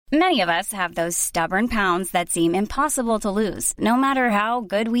Many of us have those stubborn pounds that seem impossible to lose, no matter how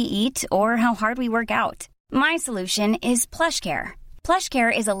good we eat or how hard we work out. My solution is PlushCare.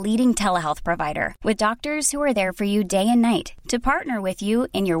 PlushCare is a leading telehealth provider with doctors who are there for you day and night to partner with you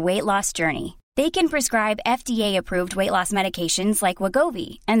in your weight loss journey. They can prescribe FDA-approved weight loss medications like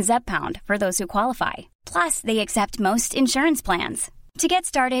Wegovy and Zepbound for those who qualify. Plus, they accept most insurance plans. To get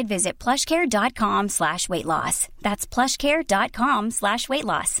started, visit plushcare.com/weightloss. That's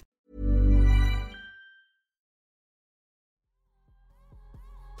plushcare.com/weightloss.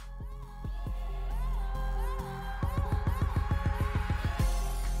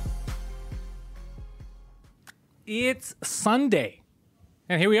 It's Sunday,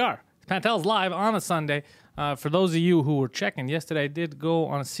 and here we are. Pantelis live on a Sunday. For those of you who were checking, yesterday I did go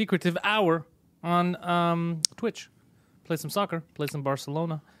on a secretive hour on Twitch. Play some soccer, play some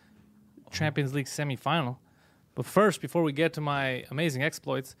Barcelona Champions League semifinal. But first, before we get to my amazing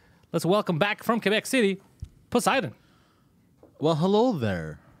exploits, let's welcome back from Quebec City, Poseidon. Well, hello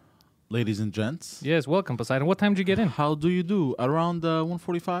there, ladies and gents. Yes, welcome, Poseidon. What time did you get in? How do you do? Around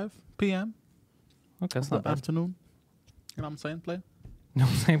 1:45 p.m. Okay, that's not bad. Afternoon. You know what I'm saying, play? No,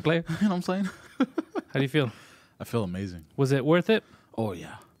 same player. You know what I'm saying? How do you feel? I feel amazing. Was it worth it? Oh,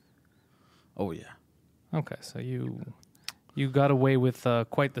 yeah. Oh, yeah. Okay, so you got away with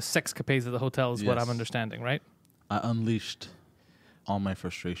quite the sexcapades of the hotel is what Yes. I'm understanding, right? I unleashed all my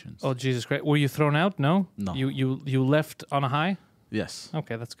frustrations. Oh, Jesus Christ. Were you thrown out? No? No. You left on a high? Yes.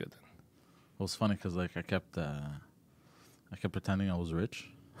 Okay, that's good then. It was funny because like I kept pretending I was rich.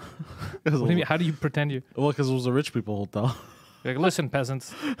 What do you mean? How do you pretend you... Well, because it was a rich people hotel. You're like, listen,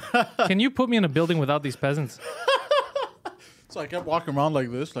 peasants, can you put me in a building without these peasants? So I kept walking around like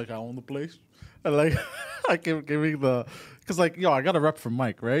this, like I own the place. And like I kept giving the... Because like, yo, I got a rep from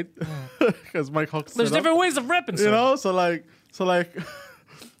Mike, right? Because Mike hooks There's it different up, ways of repping, sir. you know? So like, in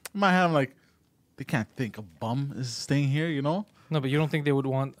my head, I'm like, they can't think a bum is staying here, you know? No, but you don't think they would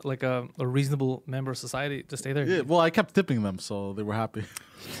want like a reasonable member of society to stay there? Yeah, well, I kept tipping them, so they were happy.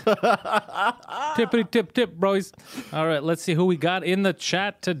 Tippity tip, boys. All right, let's see who we got in the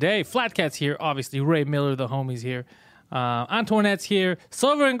chat today. Flatcat's here, obviously. Ray Miller, the homie's here. Antoinette's here.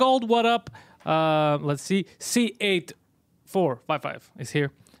 Silver and Gold, what up? Let's see. C8455 is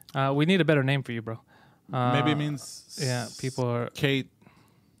here. We need a better name for you, bro. Maybe it means... Yeah, people are... Kate...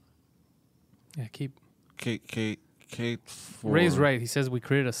 Yeah, keep... Kate for... Ray's right. He says we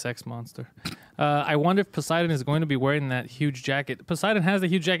created a sex monster. I wonder if Poseidon is going to be wearing that huge jacket. Poseidon has the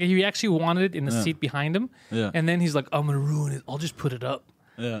huge jacket. He actually wanted it in the seat behind him. Yeah. And then he's like, I'm going to ruin it. I'll just put it up.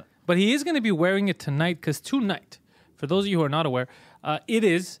 Yeah. But he is going to be wearing it tonight because tonight, for those of you who are not aware, it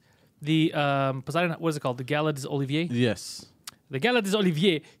is the Poseidon, what is it called? The Gala des Oliviers? Yes. The Gala des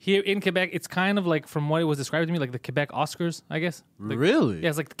Oliviers here in Quebec. It's kind of like, from what it was described to me, like the Quebec Oscars, I guess. Like, Really? yeah,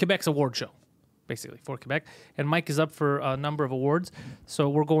 it's like Quebec's award show, basically, for Quebec. And Mike is up for a number of awards. So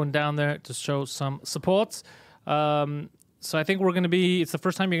we're going down there to show some supports. So I think we're going to be, it's the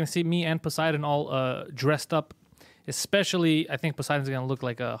first time you're going to see me and Poseidon all dressed up. Especially, I think Poseidon's going to look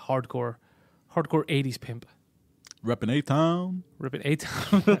like a hardcore 80s pimp. Reppin' A-Town. Ripping 8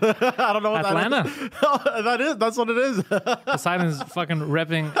 I don't know what Atlanta. that is. That's what it is. Poseidon's fucking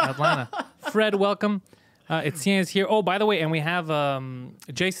repping Atlanta. Fred, welcome. Etienne's here. Oh, by the way, and we have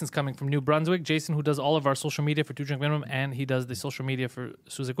Jason's coming from New Brunswick. Jason, who does all of our social media for Two Drink Minimum, and he does the social media for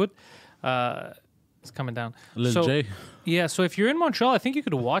Suzekut. It's coming down. Lil J. Yeah, so if you're in Montreal, I think you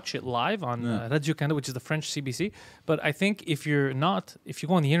could watch it live on Radio Canada, which is the French CBC. But I think if you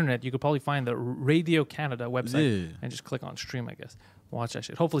go on the internet, you could probably find the Radio Canada website and just click on stream, I guess. Watch that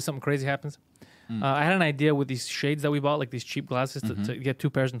shit. Hopefully something crazy happens. I had an idea with these shades that we bought, like these cheap glasses, to get 2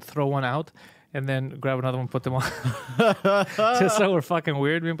 pairs and throw one out and then grab another one, put them on. Just so we're fucking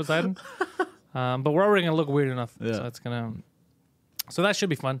weird, me and Poseidon. But we're already going to look weird enough. Yeah. So that should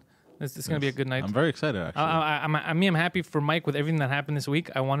be fun. It's going to be a good night. I'm very excited, actually. I'm happy for Mike with everything that happened this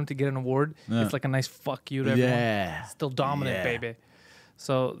week. I want him to get an award. Yeah. It's like a nice fuck you to everyone. Yeah. Still dominant, baby.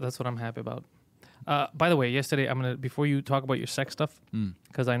 So that's what I'm happy about. By the way, yesterday, before you talk about your sex stuff,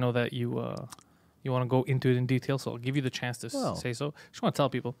 because I know that you want to go into it in detail, so I'll give you the chance to say so. Just want to tell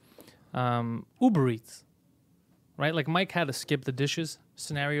people, Uber Eats, right? Like Mike had to skip the dishes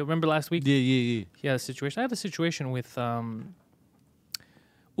scenario. Remember last week? Yeah. He had a situation. I had a situation with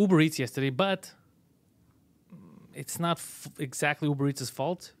Uber Eats yesterday, but it's not exactly Uber Eats'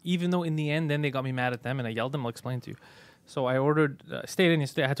 fault, even though in the end, then they got me mad at them and I yelled at them. I'll explain to you. So I ordered, stayed in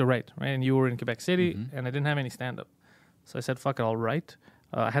yesterday, I had to write, right? And you were in Quebec City, and I didn't have any stand-up. So I said, fuck it, I'll write.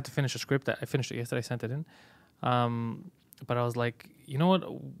 I had to finish a script. I finished it yesterday, I sent it in. But I was like, you know what?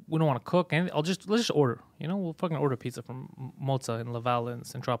 We don't want to cook, and let's just order. You know, we'll fucking order pizza from Mozza in Laval and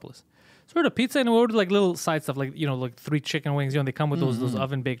Centropolis. So we ordered pizza, and we ordered like little side stuff, like like 3 chicken wings. They come with those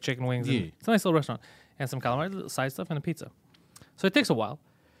oven baked chicken wings. Yeah. And it's a nice little restaurant, and some calamari, little side stuff, and a pizza. So it takes a while.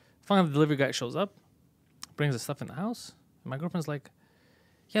 Finally, the delivery guy shows up, brings the stuff in the house, and my girlfriend's like,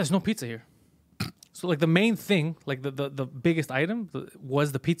 "Yeah, there's no pizza here." So like the main thing, like the biggest item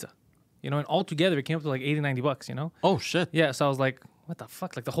was the pizza. And altogether it came up to like $80-$90, Oh, shit. Yeah, so I was like, what the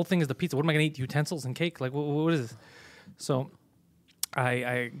fuck? Like the whole thing is the pizza. What am I going to eat? Utensils and cake? Like what is this? So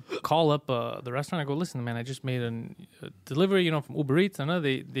I call up the restaurant. I go, listen, man, I just made a delivery, from Uber Eats. And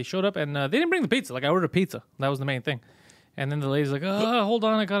they showed up and they didn't bring the pizza. Like I ordered a pizza. That was the main thing. And then the lady's like, hold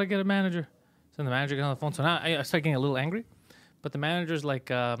on, I got to get a manager. So the manager got on the phone. So now I started getting a little angry. But the manager's like,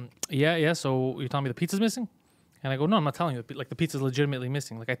 yeah, so you're telling me the pizza's missing? And I go, no, I'm not telling you. Like, the pizza's legitimately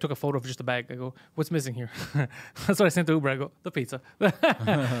missing. Like, I took a photo of just a bag. I go, what's missing here? That's what I sent to Uber. I go, the pizza.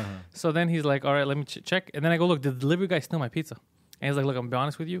 So then he's like, all right, let me check. And then I go, look, did the delivery guy steal my pizza? And he's like, look, I'm going to be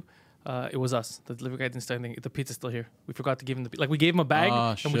honest with you. It was us. The delivery guy didn't steal anything. The pizza's still here. We forgot to give him we gave him a bag,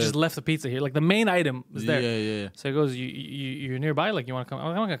 and we just left the pizza here. Like, the main item was there. Yeah. So he goes, you're nearby? Like, you want to come?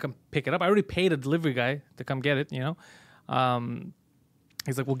 I'm not going to come pick it up. I already paid a delivery guy to come get it,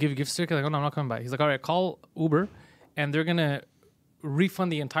 He's like, we'll give you gift certificate. I go, no, I'm not coming by. He's like, all right, call Uber, and they're going to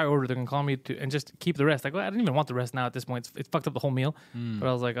refund the entire order. They're going to call me and just keep the rest. I go, I didn't even want the rest now at this point. It fucked up the whole meal. But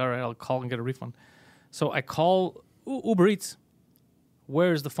I was like, all right, I'll call and get a refund. So I call Uber Eats.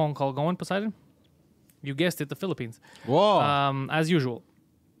 Where's the phone call going, Poseidon? You guessed it, the Philippines. Whoa. As usual.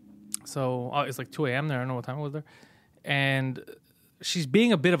 So it's like 2 a.m. there. I don't know what time it was there. And she's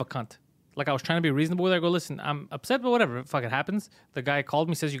being a bit of a cunt. Like, I was trying to be reasonable with her. I go, listen, I'm upset, but whatever. Fuck, it happens. The guy called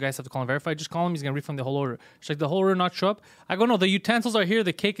me, says you guys have to call and verify. Just call him. He's going to refund the whole order. She's like, the whole order not show up? I go, no, the utensils are here.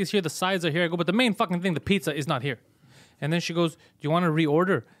 The cake is here. The sides are here. I go, but the main fucking thing, the pizza, is not here. And then she goes, do you want to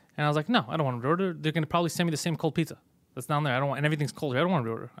reorder? And I was like, no, I don't want to reorder. They're going to probably send me the same cold pizza that's down there. I don't want, and everything's cold here. I don't want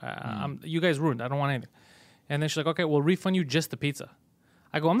to reorder. You guys ruined. I don't want anything. And then she's like, okay, we'll refund you just the pizza.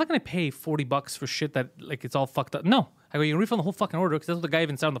 I go, I'm not going to pay $40 for shit that, like, it's all fucked up. No. I go, you can refund the whole fucking order, because that's what the guy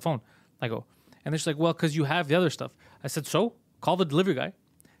even said on the phone. I go, and then she's like, well, because you have the other stuff. I said, so? Call the delivery guy.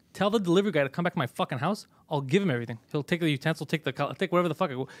 Tell the delivery guy to come back to my fucking house. I'll give him everything. He'll take the utensil, take whatever the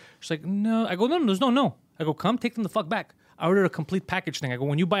fuck. I go, she's like, no. I go, no, there's no. I go, come, take them the fuck back. I ordered a complete package thing. I go,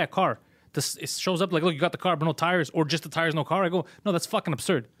 when you buy a car, it shows up like, look, you got the car, but no tires, or just the tires, no car. I go, no, that's fucking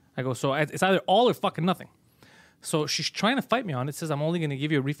absurd. I go, so it's either all or fucking nothing. So she's trying to fight me on it. Says I'm only going to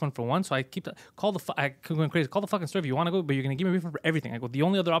give you a refund for one. So I keep I going crazy. Call the fucking store if you want to go, but you're going to give me a refund for everything. I go, the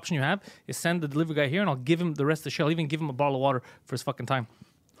only other option you have is send the delivery guy here, and I'll give him the rest of the shit. I'll even give him a bottle of water for his fucking time.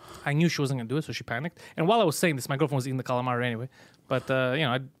 I knew she wasn't going to do it, so she panicked. And while I was saying this, my girlfriend was eating the calamari anyway. But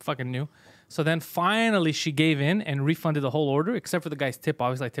I fucking knew. So then finally she gave in and refunded the whole order, except for the guy's tip.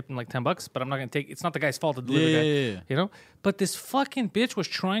 Obviously, I tipped him like $10, but I'm not going to take. It's not the guy's fault. The delivery guy, Yeah. But this fucking bitch was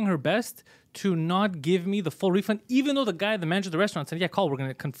trying her best to not give me the full refund, even though the manager of the restaurant said, "Yeah, call. We're going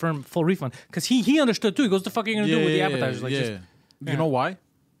to confirm full refund," because he understood too. He goes, "The fuck are you going to do with the appetizers?" Like, just, you know why?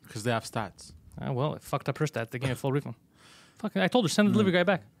 Because they have stats. Well, it fucked up her stats. They gave me a full refund. Fucking, I told her send the delivery guy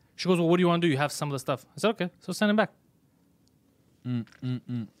back. She goes, "Well, what do you want to do? You have some of the stuff." I said, "Okay, so send him back."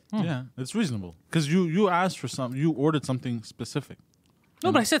 Yeah, it's reasonable because you asked for something. You ordered something specific.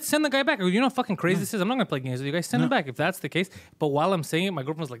 No, but I said send the guy back. I go, you know how fucking crazy this is? I'm not going to play games with you guys. Send him back if that's the case. But while I'm saying it, my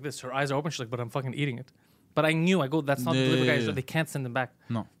girlfriend was like this. Her eyes are open. She's like, but I'm fucking eating it. But I knew. I go, that's not the delivery guy. So they can't send him back.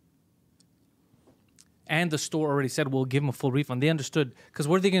 No. And the store already said, we'll give him a full refund. They understood. Because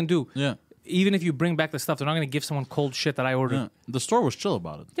what are they going to do? Yeah. Even if you bring back the stuff, they're not going to give someone cold shit that I ordered. Yeah. The store was chill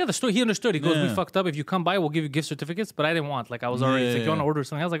about it. Yeah, the store, he understood. He goes, we fucked up. If you come by, we'll give you gift certificates. But I didn't want. Like, I was already, like, you want to order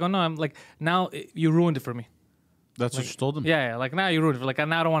something else? Like, oh, no, I'm like, now you ruined it for me. That's like, what you told him? Yeah, like, now you ruined it. Like,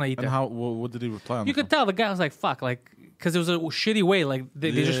 now I don't want to eat and there. And what did he reply on? You could tell the guy was like, fuck, like, because it was a shitty way. Like,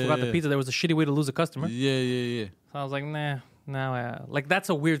 they just forgot the pizza. There was a shitty way to lose a customer. Yeah. So I was like, like, that's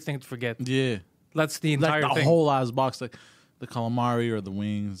a weird thing to forget. Yeah. That's the entire thing. The whole ass box, like the calamari or the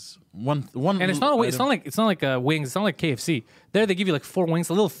wings. One. And it's not like wings. It's not like KFC. There they give you like 4 wings.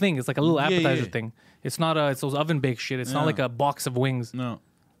 A little thing. It's like a little appetizer thing. It's not it's those oven baked shit. It's not like a box of wings. No.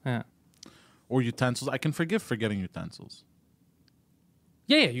 Yeah. Or utensils. I can forgive forgetting utensils.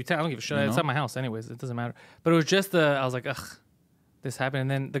 Yeah. I don't give a shit. It's at my house anyways. It doesn't matter. But it was just I was like, ugh, this happened.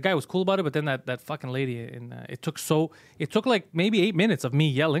 And then the guy was cool about it. But then that fucking lady, it took like maybe 8 minutes of me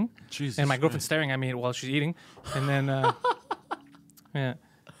yelling. Jesus and my girlfriend Christ. staring at me while she's eating. And then, yeah.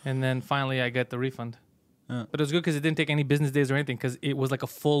 And then finally I get the refund. Yeah. But it was good because it didn't take any business days or anything because it was like a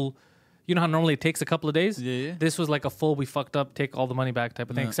full, you know how normally it takes a couple of days? Yeah. This was like a full, we fucked up, take all the money back type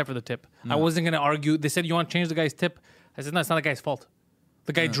of thing, except for the tip. I wasn't going to argue. They said, you want to change the guy's tip? I said, no, it's not the guy's fault.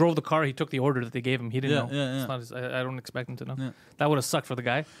 The guy drove the car. He took the order that they gave him. He didn't know. Yeah. It's not his, I don't expect him to know. Yeah. That would have sucked for the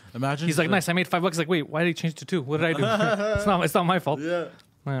guy. Imagine. He's like, nice, I made $5. Like, wait, why did he change to 2? What did I do? It's not my fault. Yeah.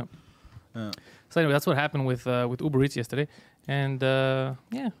 So anyway, that's what happened with Uber Eats yesterday. And all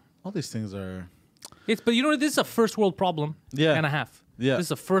these things are. But you know, this is a first world problem and a half. Yeah. This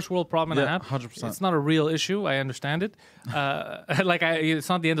is a first world problem and a half. 100%. It's not a real issue. I understand it. It's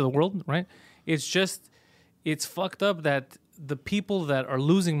not the end of the world, right? It's just, it's fucked up that the people that are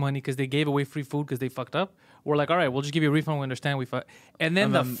losing money because they gave away free food because they fucked up, we're like, all right, we'll just give you a refund. We understand we fucked. And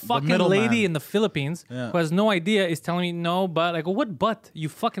then the fucking lady in the Philippines who has no idea is telling me, no, but. I go, what but? You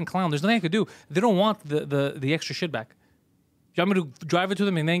fucking clown. There's nothing I could do. They don't want the extra shit back. You want me to drive it to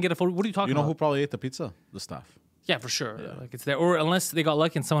them and then get a photo? What are you talking about? You know who probably ate the pizza? The staff. Yeah, for sure. Yeah. Like it's there. Or unless they got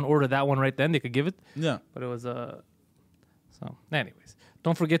lucky and someone ordered that one right then, they could give it. Yeah. But it was So, anyways.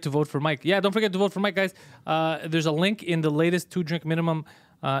 Don't forget to vote for Mike. Yeah, don't forget to vote for Mike, guys. There's a link in the latest 2 Drink Minimum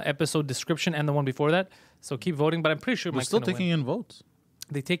episode description and the one before that. So keep voting, but I'm pretty sure We're Mike's still gonna taking win. In votes.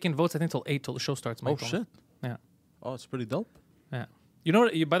 They take in votes, I think, till 8 till the show starts. Mike Shit. Yeah. Oh, it's pretty dope. Yeah. You know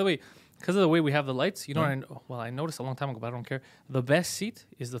what? By the way, because of the way we have the lights, you know what I noticed a long time ago, but I don't care. The best seat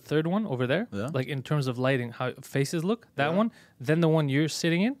is the third one over there. Yeah. Like in terms of lighting, how faces look. That one. Then the one you're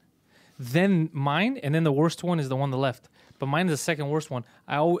sitting in. Then mine. And then the worst one is the one on the left. But mine is the second worst one.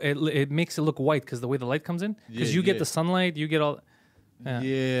 It makes it look white because the way the light comes in. Because you get the sunlight, you get all.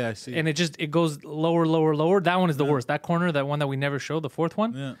 Yeah, I see. And it goes lower, lower, lower. That one is the worst. That corner, that one that we never show, the fourth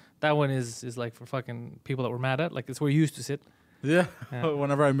one. Yeah. That one is like for fucking people that we're mad at. Like it's where you used to sit. Yeah.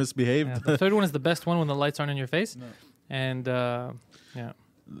 Whenever I misbehaved. Yeah. The third one is the best one when the lights aren't in your face. No. And the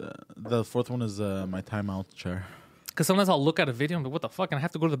fourth one is my timeout chair. Because sometimes I'll look at a video and be like, what the fuck? And I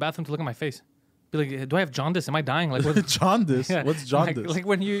have to go to the bathroom to look at my face. Be like, do I have jaundice? Am I dying? Like what? Jaundice? Yeah. What's jaundice? Like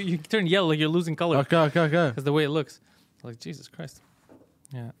when you turn yellow, like you're losing color. Okay. Because the way it looks. Like, Jesus Christ.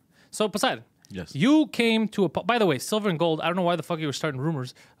 Yeah. So, Poseidon. Yes. You came to by the way, Silver and Gold, I don't know why the fuck you were starting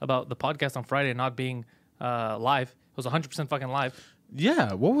rumors about the podcast on Friday not being live. It was 100% fucking live.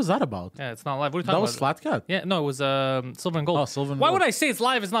 Yeah, what was that about? Yeah, it's not live. What are you talking about? That was Flatcat. Yeah, no, it was Silver and Gold. Oh, Silver and Why Gold. would I say it's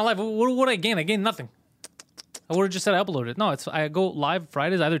live? It's not live. What would I gain? I gained nothing. I would have just said I uploaded it. No, I go live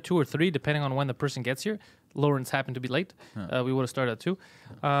Fridays, either 2 or 3, depending on when the person gets here. Lawrence happened to be late. We would have started at 2.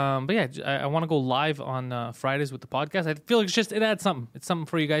 But yeah, I want to go live on Fridays with the podcast. I feel like it adds something. It's something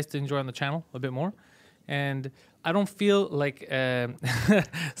for you guys to enjoy on the channel a bit more. And I don't feel like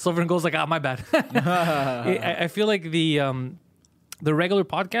Silver and Gold's like, my bad. I feel like the regular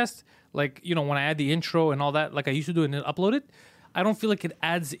podcast, like, you know, when I add the intro and all that, like I used to do it and upload it, I don't feel like it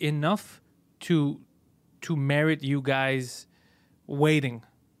adds enough to merit you guys waiting.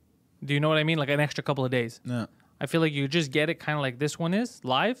 Do you know what I mean? Like an extra couple of days. Yeah. I feel like you just get it kind of like this one is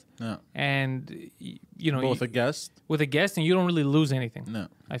live. Yeah. And you know, with a guest. With a guest, and you don't really lose anything. No.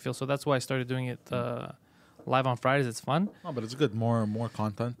 I feel so. That's why I started doing it live on Fridays. It's fun. No, but it's good. More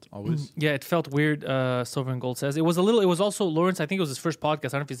content always. Yeah, it felt weird. Silver and Gold says it was a little. It was also Lawrence. I think it was his first podcast. I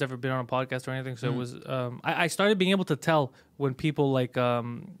don't know if he's ever been on a podcast or anything. So it was. I started being able to tell when people like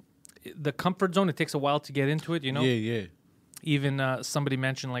the comfort zone. It takes a while to get into it. You know. Yeah. Even somebody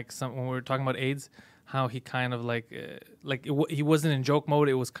mentioned like when we were talking about AIDS, how he kind of like he wasn't in joke mode.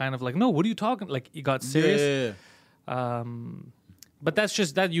 It was kind of like, no, what are you talking? Like he got serious. Yeah. But that's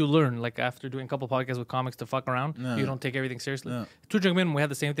just that you learn, like after doing a couple podcasts with comics, to fuck around. Yeah. You don't take everything seriously. Yeah. 2 Drink Minimum, we had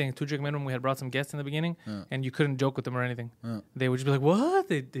the same thing. 2 Drink Minimum, we had brought some guests in the beginning, and you couldn't joke with them or anything. They would just be like, what?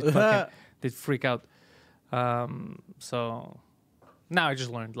 They'd freak out. So now I just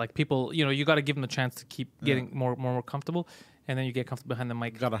learned, like people, you know, you got to give them the chance to keep getting more comfortable. And then you get comfortable behind the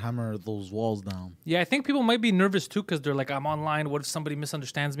mic. Gotta hammer those walls down. Yeah, I think people might be nervous too because they're like, I'm online. What if somebody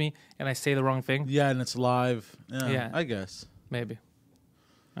misunderstands me and I say the wrong thing? Yeah, and it's live. Yeah. I guess. Maybe.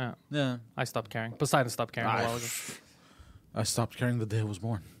 Yeah. I stopped caring. Poseidon stopped caring a while ago. I stopped caring the day I was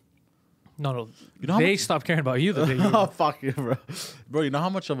born. No. You know they stopped caring about you the day you were born. Oh, fuck you, bro. Bro, you know how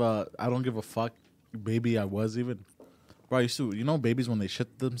much of a I don't give a fuck baby I was even? Bro, I used to, you know, babies when they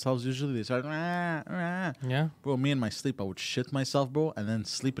shit themselves usually, they start, Yeah. Bro, me in my sleep, I would shit myself, bro, and then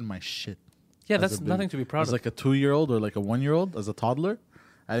sleep in my shit. Yeah, that's nothing to be proud of. As like a 2-year-old or like a 1-year-old, as a toddler,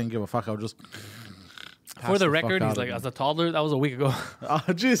 I didn't give a fuck. I would just. For the record, he's like, as a toddler, that was a week ago. Oh,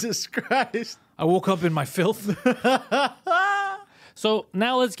 Jesus Christ. I woke up in my filth. So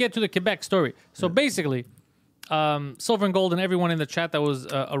now let's get to the Quebec story. So basically, Silver and Gold and everyone in the chat that was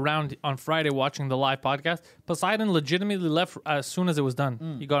around on Friday watching the live podcast, Poseidon legitimately left as soon as it was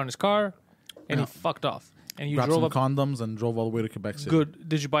done. He got in his car and he fucked off. And you drove some condoms and drove all the way to Quebec City. Good.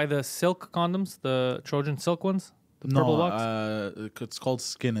 Did you buy the silk condoms, the Trojan silk ones? The purple box? It's called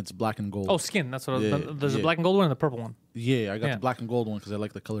Skin. It's black and gold. Oh, Skin. That's what there's a black and gold one and the purple one. Yeah, I got the black and gold one because I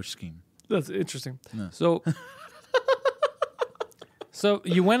like the color scheme. That's interesting. Yeah. So, so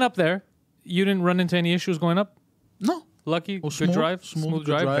you went up there. You didn't run into any issues going up? No. Lucky? Well, good drive? Smooth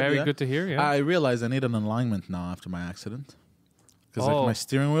drive? Very good to hear, yeah. I realized I need an alignment now after my accident. Because like my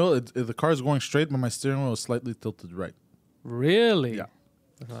steering wheel, the car is going straight, but my steering wheel is slightly tilted right. Really? Yeah.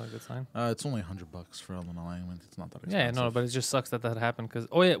 That's not a good sign. It's only $100 for an alignment. It's not that expensive. Yeah, no, but it just sucks that happened. Because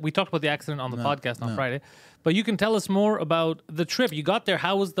we talked about the accident on the podcast on Friday. But you can tell us more about the trip. You got there.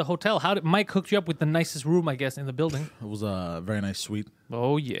 How was the hotel? How did Mike hook you up with the nicest room, I guess, in the building? It was a very nice suite.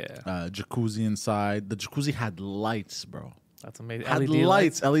 Oh, yeah. Jacuzzi inside. The jacuzzi had lights, bro. That's amazing. Had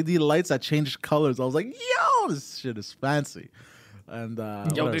LED lights that changed colors. I was like, yo, this shit is fancy. And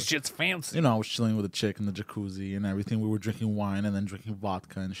this shit's fancy. You know, I was chilling with a chick in the jacuzzi and everything. We were drinking wine and then drinking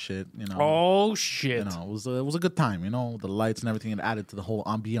vodka and shit. You know. Oh shit! You know, it was a good time. You know, the lights and everything. It added to the whole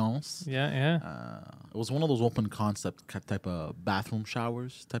ambiance. Yeah. It was one of those open concept type of bathroom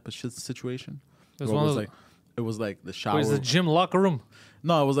showers type of shit situation. It was like the shower. Was the gym locker room?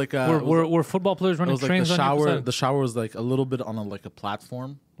 No, it was like were football players running trains the shower. on your side? The shower was like a little bit on a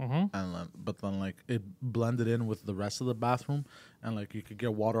platform, and but then like it blended in with the rest of the bathroom, and like you could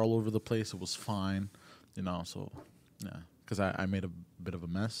get water all over the place. It was fine, you know. So yeah, because I made a bit of a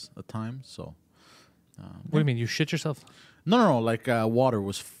mess at times. So what do you mean? You shit yourself? No. Like water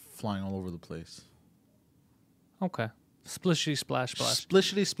was flying all over the place. Okay. Splishity splash splash.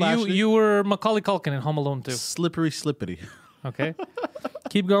 Splishity splash. You were Macaulay Culkin in Home Alone too. Slippery slippity. Okay.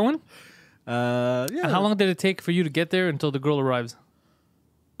 Keep going. Yeah. And how long did it take for you to get there until the girl arrives?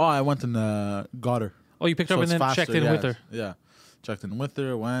 Oh, I went and got her. Oh, you picked her up and then faster, checked in with her. Yeah. Checked in with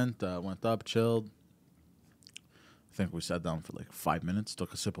her, went up, chilled. I think we sat down for like 5 minutes,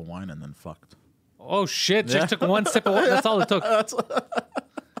 took a sip of wine, and then fucked. Oh, shit. Just took one sip of wine. That's all it took.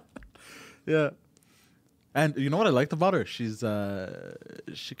 Yeah. And you know what I liked about her? She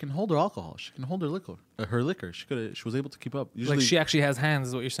can hold her alcohol. She can hold her liquor. She was able to keep up. Usually, like she actually has hands,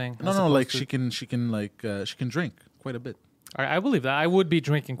 is what you're saying. No. Like she can drink quite a bit. All right, I believe that. I would be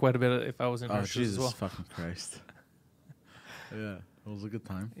drinking quite a bit if I was in her shoes as well. Jesus fucking Christ. Yeah, it was a good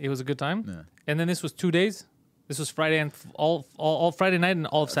time. It was a good time. Yeah. And then this was 2 days. This was Friday and all Friday night and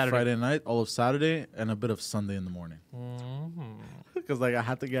all of Saturday. Friday night, all of Saturday, and a bit of Sunday in the morning. Because like I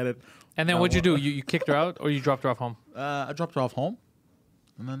had to get it. And then what'd you do? You kicked her out or you dropped her off home? I dropped her off home,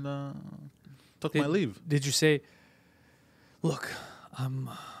 and then took my leave. Did you say, "Look, I'm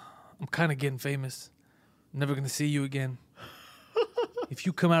kind of getting famous. I'm never gonna see you again. If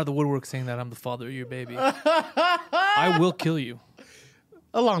you come out of the woodwork saying that I'm the father of your baby, I will kill you."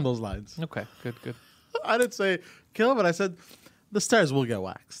 Along those lines. Okay, good. I didn't say kill, but I said the stairs will get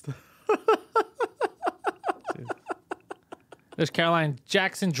waxed. There's Caroline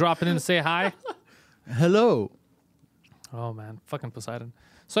Jackson dropping in to say hi. Hello. Oh, man. Fucking Poseidon.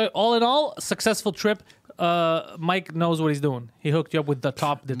 So, all in all, successful trip. Mike knows what he's doing. He hooked you up with the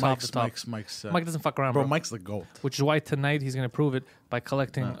top. Mike doesn't fuck around, bro. Mike's the GOAT. Which is why tonight he's going to prove it by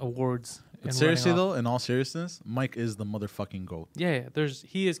collecting awards. But seriously, though, in all seriousness, Mike is the motherfucking GOAT. Yeah.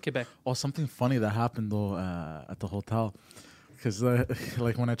 He is Quebec. Oh, something funny that happened, though, at the hotel. Because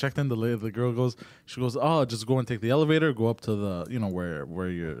like when I checked in, the girl goes, oh, just go and take the elevator, go up to the where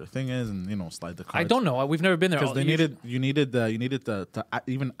your thing is, and slide the cards. I don't know. We've never been there. Because you needed to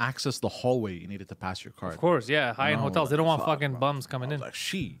even access the hallway. You needed to pass your card. Of course, yeah. High-end hotels, they don't want fucking bums coming in. Like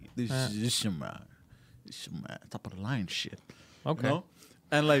this is some top of the line shit. Okay. You know?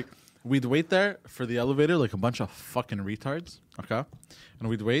 And like we'd wait there for the elevator like a bunch of fucking retards. Okay, and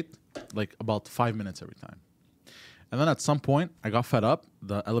we'd wait like about 5 minutes every time. And then at some point, I got fed up.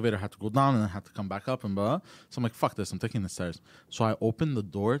 The elevator had to go down and then had to come back up and blah. So I'm like, fuck this. I'm taking the stairs. So I opened the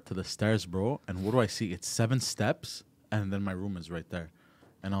door to the stairs, bro. And what do I see? It's 7 steps. And then my room is right there.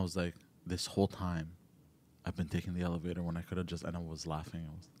 And I was like, this whole time, I've been taking the elevator when I could have just... And I was laughing.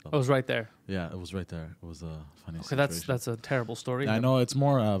 I was right there. Yeah, it was right there. It was a funny situation. That's a terrible story. Yeah, I know. It's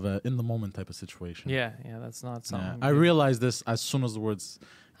more of a in-the-moment type of situation. Yeah, that's not something... Yeah. I realized this as soon as the words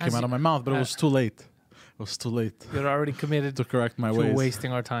came out of my mouth, but it was too late. It was too late. You're already committed to correct my ways.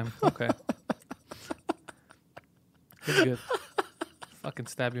 Wasting our time. Okay. Good. Fucking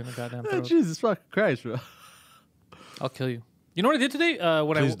stab you in the goddamn throat. Jesus fucking Christ, bro. I'll kill you. You know what I did today?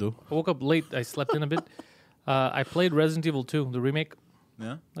 Please do. I woke up late. I slept in a bit. I played Resident Evil 2, the remake.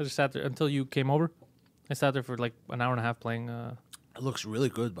 Yeah? I just sat there until you came over. I sat there for like an hour and a half playing. It looks really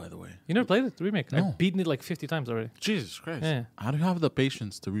good, by the way. You never played it, the remake? No. I've beaten it like 50 times already. Jesus Christ. Yeah. How do you have the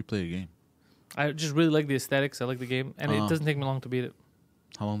patience to replay a game? I just really like the aesthetics. I like the game. And it doesn't take me long to beat it.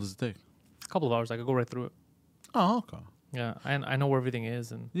 How long does it take? A couple of hours. I could go right through it. Oh, okay. Yeah, and I know where everything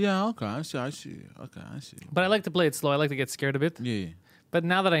is, and Yeah, okay. I see. Okay, I see. but I like to play it slow. I like to get scared a bit. Yeah. But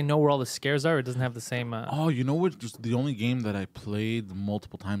now that I know where all the scares are, it doesn't have the same. Oh, you know what? Just the only game that I played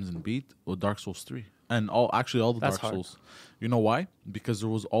multiple times and beat was Dark Souls 3. And all the That's Dark hard. Souls. You know why? Because you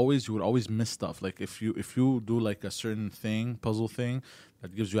would always miss stuff. Like if you do like a certain puzzle thing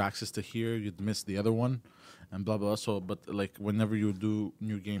that gives you access to here, you'd miss the other one and blah blah. So but like whenever you do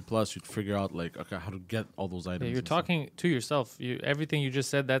New Game Plus, you'd figure out like okay how to get all those items. Yeah, you're and stuff. talking to yourself. Everything you just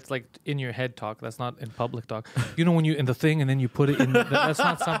said, that's like in your head talk. That's not in public talk. You know when you in the thing and then you put it in. That's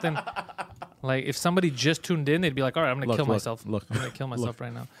not something. Like if somebody just tuned in, they'd be like, "All right, I'm gonna kill myself. Look, I'm gonna kill myself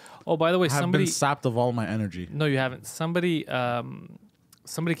right now." Oh, by the way, I've somebody been sapped of all my energy. No, you haven't. Somebody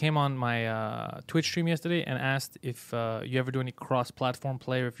came on my Twitch stream yesterday and asked if you ever do any cross-platform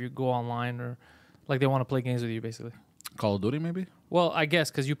play, or if you go online, or like they want to play games with you, basically. Call of Duty, maybe. Well, I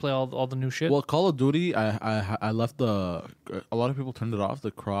guess because you play all the new shit. Well, Call of Duty, I left a lot of people turned it off.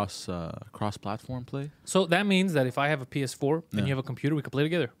 The cross-platform play. So that means that if I have a PS4 and you have a computer, we can play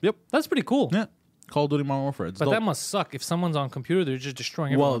together. Yep, that's pretty cool. Yeah, Call of Duty Modern Warfare. It's but dope. that must suck if someone's on computer. They're just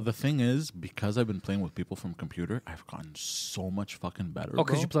destroying everyone. Well, the thing is, because I've been playing with people from computer, I've gotten so much fucking better. Oh,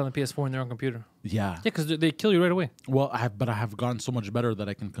 because you play on the PS4 and they're on computer. Yeah. Yeah, because they kill you right away. Well, I have gotten so much better that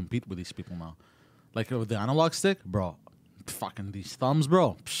I can compete with these people now. Like with the analog stick, bro. Fucking these thumbs,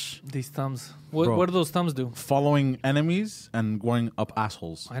 bro. Psh. These thumbs. What Bro. do those thumbs do? Following enemies and going up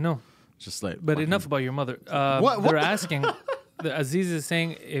assholes. I know. Just like. But fucking- enough about your mother. What? They're asking. Aziz is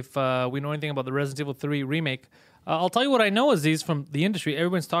saying if we know anything about the Resident Evil 3 remake. I'll tell you what I know, Aziz, from the industry.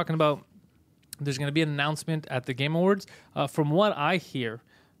 Everyone's talking about there's going to be an announcement at the Game Awards. From what I hear,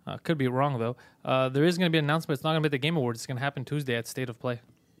 could be wrong though, there is going to be an announcement. It's not going to be at the Game Awards. It's going to happen Tuesday at State of Play.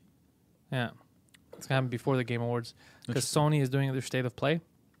 Yeah. It's going to happen before the Game Awards because Sony is doing their State of Play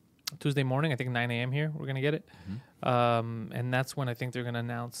Tuesday morning. I think 9 a.m. here. We're going to get it. Mm-hmm. And that's when I think they're going to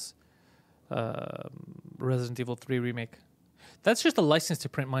announce Resident Evil 3 remake. That's just a license to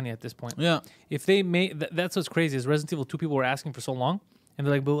print money at this point. Yeah. If they made... that's what's crazy is Resident Evil 2 people were asking for so long. And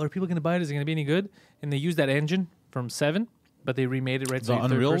they're like, but are people going to buy it? Is it going to be any good? And they used that engine from 7, but they remade it right The to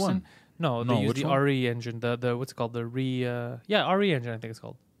third Unreal person. one? No, they used the one? RE engine. The what's it called? The RE engine, I think it's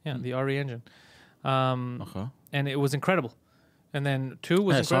called. Yeah, the RE engine. Okay. And it was incredible. And then 2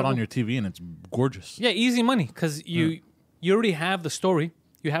 was I incredible. saw it on your TV and it's gorgeous. Yeah, easy money because you already have the story.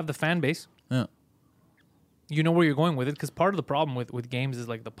 You have the fan base. Yeah. You know where you're going with it because part of the problem with games is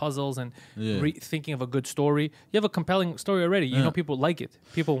like the puzzles and thinking of a good story. You have a compelling story already. You know people like it.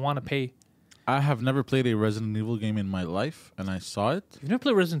 People want to pay. I have never played a Resident Evil game in my life, and I saw it. You've never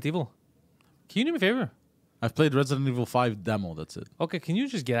played Resident Evil? Can you do me a favor? I've played Resident Evil 5 demo, that's it. Okay, can you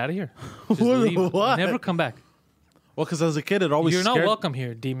just get out of here? Just leave. What? Never come back. Well, because as a kid, it always You're scared... not welcome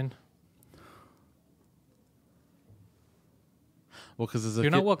here, demon. Well, because as a You're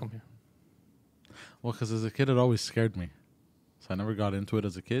kid... not welcome here. Well, because as a kid, it always scared me. So I never got into it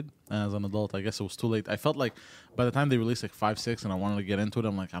as a kid. And as an adult, I guess it was too late. I felt like by the time they released like 5, 6, and I wanted to get into it,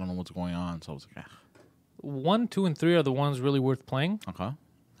 I'm like, I don't know what's going on. So I was like, 1, 2, and 3 are the ones really worth playing. Okay.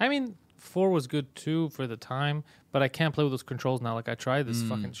 I mean, 4 was good too for the time, but I can't play with those controls now. Like I tried this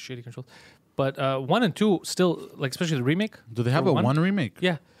fucking shitty controls. But 1 and 2 still, like especially the remake. Do they have a 1 remake?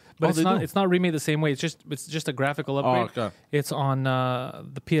 Yeah. But Oh, it's not remade the same way. It's just a graphical upgrade. Oh, okay. It's on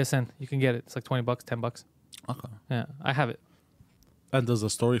the PSN. You can get it. It's like $20, $10. Okay. Yeah, I have it. And does the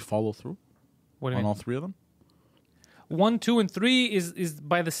story follow through What do you on mean? all 3 of them? 1, 2, and 3 is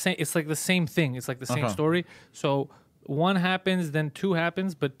by the same. It's like the same thing. It's like the same story. So 1 happens, then 2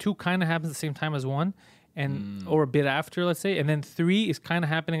 happens, but 2 kind of happens at the same time as 1, and or a bit after, let's say, and then 3 is kind of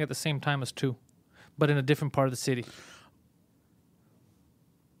happening at the same time as 2, but in a different part of the city.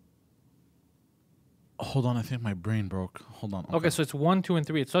 Hold on, I think my brain broke. Hold on. Okay, so it's 1, 2, and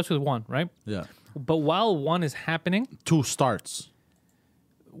 3. It starts with 1, right? Yeah. But while 1 is happening, 2 starts.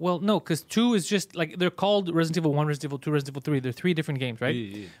 well, no, because 2 is just like they're called Resident Evil 1, Resident Evil 2, Resident Evil 3. They're 3 different games, right?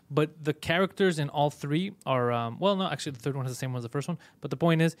 Yeah. But the characters in all 3 are well, no, actually the third one has the same one as the first one. But the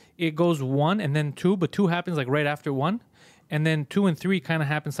point is, it goes 1 and then 2, but 2 happens like right after 1, and then 2 and 3 kind of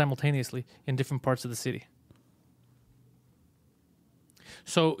happen simultaneously in different parts of the city.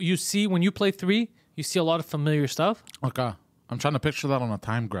 So you see when you play 3, you see a lot of familiar stuff. Okay. I'm trying to picture that on a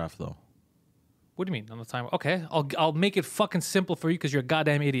time graph, though. What do you mean on the time? Okay, I'll make it fucking simple for you because you're a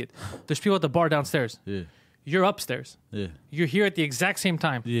goddamn idiot. There's people at the bar downstairs. Yeah. You're upstairs. Yeah. You're here at the exact same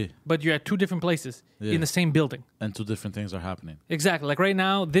time. Yeah. But you're at two different places Yeah. in the same building. And two different things are happening. Exactly. Like right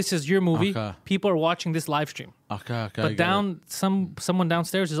now, this is your movie. Okay. People are watching this live stream. Okay. But someone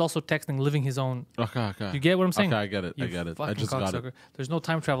downstairs is also texting, living his own. Okay. You get what I'm saying? Okay, I get it. You I get it. I fucking just got cocksucker. it. There's no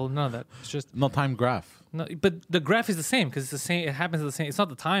time travel, none of that. It's just No time graph. no. But the graph is the same because it's the same. It happens at the same. It's not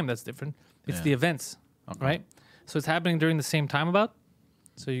the time that's different. It's Yeah. the events, Okay. right? So it's happening during the same time about.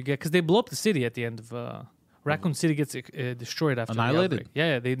 So you get because they blow up the city at the end of Raccoon City gets destroyed after Annihilated? the outbreak.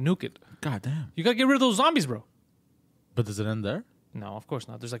 Yeah, they nuke it. God damn. You gotta get rid of those zombies, bro. But does it end there? No, of course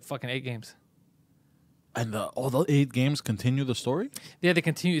not. There's like fucking 8 games. And all the 8 games continue the story? Yeah, they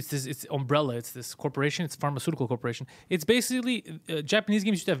continue. It's Umbrella. It's this corporation. It's a pharmaceutical corporation. It's basically Japanese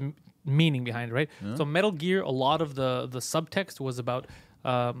games used to have meaning behind it, right? Yeah. So Metal Gear, a lot of the subtext was about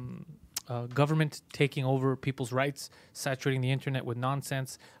government taking over people's rights, saturating the internet with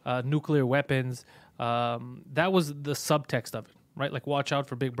nonsense, nuclear weapons. That was the subtext of it, right? Like watch out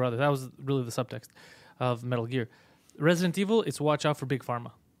for Big Brother. That was really the subtext of Metal Gear. Resident Evil, it's watch out for Big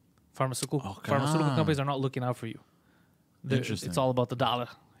Pharma. Pharmaceutical companies are not looking out for you. Interesting. It's all about the dollar.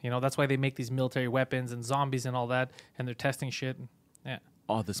 You know, that's why they make these military weapons and zombies and all that, and they're testing shit. Yeah.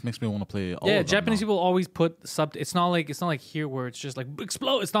 Oh, this makes me want to play all Yeah, of them Japanese now. people always put it's not like here where it's just like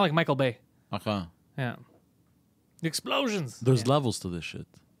explode. It's not like Michael Bay. Okay. Yeah. The explosions. There's Yeah. levels to this shit.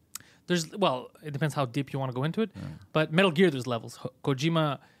 It depends how deep you want to go into it. But Metal Gear, there's levels.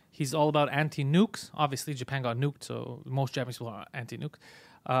 Kojima, he's all about anti-nukes. Obviously, Japan got nuked, so most Japanese people are anti-nuke.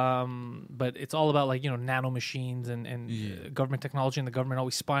 But it's all about like, nano machines and government technology, and the government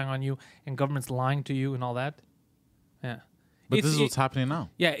always spying on you, and government's lying to you and all that. Yeah. But this is what's happening now.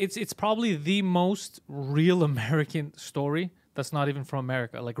 Yeah, it's probably the most real American story that's not even from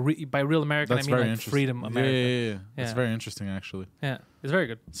America. Like by real American, That's I mean very like interesting. freedom America. Yeah. It's Yeah. very interesting, actually. Yeah, it's very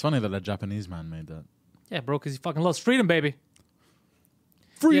good. It's funny that a Japanese man made that. Yeah, bro, because he fucking loves freedom, baby.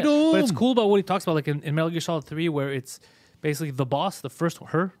 Freedom! Yeah, but it's cool about what he talks about, like in Metal Gear Solid 3, where it's basically the boss, the first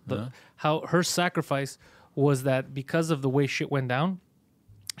how her sacrifice was that because of the way shit went down,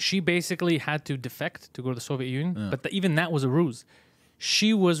 she basically had to defect to go to the Soviet Union, but even that was a ruse.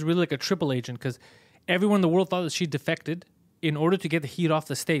 She was really like a triple agent because everyone in the world thought that she defected in order to get the heat off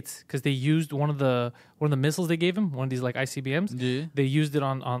the States because they used one of the missiles they gave him, one of these like ICBMs. Yeah. They used it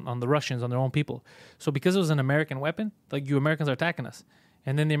on the Russians, on their own people. So because it was an American weapon, like you Americans are attacking us.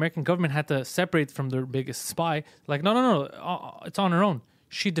 And then the American government had to separate from their biggest spy. Like, no, it's on her own.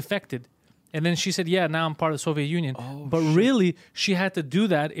 She defected. And then she said, yeah, now I'm part of the Soviet Union. But really, she had to do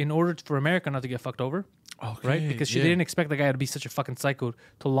that in order for America not to get fucked over. Okay, Right? Because she didn't expect the guy to be such a fucking psycho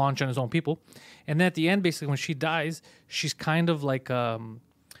to launch on his own people. And then at the end, basically, when she dies, she's kind of like,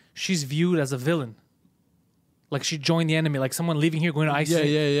 she's viewed as a villain. Like she joined the enemy, like someone leaving here going to ISIS.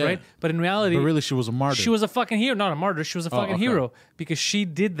 Yeah. Right? But in reality, But really, she was a martyr. she was a fucking hero. Not a martyr. She was a fucking okay. hero because she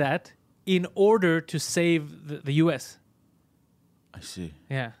did that in order to save the U.S. I see.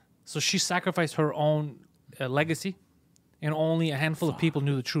 Yeah. So she sacrificed her own legacy, and only a handful of people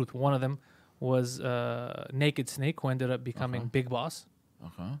knew the truth. One of them was Naked Snake, who ended up becoming Big Boss.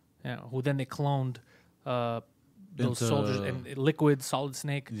 Okay. Yeah. Who then they cloned those Into- soldiers, and Liquid, Solid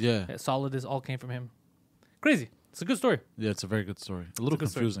Snake. Yeah. Solid is all came from him. Crazy. It's a good story. Yeah, it's a very good story. A little good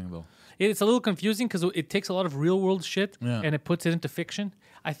story. confusing, though. It's a little confusing because it takes a lot of real world shit Yeah. and it puts it into fiction.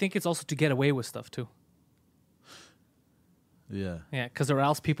 I think it's also to get away with stuff too. Yeah. Yeah, because or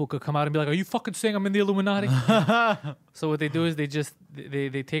else people could come out and be like, "Are you fucking saying I'm in the Illuminati?" So what they do is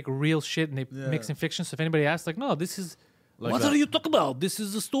they take real shit and they mix in fiction. So if anybody asks, like, "No, this is Like what that. are you talking about? This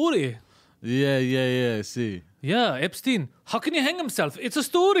is a story." Yeah, I see. Yeah, Epstein. How can he hang himself? It's a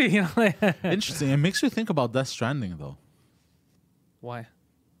story. You know. Interesting. It makes you think about Death Stranding, though. Why?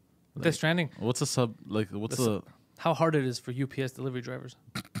 Death Stranding. What's the How hard it is for UPS delivery drivers.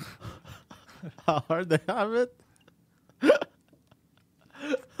 how hard they have it?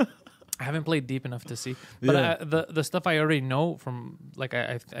 I haven't played deep enough to see, but Yeah. the stuff I already know from like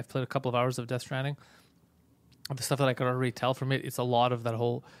I've played a couple of hours of Death Stranding. The stuff that I could already tell from it, it's a lot of that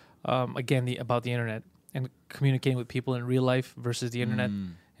whole again about the internet and communicating with people in real life versus the internet,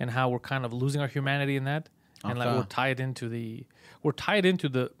 and how we're kind of losing our humanity in that, and like Okay. we're tied into the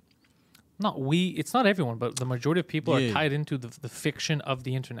not we it's not everyone, but the majority of people are Yeah. tied into the fiction of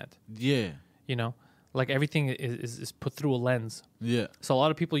the internet. Yeah. You know, like everything is put through a lens. Yeah. So a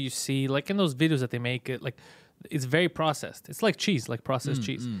lot of people you see, like in those videos that they make, it like it's very processed. It's like cheese, like processed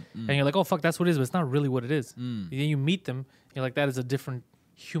cheese, and you're like, oh fuck, that's what it is, but it's not really what it is. Then you meet them, you're like, that is a different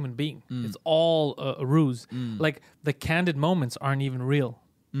human being. It's all a ruse. Like the candid moments aren't even real.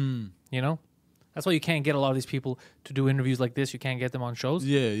 You know, That's why you can't get a lot of these people to do interviews like this. You can't get them on shows.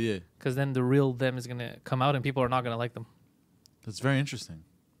 Yeah. Because then the real them is going to come out and people are not going to like them. That's very interesting.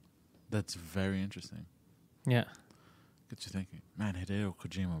 Yeah. Get you thinking. Man, Hideo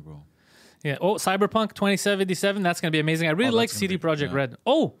Kojima, bro. Yeah. Oh, Cyberpunk 2077. That's going to be amazing. I really like CD Projekt Red.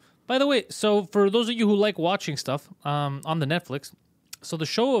 Oh, by the way, so for those of you who like watching stuff on the Netflix, so the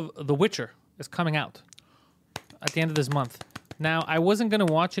show of The Witcher is coming out at the end of this month. Now, I wasn't going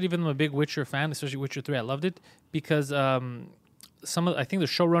to watch it even though I'm a big Witcher fan, especially Witcher 3. I loved it because I think the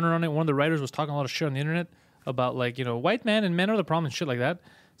showrunner on it, one of the writers was talking a lot of shit on the internet about like, white men and men are the problem and shit like that.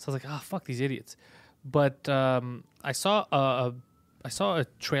 So I was like, fuck these idiots. But I saw a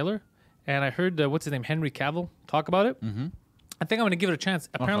trailer and I heard, what's his name, Henry Cavill talk about it. Mm-hmm. I think I'm going to give it a chance.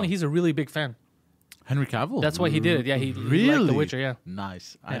 Apparently, he's a really big fan. Henry Cavill? That's why he did it. Yeah, he really liked The Witcher, yeah.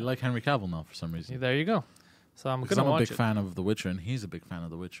 Nice. Yeah. I like Henry Cavill now for some reason. Yeah, there you go. So I'm going to watch it. I'm a big fan of The Witcher, and he's a big fan of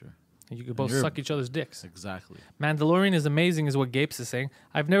The Witcher. You could both suck each other's dicks. Exactly. Mandalorian is amazing, is what Gapes is saying.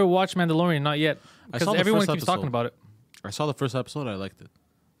 I've never watched Mandalorian, not yet. Because everyone keeps talking about it. I saw the first episode. I liked it.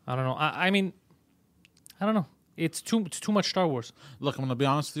 I don't know. I mean, I don't know. It's too much Star Wars. Look, I'm going to be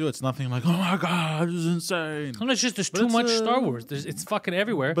honest with you. It's nothing like, oh my God, this is insane. No, it's just there's too much Star Wars. It's fucking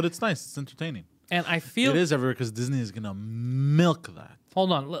everywhere. But it's nice. It's entertaining. And I feel... It is everywhere because Disney is going to milk that.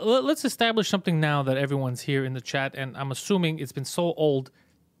 Hold on. Let's establish something now that everyone's here in the chat, and I'm assuming it's been so old.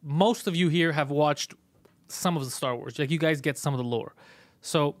 Most of you here have watched some of the Star Wars. Like, you guys get some of the lore.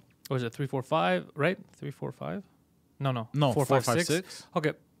 So, what is it, 3, 4, 5, right? 3, 4, 5? No. 4, 5, 6.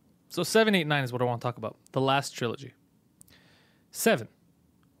 Okay. So 7, 8, 9 is what I want to talk about. The last trilogy. 7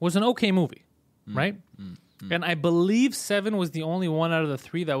 was an okay movie, right? And I believe 7 was the only one out of the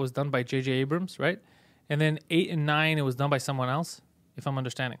 3 that was done by J.J. Abrams, right? And then 8 and 9, it was done by someone else, if I'm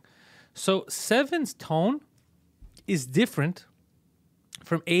understanding. So 7's tone is different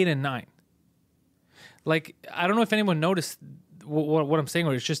from 8 and 9. Like, I don't know if anyone noticed what I'm saying,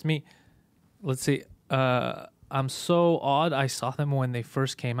 or it's just me. Let's see. I'm so odd I saw them when they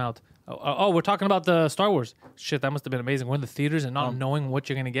first came out. Oh, we're talking about the Star Wars. Shit, that must have been amazing. We're in the theaters and not knowing what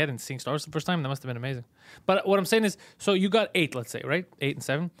you're going to get and seeing Star Wars the first time, that must have been amazing. But what I'm saying is, so you got 8, let's say, right? 8 and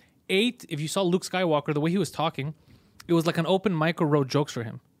 7. 8, if you saw Luke Skywalker, the way he was talking, it was like an open mic or wrote jokes for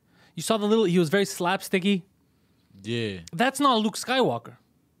him. You saw he was very slapsticky. Yeah. That's not Luke Skywalker.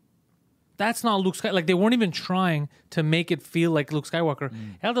 That's not Luke Skywalker. Like, they weren't even trying to make it feel like Luke Skywalker.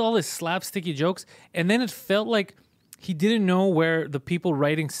 It had all this slapsticky jokes, and then it felt like he didn't know where the people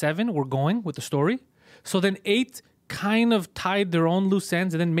writing 7 were going with the story. So then 8 kind of tied their own loose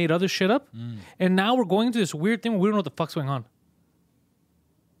ends and then made other shit up. And now we're going to this weird thing where we don't know what the fuck's going on.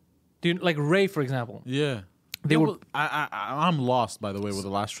 Dude, like Rey, for example. Yeah. I'm lost, by the way, with the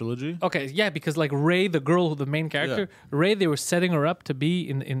last trilogy. Okay, yeah, because like Rey, the girl, the main character, Rey, they were setting her up to be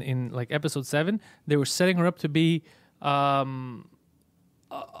in like episode 7. They were setting her up to be a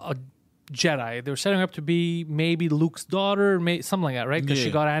Jedi. They were setting her up to be maybe Luke's daughter, something like that, right? Because she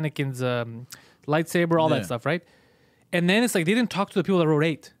got Anakin's lightsaber, all that stuff, right? And then it's like they didn't talk to the people that wrote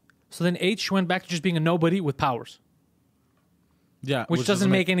 8. So then 8, she went back to just being a nobody with powers. Yeah, which doesn't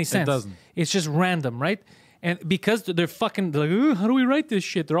make any sense. It doesn't. It's just random, right? And because they're like, how do we write this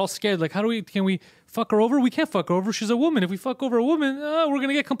shit? They're all scared. Like, can we fuck her over? We can't fuck her over. She's a woman. If we fuck over a woman, we're going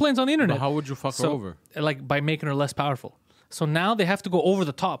to get complaints on the internet. But how would you fuck her over? Like, by making her less powerful. So now they have to go over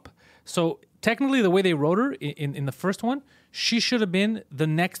the top. So technically, the way they wrote her in the first one, she should have been the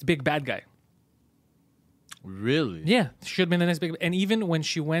next big bad guy. Really? Yeah, she should have been the next big. And even when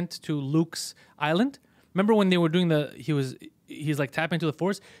she went to Luke's island, remember when they were doing he's like tapping into the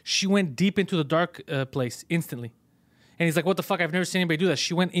Force, she went deep into the dark place instantly. And he's like, what the fuck? I've never seen anybody do that.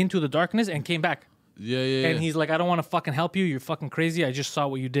 She went into the darkness and came back. Yeah. And he's like, I don't want to fucking help you. You're fucking crazy. I just saw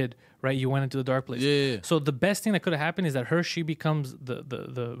what you did, right? You went into the dark place. Yeah. So the best thing that could have happened is that she becomes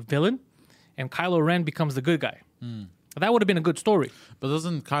the villain and Kylo Ren becomes the good guy. That would have been a good story. But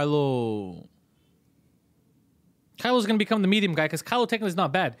doesn't Kylo's going to become the medium guy because Kylo technically is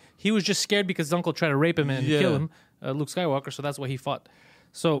not bad. He was just scared because his uncle tried to rape him and kill him, Luke Skywalker, so that's why he fought.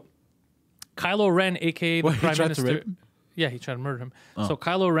 So Kylo Ren, a.k.a. the Prime Minister... To rape him? Yeah, he tried to murder him. So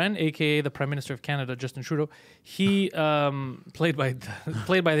Kylo Ren, a.k.a. the Prime Minister of Canada, Justin Trudeau, he, played by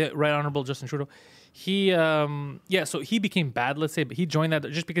the Right Honourable Justin Trudeau, so he became bad, let's say, but he joined that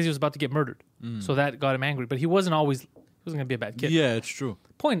just because he was about to get murdered. So that got him angry. But he wasn't going to be a bad kid. Yeah, it's true.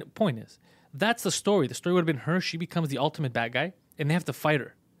 Point is, that's the story. The story would have been her. She becomes the ultimate bad guy, and they have to fight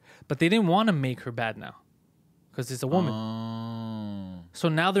her. But they didn't want to make her bad now because it's a woman. So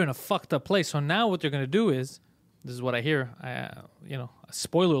now they're in a fucked up place. So now what they're going to do is, this is what I hear,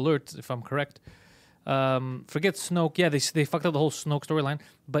 spoiler alert if I'm correct, Forget Snoke. Yeah, they fucked up the whole Snoke storyline.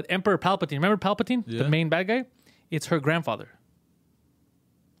 But Emperor Palpatine, remember Palpatine, the main bad guy? It's her grandfather.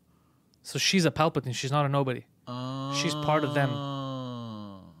 So she's a Palpatine. She's not a nobody. She's part of them.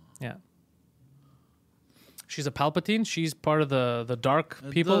 Yeah. She's a Palpatine. She's part of the dark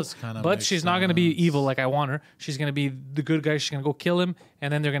people. But she's not going to be evil like I want her. She's going to be the good guy. She's going to go kill him.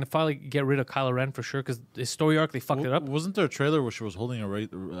 And then they're going to finally get rid of Kylo Ren for sure. Because his story arc, they fucked it up. Wasn't there a trailer where she was holding a red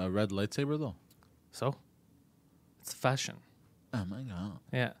lightsaber, though? So? It's fashion. Oh, my God.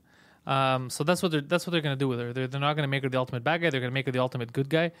 Yeah. So that's what they're going to do with her. They're not going to make her the ultimate bad guy. They're going to make her the ultimate good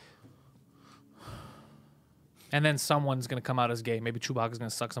guy. And then someone's gonna come out as gay. Maybe Chewbacca's gonna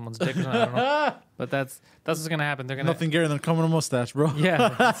suck someone's dick. Or something, I don't know. But that's what's gonna happen. They're gonna nothing gayer than coming a mustache, bro. Yeah,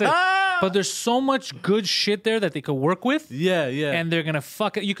 that's it. But there's so much good shit there that they could work with. Yeah. And they're gonna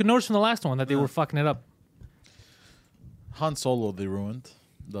fuck it. You can notice from the last one that they were fucking it up. Han Solo, they ruined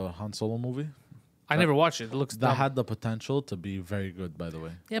the Han Solo movie. I never watched it. It looks dumb. had the potential to be very good, by the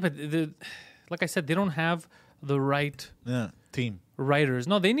way. Yeah, but like I said, they don't have the right team writers.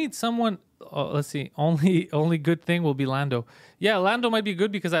 No, they need someone. Let's see. Only good thing will be Lando. Yeah, Lando might be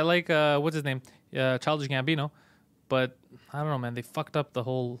good because I like what's his name, Childish Gambino. But I don't know, man. They fucked up the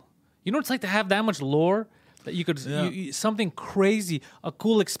whole. You know what it's like to have that much lore that you could something crazy, a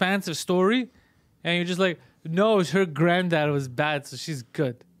cool, expansive story, and you're just like, no, her granddad was bad, so she's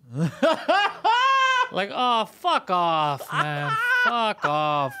good. Like, oh, fuck off, man. Fuck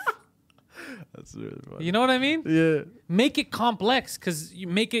off. That's really funny. You know what I mean? Yeah. Make it complex because you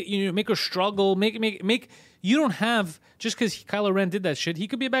make her struggle. Make. You don't have just because Kylo Ren did that shit. He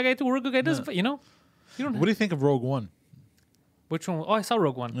could be a bad guy too, or a good guy. Doesn't you know? You don't. What do you think of Rogue One? Which one? Oh, I saw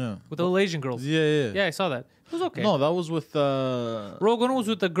Rogue One. Yeah. With the little Asian girls. Yeah. Yeah, I saw that. It was okay. No, that was with. Rogue One was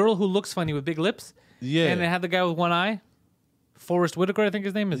with the girl who looks funny with big lips. Yeah. And they had the guy with one eye. Forrest Whitaker, I think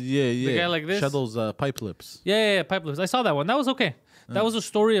his name is. Yeah. The guy like this. Shadow's pipe lips. Yeah, pipe lips. I saw that one. That was okay. That was a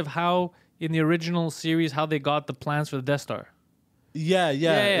story of how in the original series how they got the plans for the Death Star. Yeah.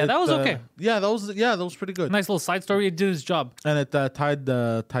 That was okay. Yeah, that was pretty good. Nice little side story. It did its job. And it tied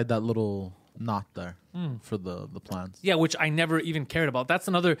that little knot there for the plans. Yeah, which I never even cared about. That's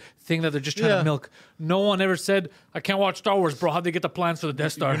another thing that they're just trying to milk. No one ever said, "I can't watch Star Wars, bro. How'd they get the plans for the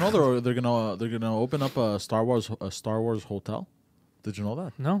Death Star?" You know they're gonna open up a Star Wars hotel. Did you know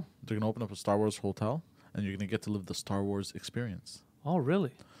that? No. They're gonna open up a Star Wars hotel, and you're gonna get to live the Star Wars experience. Oh,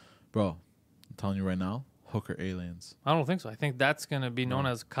 really? Bro, I'm telling you right now, hooker aliens. I don't think so. I think that's gonna be known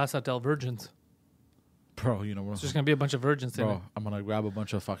as Casa del Virgins. Bro, you know what? It's just gonna be a bunch of virgins in it. Bro, I'm gonna grab a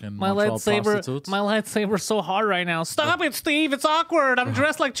bunch of fucking My Montreal prostitutes. lightsaber's so hard right now. Stop it, Steve. It's awkward. I'm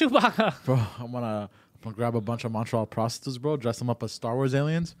dressed like Chewbacca. Bro, I'm gonna grab a bunch of Montreal prostitutes, bro. Dress them up as Star Wars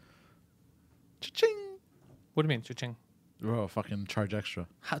aliens. Cha-ching. What do you mean, cha-ching? Bro, fucking charge extra.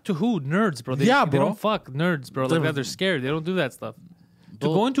 To who? Nerds, bro. They bro. don't fuck nerds, bro. Like that, they're scared. They don't do that stuff. To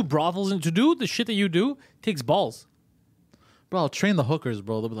go into brothels and to do the shit that you do takes balls. Bro, I'll train the hookers,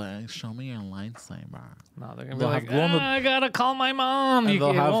 bro. They'll be like, "Show me your lightsaber." No, they're gonna be like, I gotta call my mom. And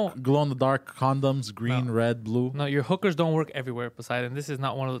they'll have glow-in-the-dark condoms, green, red, blue. No, your hookers don't work everywhere, Poseidon. This is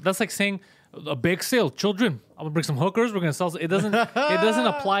not one of those. That's like saying a bake sale, children. I'm gonna bring some hookers. We're gonna sell. It doesn't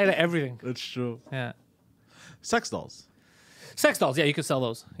apply to everything. That's true. Yeah. Sex dolls. Sex dolls. Yeah, you could sell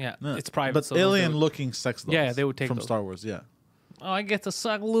those. Yeah, it's private. But so alien-looking sex dolls. Yeah, they would take from those. Star Wars. Yeah. Oh, I get to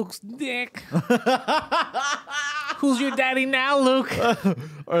suck Luke's dick. Who's your daddy now, Luke?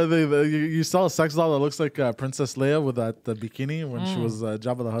 Or you saw a sex doll that looks like Princess Leia with that bikini when she was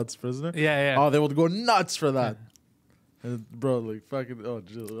Jabba the Hutt's prisoner. Yeah. Oh, they would go nuts for that. Bro, like fucking. Oh,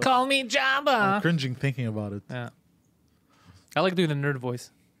 geez. Call me Jabba. I'm cringing thinking about it. Yeah. I like doing the nerd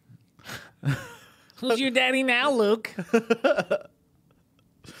voice. Who's your daddy now, Luke?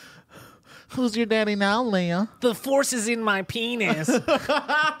 Who's your daddy now, Leia? The force is in my penis.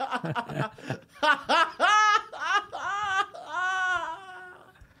 I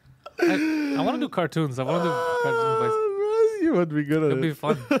want to do cartoons. I want to do cartoon voice. You would be good at it. It'd be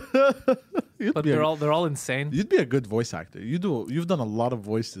fun. But they're all insane. You'd be a good voice actor. You've done a lot of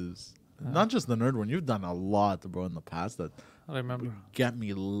voices. Not just the nerd one. You've done a lot, bro, in the past that I remember. Get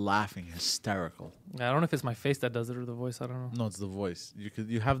me laughing hysterical. I don't know if it's my face that does it or the voice. I don't know. No, it's the voice.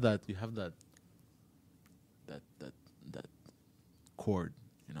 You have that chord.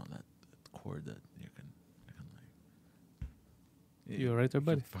 You know that chord that you can like. You all right there,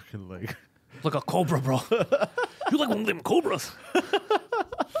 buddy? Fucking like a cobra, bro. You like one of them cobras.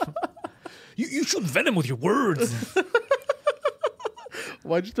 you shoot venom with your words.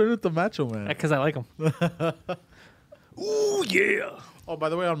 Why'd you turn into Macho Man? Because I like him. Ooh, yeah. Oh, by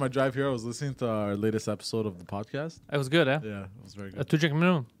the way, on my drive here, I was listening to our latest episode of the podcast. It was good, eh? Yeah, it was very good. A 2-drink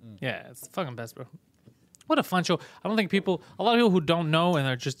minimum. Yeah, it's the fucking best, bro. What a fun show. I don't think a lot of people who don't know and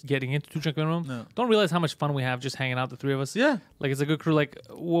are just getting into Two Drink Minimum don't realize how much fun we have just hanging out, the three of us. Yeah. Like, it's a good crew. Like,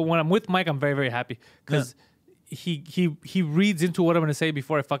 when I'm with Mike, I'm very, very happy because he reads into what I'm going to say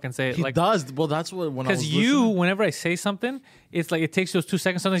before I fucking say it. He like, does. Well, that's what when I was because whenever I say something, it's like it takes those 2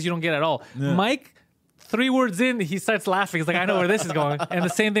 seconds. Sometimes you don't get it at all. Yeah. Mike, 3 words in, he starts laughing. He's like, I know where this is going. And the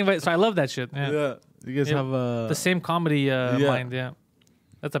same thing. So I love that shit. Yeah. You guys have the same comedy mind. Yeah.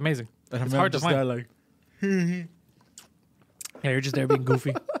 That's amazing. It's hard to find. Like, yeah, you're just there being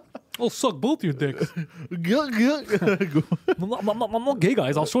goofy. I'll suck both your dicks. I'm not gay,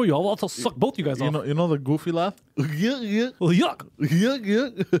 guys. I'll show you. I'll suck both you guys off. You know the goofy laugh? Well, yuck.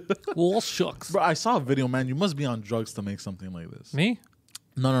 Well, shucks. Bro, I saw a video, man. You must be on drugs to make something like this. Me?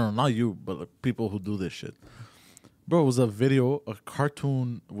 No, not you, but like people who do this shit. Bro, it was a video, a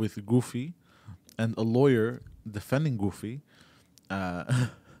cartoon with Goofy and a lawyer defending Goofy.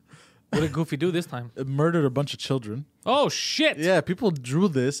 What did Goofy do this time? It murdered a bunch of children. Oh, shit. Yeah, people drew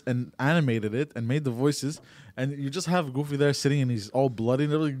this and animated it and made the voices. And you just have Goofy there sitting and he's all bloody.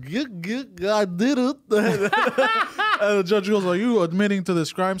 And they're like, I did it. And the judge goes, are you admitting to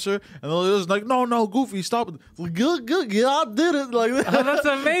this crime, sir? And the lawyer's like, no, Goofy, stop it. Like, yeah, I did it. Like, oh, that's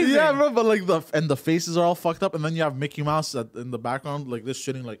amazing. Yeah, bro, but like the faces are all fucked up. And then you have Mickey Mouse in the background, like this,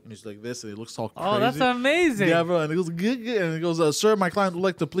 shitting like, and he's like this, and he looks all crazy. Oh, that's amazing. Yeah, bro. And he goes, and he goes, sir, my client would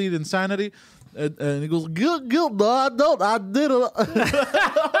like to plead insanity. And he goes, no, I don't. I did it.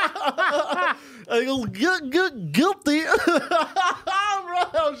 And he goes, guilty. Bro,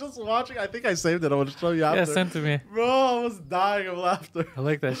 I was just watching. I think I saved it. I want to show you after. Yeah, send to me. Bro, I was dying of laughter. I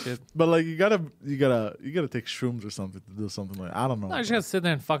like that shit. But like, you gotta take shrooms or something to do something like. I don't know. No, I just gotta sit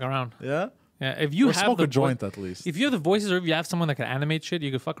there and fuck around. Yeah. Yeah, if you or have smoke the a joint at least. If you have the voices, or if you have someone that can animate shit,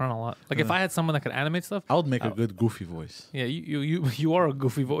 you could fuck around a lot. Like if I had someone that could animate stuff, I would make a good Goofy voice. Yeah, you are a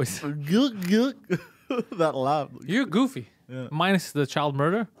goofy voice. That laugh. You're goofy. Yeah. Minus the child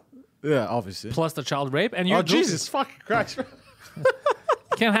murder. Yeah, obviously. Plus the child rape, and you're oh goofy. Jesus fucking Christ!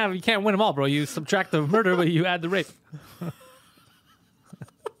 You can't win them all, bro. You subtract the murder, but you add the rape.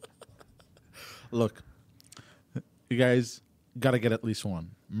 Look, you guys gotta get at least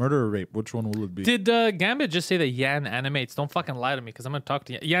one. Murder or rape? Which one will it be? Did Gambit just say that Yan animates? Don't fucking lie to me, because I'm gonna talk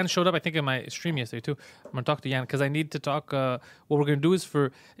to Yan. Yan showed up, I think, in my stream yesterday too. I'm gonna talk to Yan because I need to talk. What we're gonna do is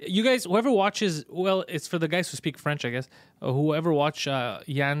for you guys, whoever watches. Well, it's for the guys who speak French, I guess. Whoever watch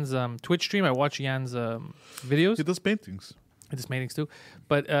Yan's Twitch stream, I watch Yan's videos. He does paintings. He does paintings too,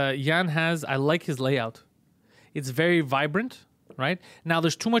 but Yan has. I like his layout. It's very vibrant. Right now,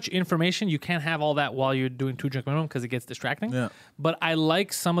 there's too much information. You can't have all that while you're doing Two Drink Minimum because it gets distracting. Yeah. But I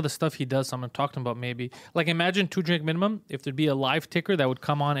like some of the stuff he does. So I'm going to talk to him about maybe. Like, imagine Two Drink Minimum if there'd be a live ticker that would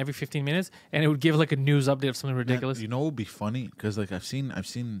come on every 15 minutes and it would give like a news update of something ridiculous. Man, you know, it would be funny because like I've seen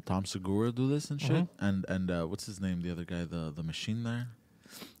Tom Segura do this and shit. And what's his name? The other guy, the machine there.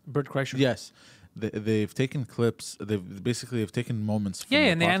 Bert Kreischer. Yes. They've taken clips. They've taken moments. From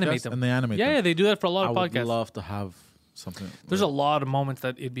and they animate them. And they animate them. Yeah, they do that for a lot of podcasts. I would love to have something. There's a lot of moments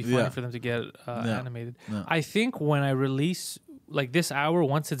that it'd be funny for them to get animated. Yeah. I think when I release like this hour,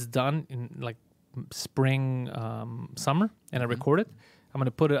 once it's done in like spring, summer, and I record it, I'm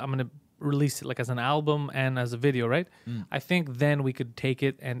gonna release it like as an album and as a video, right? I think then we could take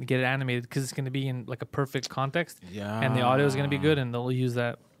it and get it animated because it's gonna be in like a perfect context. Yeah. And the audio is gonna be good, and they'll use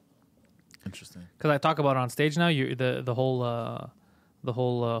that. Interesting. Because I talk about it on stage now. The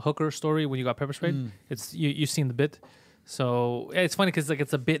whole hooker story when you got pepper sprayed. It's you've seen the bit. So it's funny because like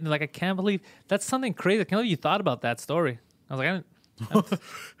it's a bit and like I can't believe that's something crazy. I can't believe you thought about that story. I was like,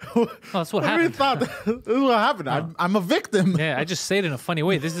 that's what happened. Thought this is what happened. No. I'm a victim. Yeah, I just say it in a funny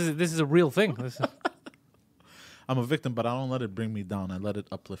way. This is a real thing. I'm a victim, but I don't let it bring me down. I let it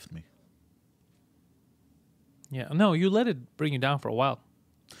uplift me. Yeah, no, you let it bring you down for a while.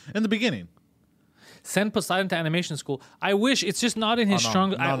 In the beginning. Send Poseidon to animation school. I wish it's just not in his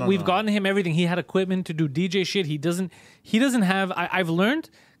strong. We've gotten him everything. He had equipment to do DJ shit. He doesn't have. I've learned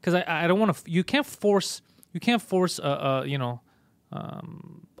because I don't want to. You can't force a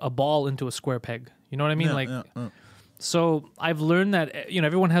ball into a square peg. You know what I mean? So I've learned that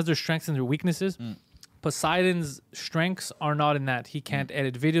everyone has their strengths and their weaknesses. Poseidon's strengths are not in that. He can't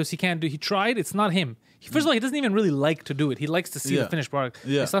edit videos. He tried. It's not him. First of all, he doesn't even really like to do it. He likes to see the finished product.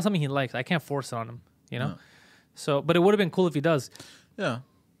 Yeah. It's not something he likes. I can't force it on him. So, but it would have been cool if he does. Yeah.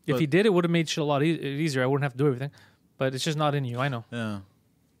 If he did, it would have made shit a lot easier. I wouldn't have to do everything. But it's just not in you. I know. Yeah.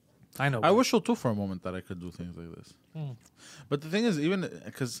 I know. I wish so too for a moment that I could do things like this. But the thing is, even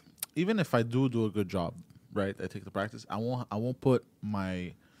if I do a good job, right? I take the practice. I won't put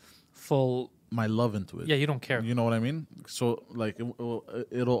my love into it. Yeah, you don't care. You know what I mean? So like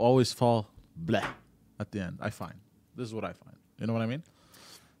it'll always fall blah at the end. I find. This is what I find. You know what I mean?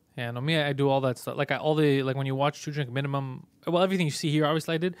 Yeah, no, me, I do all that stuff. Like when you watch Two Drink Minimum, well, everything you see here,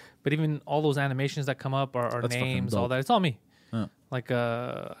 obviously I did, but even all those animations that come up are names, all that. It's all me. Yeah. Like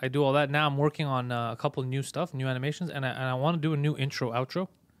I do all that. Now I'm working on a couple of new stuff, new animations, and I want to do a new intro, outro.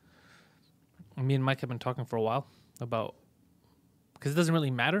 Me and Mike have been talking for a while about, because it doesn't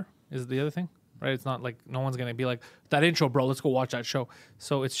really matter, is the other thing, right? It's not like no one's gonna be like, that intro, bro, let's go watch that show.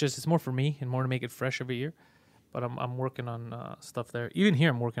 So it's more for me and more to make it fresh every year. But I'm working on stuff there. Even here,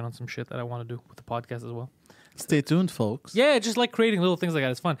 I'm working on some shit that I want to do with the podcast as well. Stay tuned, folks. Yeah, just like creating little things like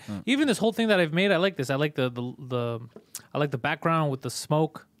that. It's fun. Even this whole thing that I've made, I like this. I like the I like the background with the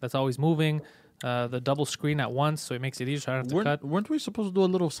smoke that's always moving. The double screen at once, so it makes it easier. So I don't have to cut. Weren't we supposed to do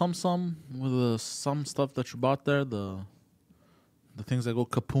a little some with some stuff that you bought there? The things that go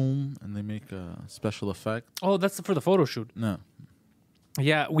kapoom and they make a special effect. Oh, that's for the photo shoot. No.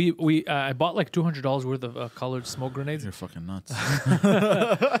 Yeah, we I bought like $200 worth of colored smoke grenades. You're fucking nuts.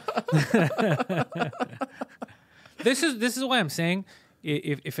 This is why I'm saying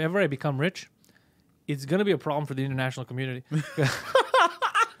if ever I become rich, it's gonna be a problem for the international community.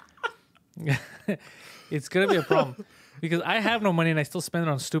 It's gonna be a problem because I have no money and I still spend it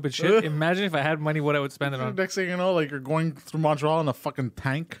on stupid shit. Imagine if I had money, what I would spend it on. Next thing you know, like you're going through Montreal in a fucking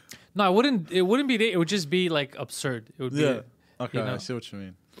tank. No, I wouldn't. It wouldn't be. It would just be like absurd. It would be. Okay, you know? I see what you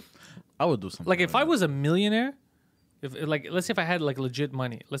mean. I would do something like if I that. was a millionaire, if like let's say if I had like legit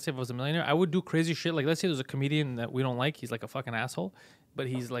money, let's say if I was a millionaire, I would do crazy shit. Like let's say there's a comedian that we don't like, he's like a fucking asshole, but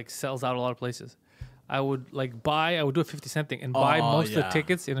he's like sells out a lot of places. I would do a 50 Cent thing and buy most of the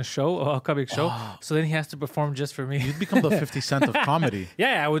tickets in a show, a upcoming show. So then he has to perform just for me. You'd become the 50 Cent of comedy.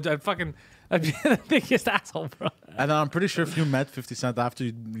 Yeah, I'd be the biggest asshole, bro. And I'm pretty sure if you met 50 Cent after,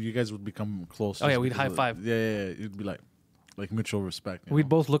 you guys would become close. Oh yeah, we'd high five. Yeah. You'd be like mutual respect. We'd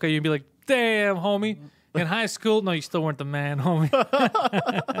both look at you and be like, "Damn, homie." In high school, no, you still weren't the man, homie.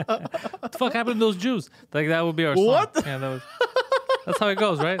 What the fuck happened to those Jews? Like that would be our song. What? Yeah, that's how it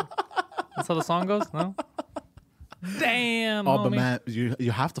goes, right? That's how the song goes. No. Damn. Oh, homie. but man,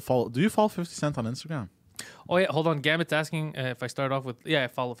 you have to follow. Do you follow 50 Cent on Instagram? Oh yeah, hold on. Gambit's asking if I start off with I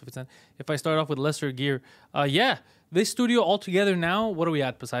follow 50 Cent. If I start off with lesser gear, yeah. This studio altogether now, what are we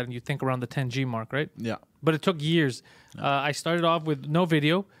at, Poseidon? You think around the 10G mark, right? Yeah. But it took years. Yeah. I started off with no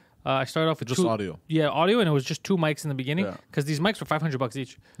video. I started off with just audio. Yeah, audio, and it was just 2 mics in the beginning because these mics were $500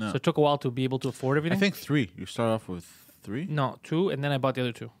 each. Yeah. So it took a while to be able to afford everything. I think 3. You start off with 3? No, 2, and then I bought the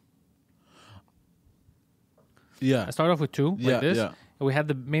other 2. Yeah. I started off with 2 like this. Yeah. And we had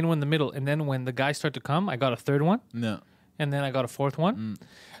the main one in the middle, and then when the guys started to come, I got a 3rd one. Yeah. And then I got a 4th one.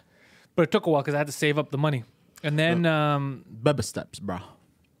 But it took a while because I had to save up the money. And then baby steps, bro.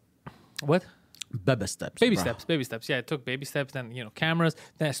 What? Baby steps. Baby steps. Yeah, it took baby steps. Then cameras.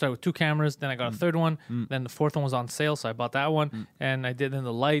 Then I started with 2 cameras. Then I got a 3rd one. Then the 4th one was on sale, so I bought that one. And I did then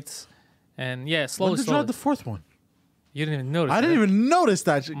the lights. And yeah, slowly. When did you have the 4th one? You didn't even notice. I didn't even notice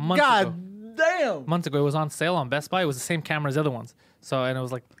that. Damn. Months ago, it was on sale on Best Buy. It was the same camera as the other ones. So and it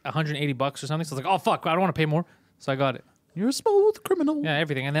was like $180 or something. So I was like, oh fuck, I don't want to pay more. So I got it. You're a smooth criminal. Yeah,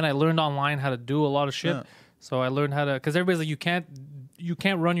 everything. And then I learned online how to do a lot of shit. Yeah. So I learned how to, because everybody's like, you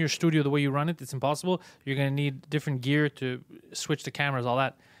can't run your studio the way you run it. It's impossible. You're gonna need different gear to switch the cameras, all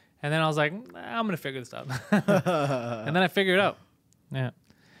that. And then I was like, I'm gonna figure this out. And then I figured it out. Yeah.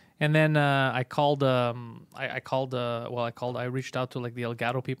 And then I reached out to like the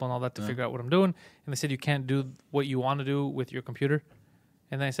Elgato people and all that to figure out what I'm doing. And they said you can't do what you want to do with your computer.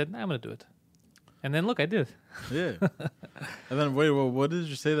 And then I said, I'm gonna do it. And then look, I did. Yeah. And then wait, what did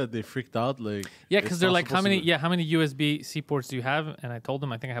you say that they freaked out? Like because they're like, how many USB-C ports do you have? And I told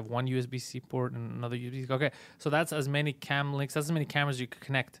them I think I have 1 USB-C port and another USB. Okay, so that's as many cam links. That's as many cameras you could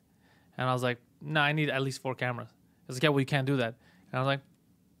connect. And I was like, no, I need at least 4 cameras. I was like, yeah, well, you can't do that. And I was like,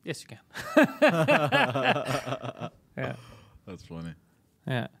 yes, you can. Yeah. That's funny.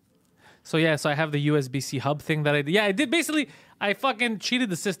 Yeah. So I have the USB-C hub thing that I did. Yeah, I did basically. I fucking cheated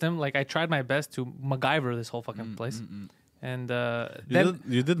the system. Like I tried my best to MacGyver this whole fucking place. And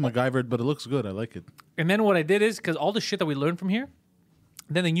you did MacGyver, but it looks good. I like it. And then what I did is because all the shit that we learned from here,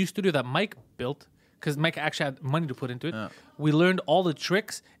 then the new studio that Mike built, because Mike actually had money to put into it. Yeah. We learned all the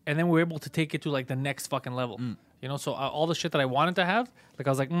tricks, and then we were able to take it to like the next fucking level. You know, so all the shit that I wanted to have, like I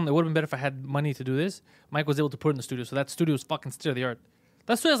was like, it would have been better if I had money to do this. Mike was able to put it in the studio, so that studio is fucking state of the art.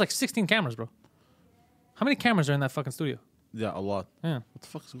 That studio has like 16 cameras, bro. How many cameras are in that fucking studio? Yeah, a lot. Yeah. What the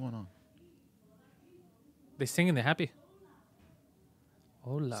fuck is going on? They sing and they're happy.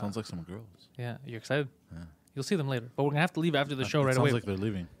 Hola. Sounds like some girls. Yeah, you're excited? Yeah. You'll see them later. But we're going to have to leave after the show right away. Sounds like they're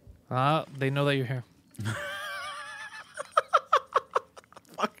leaving. They know that you're here.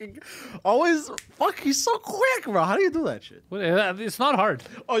 fucking always fuck. He's so quick, bro. How do you do that shit? It's not hard.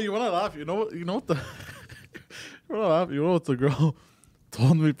 Oh, you wanna laugh? You know what? You know what the? You wanna laugh? You know what the girl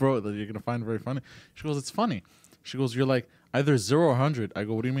told me, bro? That you're gonna find very funny. She goes, "It's funny." She goes, "You're like either 0 or 100." I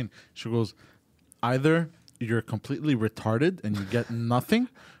go, "What do you mean?" She goes, "Either you're completely retarded and you get nothing."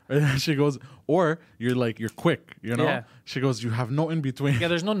 And she goes, "Or you're quick, you know." Yeah. She goes, "You have no in between." Yeah,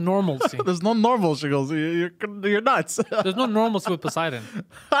 there's no normalcy. There's no normal. She goes, "You're nuts." There's no normalcy with Poseidon.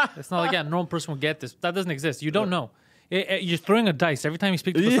 It's not like, yeah, a normal person will get this. That doesn't exist. You don't know. You're throwing a dice. Every time you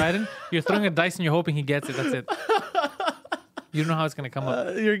speak to Poseidon, you're throwing a dice and you're hoping he gets it. That's it. You don't know how it's going to come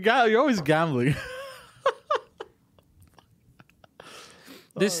up. You're always gambling.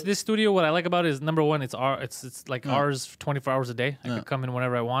 This studio, what I like about it is, number one, it's like ours 24 hours a day. I can come in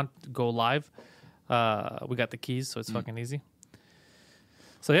whenever I want, go live. We got the keys, so it's fucking easy.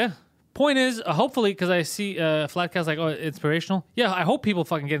 So yeah, point is, hopefully, because I see Flatcast like, oh, inspirational. Yeah, I hope people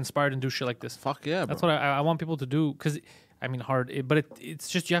fucking get inspired and do shit like this. Fuck yeah, bro. That's what I want people to do. Because I mean, but it's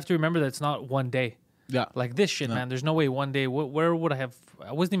just, you have to remember that it's not one day. Yeah, like this shit, man. There's no way one day. Where would I have?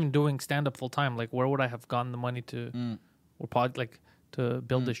 I wasn't even doing stand up full time. Like, where would I have gotten the money to, to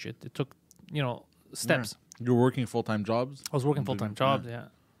build this shit? It took, steps. Yeah. You're working full-time jobs? I was working full-time jobs, yeah.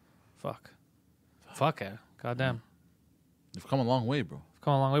 Fuck yeah. Goddamn. You've come a long way, bro. We've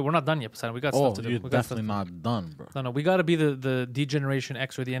come a long way. We're not done yet, Poseidon. We got stuff to do. You're definitely not done, bro. No, we got to be the D-Generation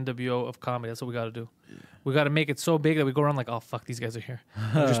X or the NWO of comedy. That's what we got to do. We got to make it so big that we go around like, oh, fuck, these guys are here.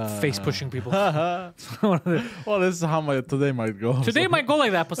 We're just face-pushing people. Well, this is how today might go. Today might go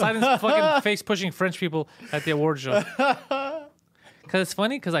like that. Poseidon's fucking face-pushing French people at the award show. Because it's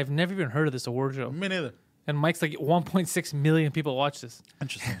funny, because I've never even heard of this award show. Me neither. And Mike's like, 1.6 million people watch this.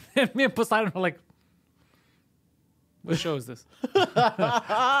 Interesting. And me and Poseidon are like, what show is this?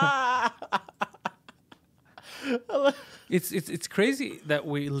 It's crazy that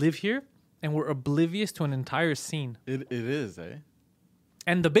we live here and we're oblivious to an entire scene. It is, eh?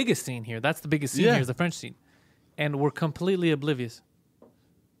 And the biggest scene here, that's the biggest scene here, is the French scene. And we're completely oblivious.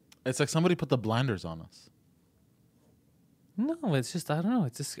 It's like somebody put the blinders on us. No, it's just, I don't know.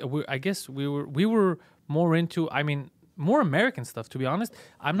 It's just, I guess we were more into, more American stuff, to be honest.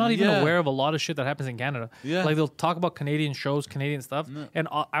 I'm not even aware of a lot of shit that happens in Canada. Yeah. Like, they'll talk about Canadian shows, Canadian stuff, and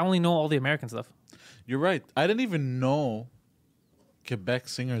I only know all the American stuff. You're right. I didn't even know Quebec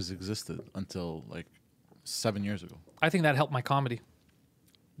singers existed until, 7 years ago. I think that helped my comedy.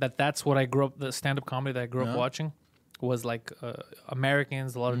 That's what I grew up, the stand-up comedy that I grew up watching was,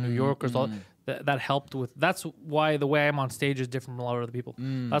 Americans, a lot of New Yorkers, all that helped with. That's why the way I'm on stage is different from a lot of other people.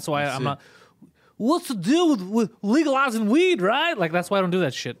 That's why I'm not. What's the deal with legalizing weed, right? Like, that's why I don't do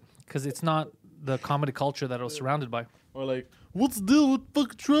that shit, because it's not the comedy culture that I was surrounded by. Or what's the deal with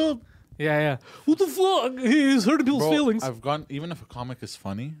fucking Trump? Yeah. What the fuck? He's hurting people's feelings. I've gone, even if a comic is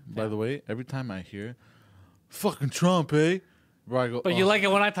funny, by the way, every time I hear fucking Trump, eh? Bro, I go, but you like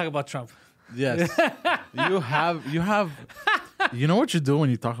it when I talk about Trump. Yes. you have you know what you do when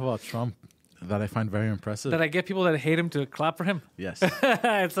you talk about Trump that I find very impressive? That I get people that hate him to clap for him? Yes.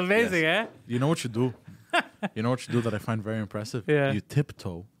 It's amazing, eh? You know what you do? You know what you do that I find very impressive? Yeah. You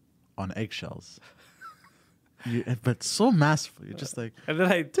tiptoe on eggshells. But so masterful. You're just like... And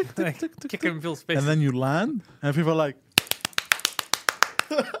then I kick him in people's face. And then you land, and people are like...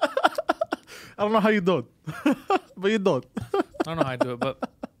 I don't know how you do it. But you don't. I don't know how I do it, but...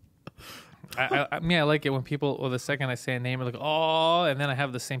 I like it when people, or the second I say a name, are like, oh, and then I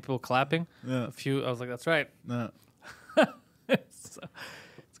have the same people clapping. Yeah. I was like, that's right. Yeah. It's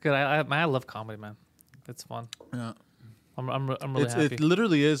good. I love comedy, man. It's fun. Yeah. I'm really happy. It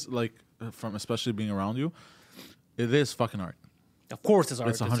literally is, from especially being around you, it is fucking art. Of course it's art.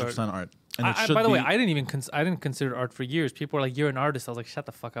 It's 100% art. And by the way, I didn't consider art for years. People were like, you're an artist. I was like, shut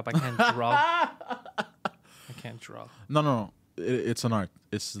the fuck up. I can't draw. I can't draw. No. It's an art.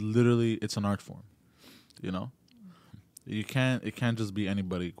 It's an art form. You know, it can't just be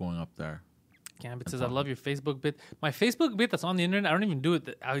anybody going up there. Gambit says, I love your Facebook bit. My Facebook bit that's on the internet, I don't even do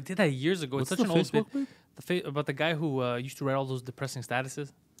it. I did that years ago. What's it's such an old Facebook bit. About the guy who used to write all those depressing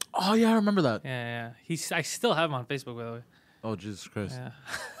statuses. Oh yeah, I remember that. Yeah. I still have him on Facebook, by the way. Oh Jesus Christ.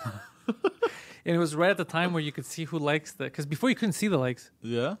 Yeah. And it was right at the time where you could see who likes because before you couldn't see the likes.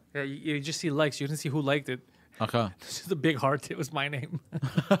 Yeah. Yeah, you just see likes. You didn't see who liked it. Okay. It's just a big heart. It was my name.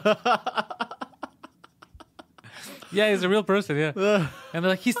 Yeah, he's a real person, yeah. And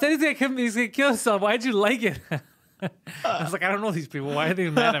they're like, he said he's gonna kill himself. Why'd you like it? I was like, I don't know these people. Why are they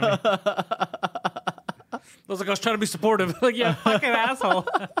mad at me? I was like, I was trying to be supportive. Like, yeah, fucking asshole.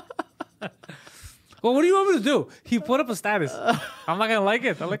 Well, what do you want me to do? He put up a status. I'm not gonna like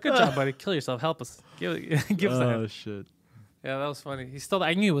it. I'm like, good job, buddy. Kill yourself. Help us. Give us a hand. Oh shit. Yeah, that was funny. He's still.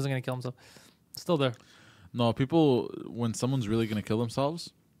 I knew he wasn't gonna kill himself. Still there. No, people, when someone's really gonna kill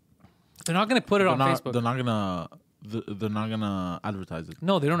themselves, they're not gonna put it on Facebook. They're not gonna advertise it.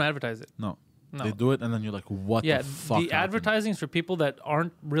 No, they don't advertise it. No. They do it, and then you're like, what the fuck the advertising is for people that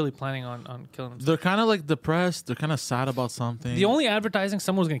aren't really planning on killing themselves. They're kind of like depressed. They're kind of sad about something. The only advertising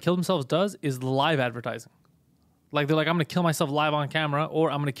someone who's going to kill themselves does is live advertising. Like, they're like, I'm going to kill myself live on camera,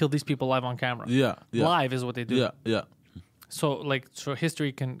 or I'm going to kill these people live on camera. Yeah. Live is what they do. Yeah. So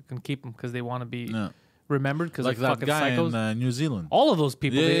history can keep them because they want to be remembered because like they're fucking guy psychos. in New Zealand. All of those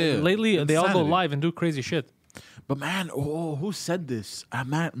people. Lately, Insanity. they all go live and do crazy shit. But man, who said this?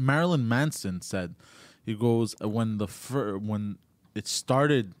 Marilyn Manson said, he goes, when it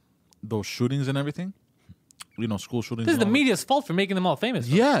started, those shootings and everything, school shootings. This is the media's fault for making them all famous.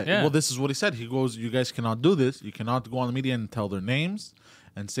 Yeah. Well, this is what he said. He goes, you guys cannot do this. You cannot go on the media and tell their names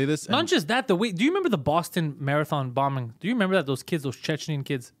and say this. Not just that. Do you remember the Boston Marathon bombing? Do you remember that? Those Chechnyan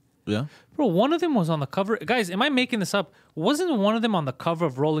kids? Yeah. Bro, one of them was on the cover. Guys, am I making this up? Wasn't one of them on the cover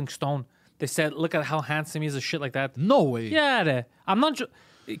of Rolling Stone? They said, look at how handsome he is, or shit like that. No way. Yeah, I'm not.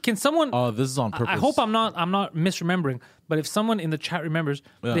 Can someone? Oh, this is on purpose. I hope I'm not misremembering. But if someone in the chat remembers,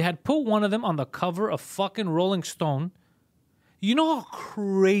 they had put one of them on the cover of fucking Rolling Stone. You know how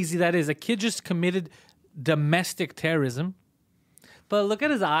crazy that is? A kid just committed domestic terrorism. But look at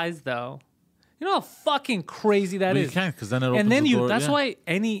his eyes, though. You know how fucking crazy that is. You can't, because then it opens the door. That's why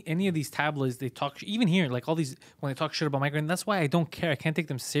any of these tabloids, they talk, even here, like all these, when they talk shit about migrants, that's why I don't care. I can't take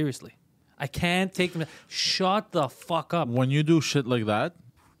them seriously. I can't take them. Shut the fuck up. When you do shit like that,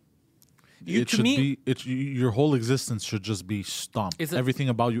 your whole existence should just be stomped. Everything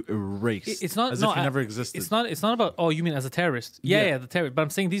about you erased. It's not as if you never existed. It's not about. Oh, you mean as a terrorist? Yeah, the terrorist. But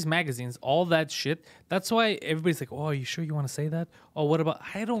I'm saying these magazines, all that shit. That's why everybody's like, "Oh, are you sure you want to say that?" Oh, what about?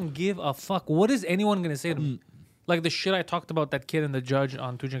 I don't give a fuck. What is anyone gonna say to me? Like the shit I talked about that kid and the judge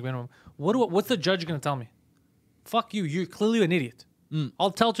on 2 drink minimum. What's the judge gonna tell me? Fuck you. You're clearly an idiot.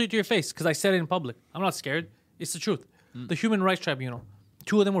 I'll tell it to your face because I said it in public. I'm not scared. It's the truth. The Human Rights Tribunal.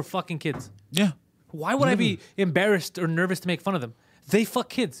 2 of them were fucking kids. Yeah. Why would I be embarrassed or nervous to make fun of them? They fuck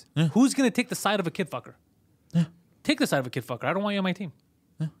kids. Yeah. Who's going to take the side of a kid fucker? Yeah. Take the side of a kid fucker. I don't want you on my team.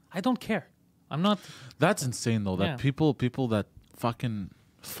 Yeah. I don't care. I'm not. That's insane, though. That people that fuck.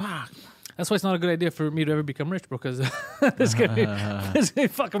 That's why it's not a good idea for me to ever become rich, bro, because there's going to be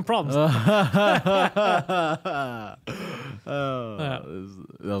fucking problems. That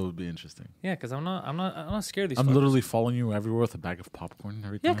would be interesting. Yeah, because I'm not scared of these I'm fuckers. literally following you everywhere with a bag of popcorn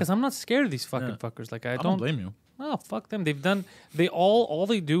every time. Yeah, because I'm not scared of these fucking fuckers. Like I don't blame you. No, fuck them. All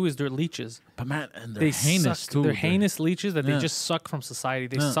they do is they're leeches. But man, and they're heinous too. They're heinous leeches that they just suck from society.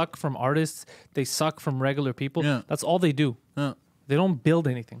 They suck from artists. They suck from regular people. Yeah. That's all they do. Yeah. They don't build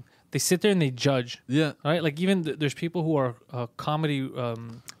anything. They sit there and they judge. Yeah. Right? Like even there's people who are comedy,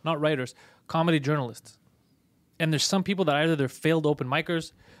 not writers, comedy journalists. And there's some people that either they're failed open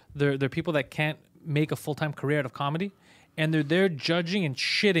micers, they're people that can't make a full-time career out of comedy, and they're there judging and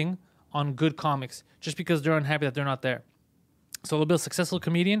shitting on good comics just because they're unhappy that they're not there. So they'll be a successful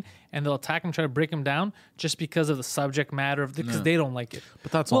comedian and they'll attack him, try to break him down just because of the subject matter of because they don't like it.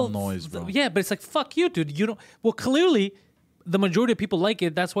 But that's all noise, bro. Yeah, but it's like, fuck you, dude. You don't. Well, clearly, the majority of people like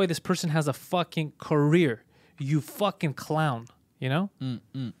it. That's why this person has a fucking career. You fucking clown. You know?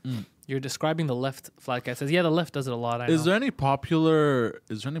 You're describing the left. Flatcat says, yeah, the left does it a lot. Is there any popular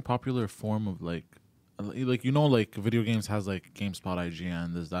form of like video games has like GameSpot,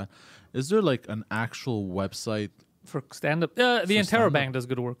 IGN, there's that. Is there like an actual website for stand-up? The Interrobang does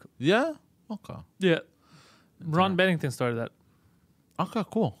good work. Yeah? Okay. Yeah. Ron Bennington started that. Okay,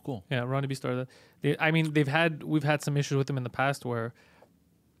 cool. Yeah, Ronnie B started that. We've had some issues with them in the past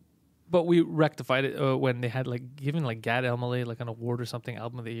but we rectified it when they had like given like Gad Elmaleh like an award or something,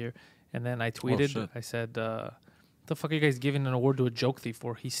 album of the year, and then I tweeted, I said, "The fuck are you guys giving an award to a joke thief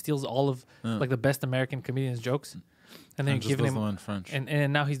for? He steals all of like the best American comedians' jokes, and then you're giving him in French,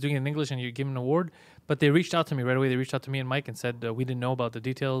 and now he's doing it in English, and you're giving an award." But they reached out to me right away. They reached out to me and Mike and said we didn't know about the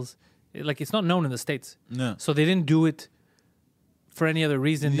details. It's not known in the States, so they didn't do it for any other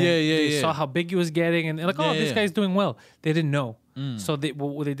reason. They saw how big he was getting, and they're like, this guy's doing well. They didn't know. So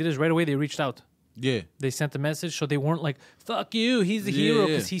what they did is right away they reached out. Yeah. They sent a message, so they weren't like, fuck you, he's the hero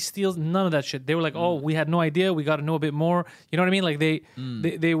because he steals. None of that shit. They were like, oh, we had no idea. We got to know a bit more. You know what I mean? Like they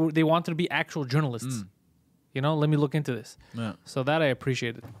wanted to be actual journalists. You know, let me look into this. Yeah. So that I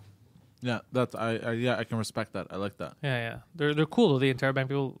appreciated. Yeah, that I can respect that. I like that. Yeah. They're cool though. The Interrobang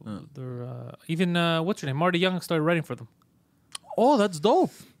people. They're even what's her name? Marty Young started writing for them. Oh, that's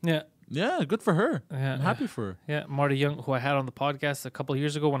dope. Yeah. Yeah, good for her. Yeah, I'm happy for her. Yeah, Marty Young, who I had on the podcast a couple of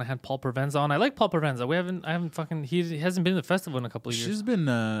years ago when I had Paul Provenza on. I like Paul Provenza. I haven't fucking. He hasn't been to the festival in a couple of years. She's been.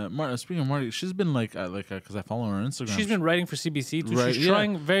 Speaking of Marty, she's been because I follow her on Instagram. She's been writing for CBC too. Right, She's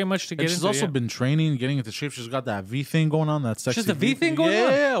trying very much to get into. She's also been training, getting into shape. She's got that V thing going on. That sexy. She's the V thing going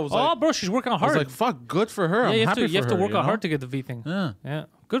on. Yeah. Oh, bro, she's working hard. I was like, fuck, good for her. Yeah, I'm you have to work out hard to get the V thing. Yeah.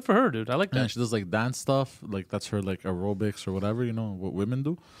 Good for her, dude. I like that. Yeah, she does like dance stuff. Like that's her like aerobics or whatever. You know what women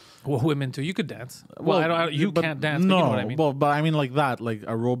do. What women do? You could dance. Well, you can't dance. No, but you know what I mean. But I mean like that, like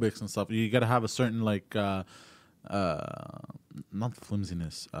aerobics and stuff. You gotta have a certain like, not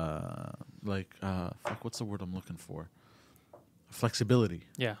flimsiness. Fuck. What's the word I'm looking for? Flexibility.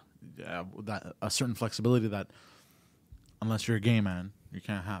 Yeah. Yeah, that a certain flexibility that, unless you're a gay man, you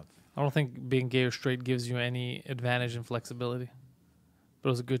can't have. I don't think being gay or straight gives you any advantage in flexibility. But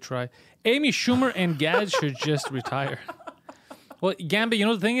it was a good try. Amy Schumer and Gad should just retire. Well, Gambit, you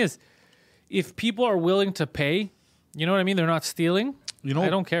know the thing is, if people are willing to pay, you know what I mean? They're not stealing. You know, I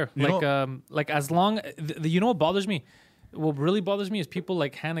don't care. Like as long, you know what bothers me? What really bothers me is people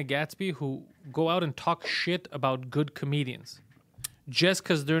like Hannah Gatsby who go out and talk shit about good comedians just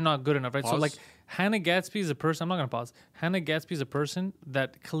because they're not good enough, right? Pause. So like Hannah Gatsby is a person. I'm not gonna pause. Hannah Gatsby is a person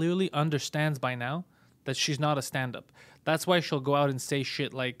that clearly understands by now that she's not a stand-up. That's why she'll go out and say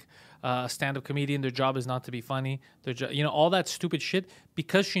shit like a stand-up comedian, their job is not to be funny. All that stupid shit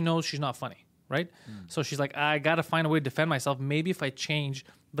because she knows she's not funny, right? So she's like, I got to find a way to defend myself. Maybe if I change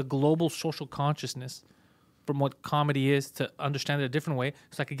the global social consciousness from what comedy is to understand it a different way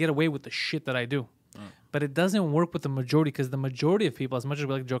so I could get away with the shit that I do. But it doesn't work with the majority because the majority of people, as much as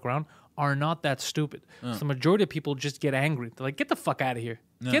we like to joke around, are not that stupid. So the majority of people just get angry. They're like, get the fuck out of here.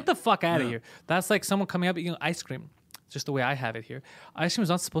 Get the fuck out of here. That's like someone coming up eating ice cream. It's just the way I have it here. Ice cream is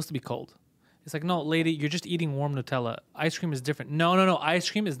not supposed to be cold. It's like, no, lady, you're just eating warm Nutella. Ice cream is different. No. Ice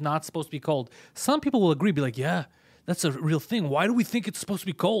cream is not supposed to be cold. Some people will agree, be like, yeah, that's a real thing. Why do we think it's supposed to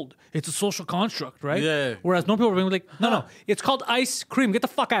be cold? It's a social construct, right? Yeah. Whereas no people are like, no, it's called ice cream. Get the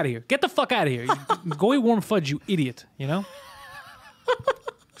fuck out of here. Get the fuck out of here. Go eat warm fudge, you idiot. You know?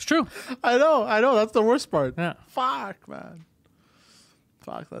 It's true. I know. That's the worst part. Yeah. Fuck, man.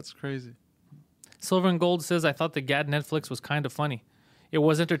 Fuck, that's crazy. Silver and Gold says, I thought the Gad Netflix was kind of funny. It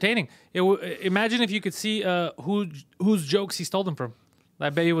was entertaining. Imagine if you could see whose jokes he stole them from.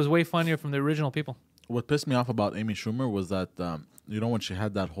 I bet it was way funnier from the original people. What pissed me off about Amy Schumer was that, when she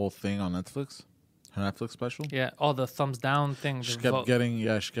had that whole thing on Netflix, her Netflix special? Yeah, all the thumbs down thing. She kept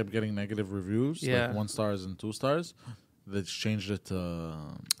getting negative reviews, Yeah. like 1 stars and 2 stars. They changed it to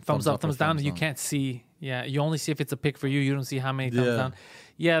thumbs up, thumbs down. You down. can't see. Yeah, you only see if it's a pick for you. You don't see how many thumbs down.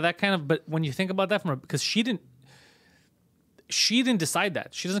 Yeah, that kind of. But when you think about that, because she didn't decide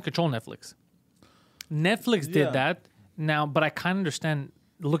that. She doesn't control Netflix. Netflix did that now, but I kind of understand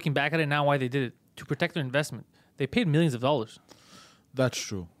looking back at it now why they did it to protect their investment. They paid millions of dollars. That's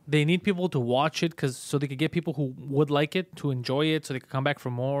true. They need people to watch it so they could get people who would like it to enjoy it, so they could come back for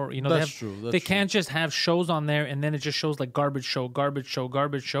more. You know, That's true. They can't just have shows on there and then it just shows like garbage show,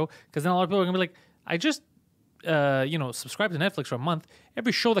 because then a lot of people are gonna be like, I just subscribe to Netflix for a month.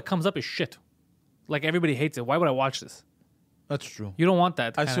 Every show that comes up is shit. Like everybody hates it. Why would I watch this? That's true. You don't want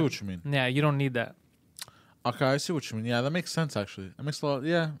that. I see what you mean. Yeah, you don't need that. Okay, I see what you mean. Yeah, that makes sense, actually. That makes a lot,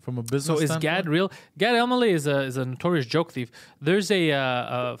 from a business So is standpoint. Gad real? Gad Elmaleh is a notorious joke thief. There's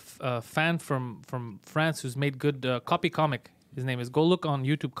a fan from France who's made good Copy Comic. His name is. Go look on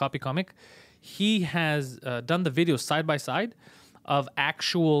YouTube, Copy Comic. He has done the videos side by side of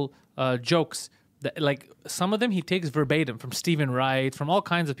actual jokes. Like some of them he takes verbatim from Stephen Wright, from all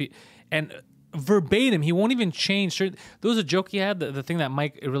kinds of people. And verbatim, he won't even change. There was a joke he had, the thing that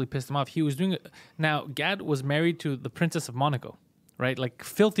Mike, it really pissed him off. He was doing now Gad was married to the Princess of Monaco, right? Like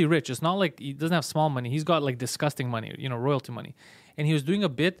filthy rich. It's not like he doesn't have small money. He's got like disgusting money, royalty money. And he was doing a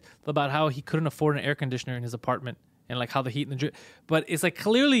bit about how he couldn't afford an air conditioner in his apartment and like how the heat and the but it's like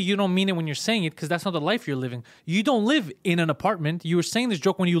clearly you don't mean it when you're saying it because that's not the life you're living. You don't live in an apartment. You were saying this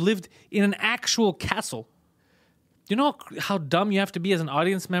joke when you lived in an actual castle. Do you know how dumb you have to be as an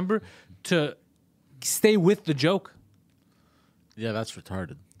audience member to stay with the joke? Yeah, that's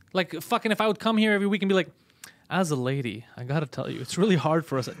retarded. Like, fucking, if I would come here every week and be like, as a lady, I gotta tell you, it's really hard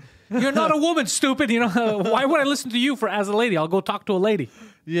for us. You're not a woman, stupid. Why would I listen to you for as a lady? I'll go talk to a lady.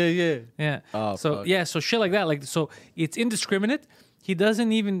 Yeah. Oh, so fuck. so shit like that. Like, so it's indiscriminate. He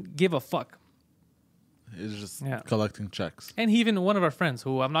doesn't even give a fuck. He's just collecting checks. And he even one of our friends,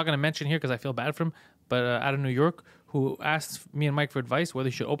 who I'm not gonna mention here because I feel bad for him, but out of New York, who asked me and Mike for advice whether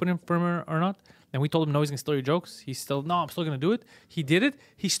he should open him for him or not. And we told him, no, he's going to steal your jokes. He's still, no, I'm still going to do it. He did it.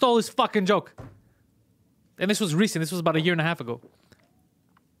 He stole his fucking joke. And this was recent. This was about 1.5 years ago.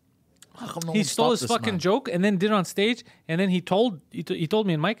 He stole his fucking joke and then did it on stage. And then he told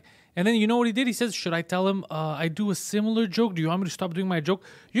me and Mike. And then you know what he did? He says, should I tell him I do a similar joke? Do you want me to stop doing my joke?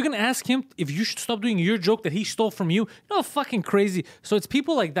 You're going to ask him if you should stop doing your joke that he stole from you. You know how fucking crazy. So it's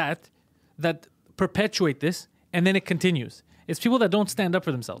people like that perpetuate this and then it continues. It's people that don't stand up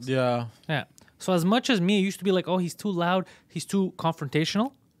for themselves. Yeah. Yeah. So as much as me used to be like, oh, he's too loud, he's too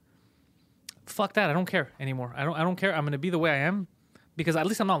confrontational. Fuck that. I don't care anymore. I don't care. I'm going to be the way I am because at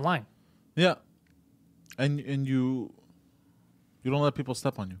least I'm not lying. Yeah. And you don't let people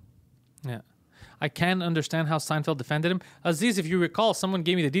step on you. Yeah. I can understand how Seinfeld defended him. Aziz, if you recall, someone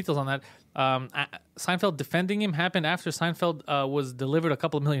gave me the details on that. Seinfeld defending him happened after Seinfeld was delivered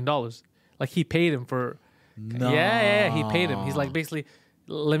 $2 million. Like he paid him for... No. Yeah, he paid him. He's like, basically,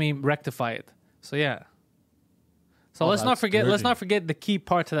 let me rectify it. So, yeah. So let's not forget the key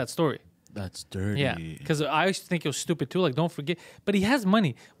part to that story. That's dirty. Yeah, because I used to think it was stupid too. Like, don't forget. But he has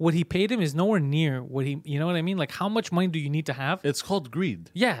money. What he paid him is nowhere near what he... You know what I mean? Like, how much money do you need to have? It's called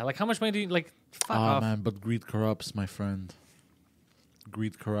greed. Yeah, like, how much money do you... Like, fuck off. Man, but greed corrupts, my friend.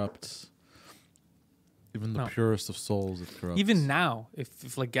 Greed corrupts. Even the purest of souls, it corrupts. Even now,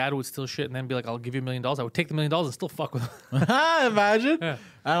 if like, Gad would steal shit and then be like, I'll give you $1 million, I would take the $1 million and still fuck with him. Imagine. Yeah.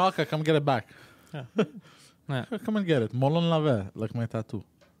 And okay, come get it back. Yeah. Yeah. Come and get it. Molon lave, like my tattoo.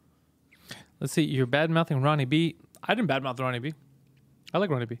 Let's see. You're bad-mouthing Ronnie B. I didn't bad-mouth Ronnie B. I like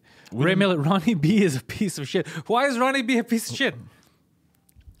Ronnie B. Ray Miller, Ronnie B is a piece of shit. Why is Ronnie B a piece of shit?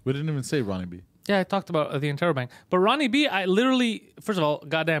 We didn't even say Ronnie B. Yeah, I talked about the Interrobang. But Ronnie B, I literally, first of all,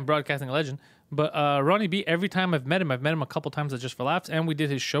 goddamn broadcasting legend. But Ronnie B, every time I've met him a couple times Just for Laughs, and we did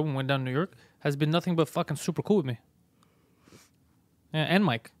his show and went down to New York, has been nothing but fucking super cool with me. Yeah, and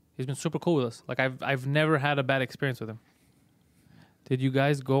Mike. He's been super cool with us. Like, I've never had a bad experience with him. Did you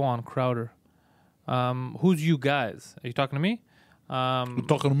guys go on Crowder? Who's you guys? Are you talking to me? You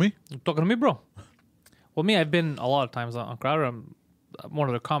talking to me? You talking to me, bro? Well, me, I've been a lot of times on Crowder. I'm one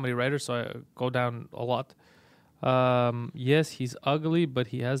of the comedy writers, so I go down a lot. Yes, he's ugly, but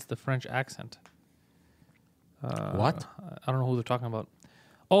he has the French accent. What? I don't know who they're talking about.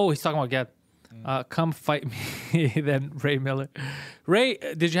 Oh, he's talking about Gad. Come fight me, then Ray Miller. Ray,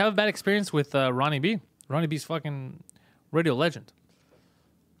 did you have a bad experience with Ronnie B? Ronnie B's fucking radio legend.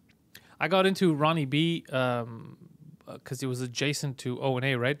 I got into Ronnie B because it was adjacent to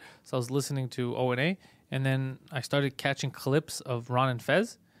O&A, right? So I was listening to O&A, and then I started catching clips of Ron and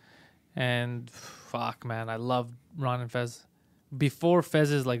Fez. And fuck, man, I love Ron and Fez. Before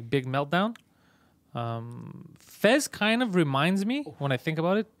Fez's like big meltdown, Fez kind of reminds me, when I think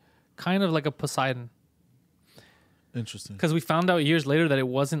about it, kind of like a Poseidon. Interesting. Because we found out years later that it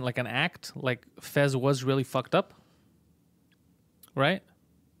wasn't like an act. Like Fez was really fucked up, right?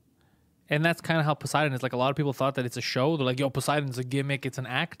 And that's kind of how Poseidon is. Like, a lot of people thought that it's a show. They're like, yo, Poseidon's a gimmick. It's an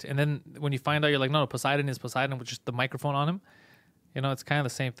act. And then when you find out, you're like, no, Poseidon is Poseidon with just the microphone on him. You know, it's kind of the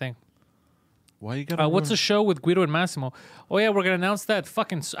same thing. Why you gotta... What's the show with Guido and Massimo? Oh, yeah, we're going to announce that.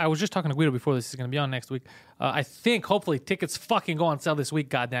 I was just talking to Guido before this. Is going to be on next week. I think, hopefully, tickets fucking go on sale this week.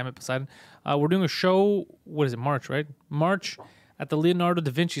 God damn it, Poseidon. We're doing a show, what is it, March, right? March at the Leonardo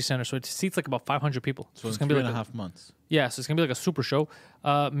da Vinci Center. So it seats like about 500 people. So it's going to be 3.5 months. Yeah, so it's going to be like a super show.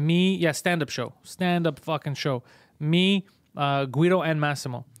 Stand-up show. Stand-up fucking show. Me, Guido, and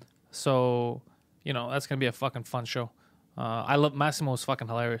Massimo. So, you know, that's going to be a fucking fun show. I love Massimo. Is fucking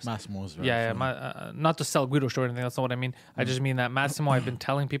hilarious. Massimo is very funny. Not to sell Guido short or anything. That's not what I mean. I just mean that Massimo, I've been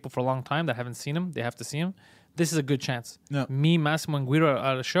telling people for a long time that haven't seen him. They have to see him. This is a good chance. Yeah. Me, Massimo, and Guido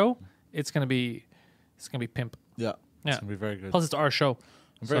at a show. It's going to be pimp. Yeah. Yeah. It's going to be very good. Plus, it's our show.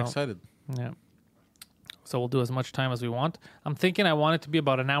 I'm very excited. Yeah. So we'll do as much time as we want. I'm thinking I want it to be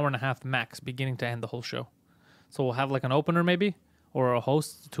about an hour and a half max, beginning to end the whole show. So we'll have like an opener maybe, or a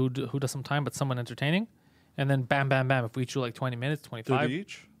host who does some time, but someone entertaining. And then bam, bam, bam. If we do like 20 minutes, 25. 30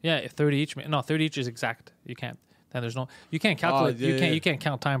 each? Yeah, 30 each. No, 30 each is exact. You can't. Then there's no... You can't calculate. You can't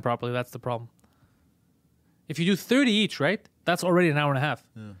count time properly. That's the problem. If you do 30 each, right? That's already an hour and a half.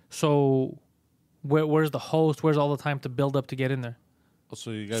 Yeah. So where's the host? Where's all the time to build up to get in there?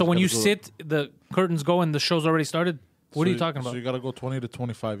 So when you sit, the curtains go and the show's already started? What are you talking about? So you got to go 20 to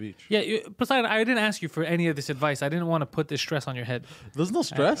 25 each. Yeah, Poseidon, I didn't ask you for any of this advice. I didn't want to put this stress on your head. There's no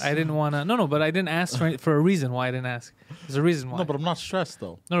stress. I didn't want to... No, but I didn't ask for a reason why I didn't ask. There's a reason why. No, but I'm not stressed,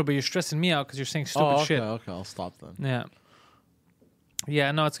 though. No, but you're stressing me out because you're saying stupid shit. Okay, I'll stop then. Yeah.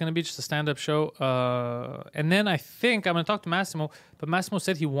 Yeah, no, it's going to be just a stand-up show. And then I think I'm going to talk to Massimo, but Massimo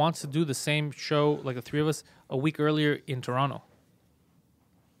said he wants to do the same show, like the three of us, a week earlier in Toronto.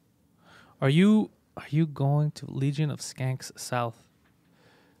 Are you going to Legion of Skanks South?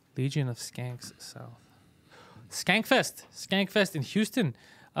 Legion of Skanks South. Skankfest in Houston.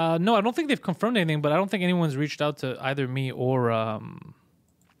 No, I don't think they've confirmed anything, but I don't think anyone's reached out to either me or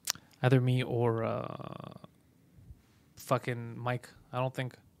fucking Mike. I don't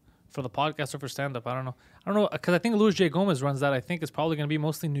think for the podcast or for stand-up. I don't know because I think Luis J. Gomez runs that. I think it's probably going to be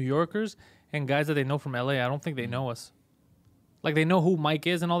mostly New Yorkers and guys that they know from LA. I don't think they know us. Like they know who Mike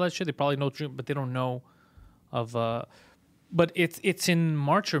is and all that shit. They probably know, but they don't know of. But it's in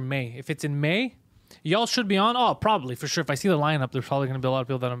March or May. If it's in May, y'all should be on. Oh, probably for sure. If I see the lineup, there's probably going to be a lot of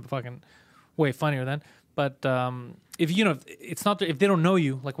people that I'm fucking way funnier than. But if it's not if they don't know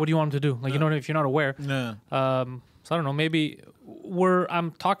you, like what do you want them to do? Like if you're not aware. Yeah. So I don't know. Maybe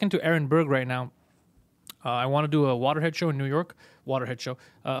I'm talking to Aaron Berg right now. I want to do a Waterhead show in New York. Waterhead show.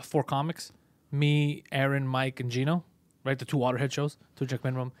 4 comics. Me, Aaron, Mike, and Gino. Right, the 2 Waterhead shows, 2 Jack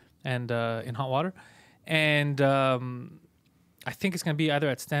Minimum and in Hot Water, and I think it's gonna be either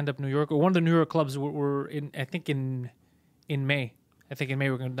at Stand Up New York or one of the New York clubs. We're in. I think in May. I think in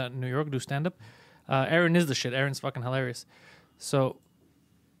May we're gonna do New York do stand up. Aaron is the shit. Aaron's fucking hilarious. So,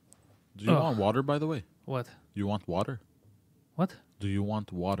 do you want water? By the way, what? You want water? What? Do you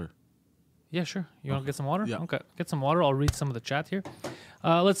want water? Yeah, sure. You want to get some water? Yeah. Okay, get some water. I'll read some of the chat here.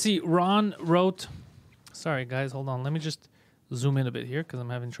 Let's see. Ron wrote. Sorry, guys. Hold on. Let me just zoom in a bit here because I'm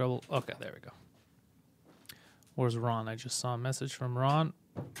having trouble. Okay, there we go. Where's Ron? I just saw a message from Ron.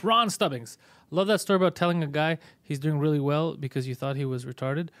 Ron Stubbings. Love that story about telling a guy he's doing really well because you thought he was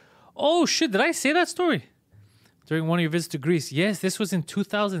retarded. Oh, shit. Did I say that story? During one of your visits to Greece. Yes, this was in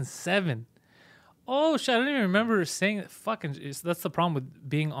 2007. Oh, shit. I don't even remember saying it. Fucking, that's the problem with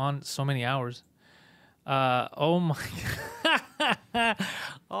being on so many hours. Oh, my God.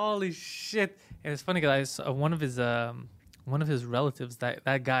 Holy shit. And it's funny because one of his relatives,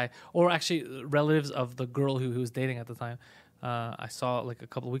 that guy, or actually relatives of the girl who he was dating at the time, I saw like a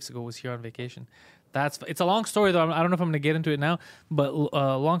couple of weeks ago, was here on vacation. It's a long story though. I don't know if I'm gonna get into it now, but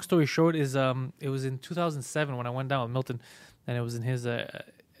long story short is it was in 2007 when I went down with Milton, and it was in his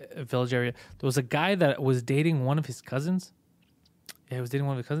village area. There was a guy that was dating one of his cousins. Yeah, he was dating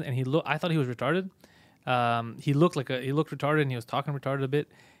one of his cousins, and I thought he was retarded. He looked retarded, and he was talking retarded a bit.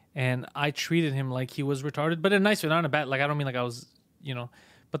 And I treated him like he was retarded, but in a nice way, not in a bad. Like I don't mean like I was,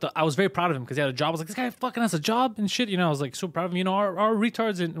 but I was very proud of him because he had a job. I was like, this guy fucking has a job and shit. I was like super proud of him. Our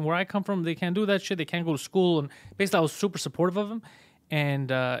retards and where I come from, they can't do that shit. They can't go to school. And basically, I was super supportive of him. And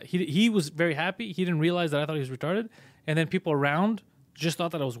he was very happy. He didn't realize that I thought he was retarded. And then people around just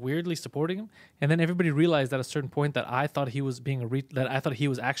thought that I was weirdly supporting him. And then everybody realized at a certain point that I thought he was that I thought he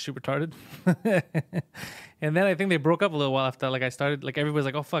was actually retarded. And then I think they broke up a little while after that. Like I started, like everybody's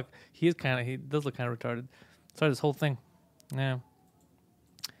like, oh fuck, he does look kind of retarded. Started this whole thing. Yeah.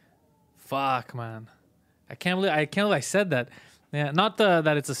 Fuck, man. I can't believe I said that. Yeah, not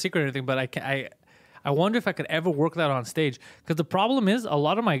that it's a secret or anything, but I wonder if I could ever work that on stage. Because the problem is, a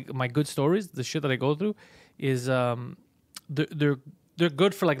lot of my good stories, the shit that I go through, is they're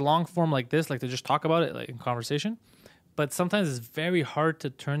good for like long form like this, like to just talk about it like in conversation. But sometimes it's very hard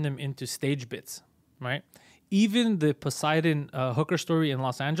to turn them into stage bits, right? Even the Poseidon hooker story in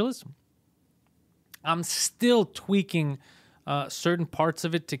Los Angeles, I'm still tweaking certain parts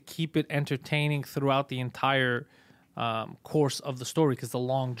of it to keep it entertaining throughout the entire course of the story because it's a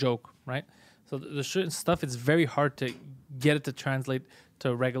long joke, right? So there's certain stuff, it's very hard to get it to translate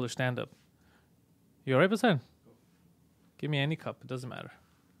to regular stand-up. You all right, Poseidon? Give me any cup. It doesn't matter.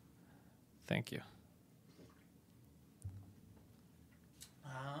 Thank you.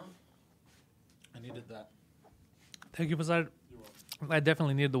 I needed that. Thank you, Poseidon. I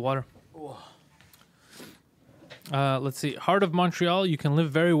definitely needed the water. Let's see. Heart of Montreal. You can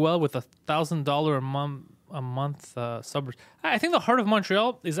live very well with $1,000 a month suburbs. I think the Heart of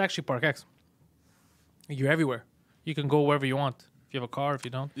Montreal is actually Park X. You're everywhere. You can go wherever you want. If you have a car, if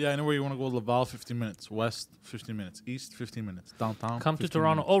you don't. Yeah, anywhere you want to go. Laval, 15 minutes. West, 15 minutes. East, 15 minutes. Downtown, come to 15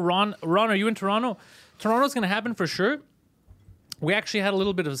 Toronto. minutes. Oh, Ron, are you in Toronto? Toronto's going to happen for sure. We actually had a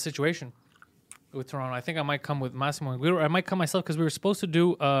little bit of a situation with Toronto. I think I might come with Massimo. I might come myself because we were supposed to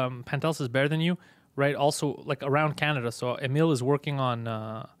do Pantelis is Better Than You, right? Also, like around Canada. So Emil is working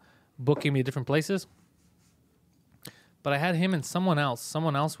on booking me different places. But I had him and someone else.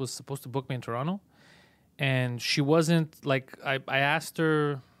 Someone else was supposed to book me in Toronto. And she wasn't, like, I asked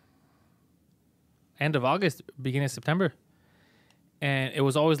her end of August, beginning of September. And it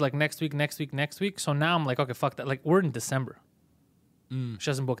was always like next week. So now I'm like, okay, fuck that. Like, we're in December. She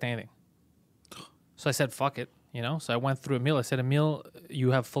hasn't booked anything. So I said, fuck it, So I went through Emil. I said, Emil, you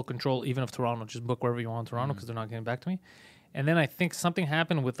have full control even of Toronto. Just book wherever you want in Toronto because they're not getting back to me. And then I think something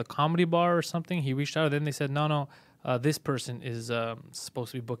happened with the comedy bar or something. He reached out. And then they said, no, this person is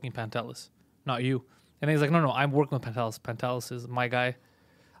supposed to be booking Pantelis, not you. And he's like, no, I'm working with Pantelis. Pantelis is my guy.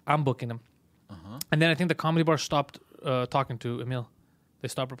 I'm booking him. And then I think the comedy bar stopped talking to Emil. They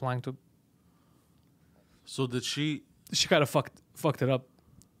stopped replying to. So did she? She kind of fucked it up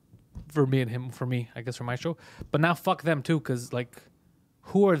for me and him. For me, I guess, for my show. But now fuck them too, because like,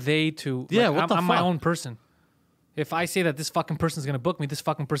 who are they to? Yeah, like, what the I'm my fuck? own person. If I say that this fucking person's gonna book me, this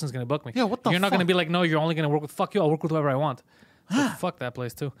fucking person's gonna book me. Yeah, what the You're not gonna fuck? be like, no, you're only gonna work with. Fuck you, I'll work with whoever I want. So fuck that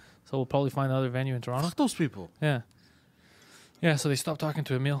place too. So we'll probably find another venue in Toronto. Fuck those people. Yeah. Yeah, so they stopped talking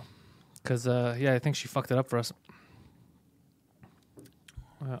to Emil. Because, I think she fucked it up for us.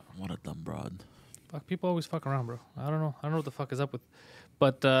 What a dumb broad. Fuck, people always fuck around, bro. I don't know what the fuck is up with.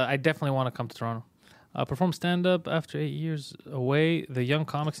 But I definitely want to come to Toronto. Perform stand-up after 8 years away. The young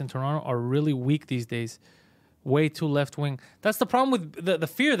comics in Toronto are really weak these days. Way too left-wing. That's the problem with the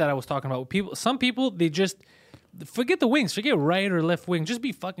fear that I was talking about. People, some people, they just... Forget the wings. Forget right or left wing. Just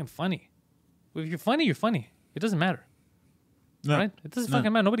be fucking funny. If you're funny, you're funny. It doesn't matter. No. Right? It doesn't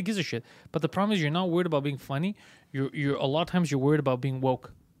fucking matter. Nobody gives a shit. But the problem is you're not worried about being funny. You're a lot of times you're worried about being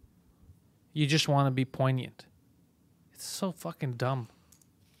woke. You just want to be poignant. It's so fucking dumb.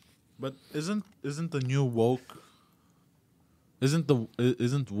 But isn't the new woke?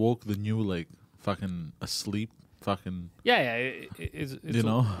 Isn't woke the new like fucking asleep? Fucking Yeah. It's You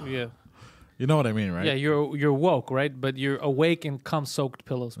know? Yeah. you know what I mean, right? Yeah, you're woke, right? But you're awake in cum-soaked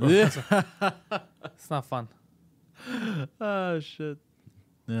pillows, bro. Yeah. It's not fun. Oh shit.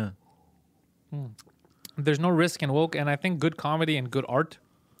 Yeah. There's no risk in woke, and I think good comedy and good art,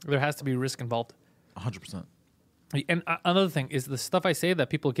 there has to be risk involved. 100%. And another thing is the stuff I say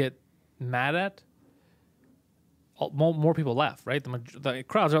that people get mad at, more people laugh, right? The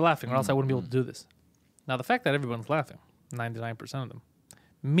crowds are laughing, or else I wouldn't be able to do this. Now, the fact that everyone's laughing, 99% of them,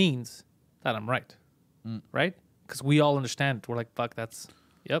 means that I'm right, right? Because we all understand it. We're like, fuck,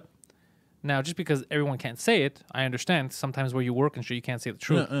 yep. Now, just because everyone can't say it, I understand sometimes where you work and shit, you can't say the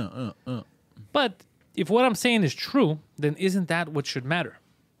truth. But if what I'm saying is true, then isn't that what should matter?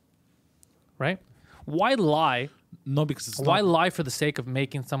 Right? Why lie? No, because it's Why not. lie for the sake of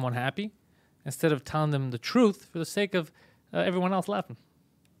making someone happy instead of telling them the truth for the sake of everyone else laughing?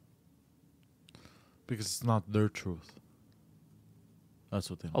 Because it's not their truth. That's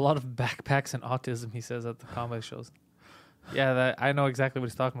what they A want. lot of backpacks and autism, he says at the comedy shows. Yeah, I know exactly what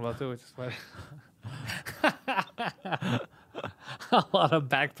he's talking about too, which is funny. A lot of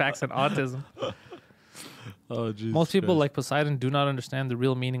backpacks and autism. Oh, Jesus Most people Christ. like Poseidon do not understand the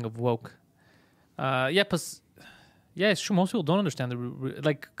real meaning of woke. Yeah, it's true. Most people don't understand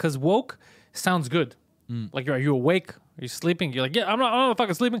because woke sounds good. Like, are you awake? Are you sleeping? You're like, yeah, I'm not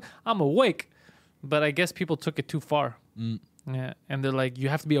fucking sleeping. I'm awake. But I guess people took it too far. Yeah, and they're like, you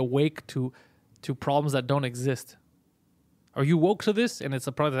have to be awake to problems that don't exist. Are you woke to this? And it's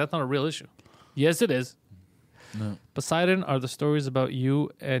a problem. That's not a real issue. Yes, it is. No. Poseidon, are the stories about you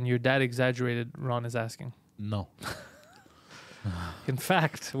and your dad exaggerated? Ron is asking. No. In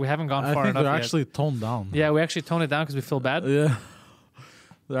fact, we haven't gone I far think enough they're yet. actually toned down. Yeah, we actually tone it down because we feel bad. Yeah.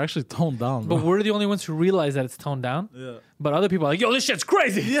 They're actually toned down, bro. But we're the only ones who realize that it's toned down. Yeah. But other people are like, yo, this shit's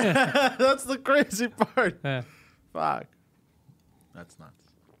crazy. Yeah, that's the crazy part. Yeah. Fuck. That's nuts.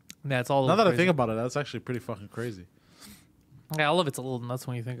 That's all. Now that I crazy. think about it, that's actually pretty fucking crazy. Yeah, all of it's a little nuts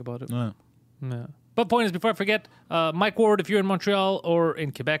when you think about it. Yeah. Yeah. But point is, before I forget, Mike Ward, if you're in Montreal or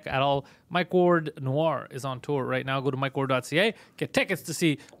in Quebec at all, Mike Ward Noir is on tour right now. Go to mikeward.ca. Get tickets to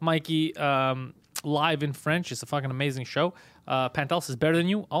see Mikey live in French. It's a fucking amazing show. Pantelis is better than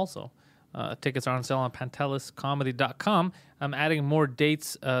you also. Tickets are on sale on panteliscomedy.com. I'm adding more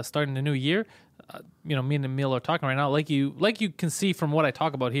dates starting the new year. Me and Emil are talking right now. Like you can see from what I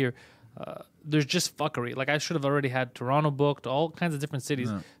talk about here, there's just fuckery. Like, I should have already had Toronto booked, all kinds of different cities.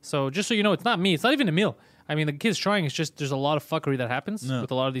 Yeah. So just so you know, it's not me. It's not even Emil. I mean, the kid's trying. It's just there's a lot of fuckery that happens Yeah.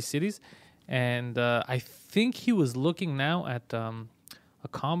 with a lot of these cities. And I think he was looking now at a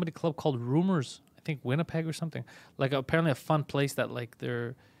comedy club called Rumors. I think Winnipeg or something. Like, apparently a fun place that like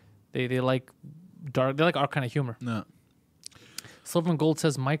they like dark. They like our kind of humor. No. Silver and Gold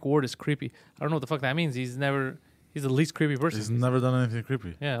says Mike Ward is creepy. I don't know what the fuck that means. He's the least creepy person. He's never done anything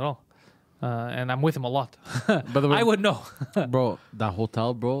creepy. Yeah, at all. And I'm with him a lot. By the way, I would know. bro, that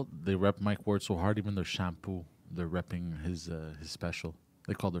hotel, bro, they rep Mike Ward so hard. Even their shampoo, they're repping his special.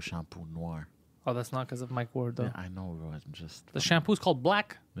 They call their shampoo Noir. Oh, that's not because of Mike Ward, though. Yeah, I know, bro. I'm just The shampoo's called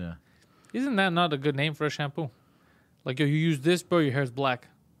Black. yeah. Isn't that not a good name for a shampoo? Like, yo, you use this, bro, your hair's black.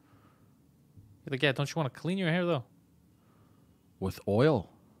 You're like, yeah, don't you want to clean your hair, though? With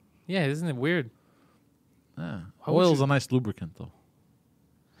oil. Yeah, isn't it weird? Yeah. Why would Oil's you- a nice lubricant, though.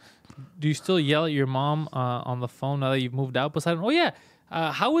 Do you still yell at your mom on the phone now that you've moved out? Besides, oh, yeah.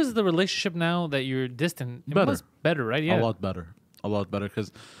 How is the relationship now that you're distant? Better. Better, right? Yeah. A lot better. a lot better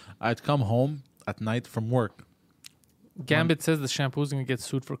because I'd come home at night from work. Gambit says the shampoo is going to get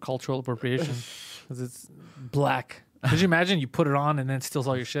sued for cultural appropriation because it's black. Could you imagine you put it on and then it steals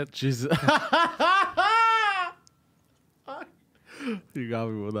all your shit? Jesus. You got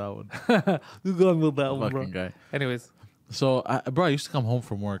me with that one. You got me with that one, Fucking bro. guy. Anyways. So, bro, I used to come home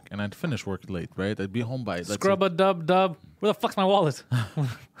from work and I'd finish work late, right? I'd be home by... Scrub a dub. Where the fuck's my wallet?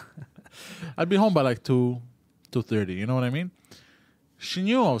 I'd be home by like 2:30, you know what I mean? She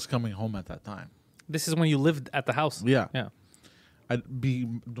knew I was coming home at that time. This is when you lived at the house. Yeah. Yeah. I'd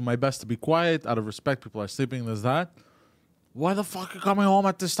do my best to be quiet, out of respect. People are sleeping, this, that. Why the fuck are you coming home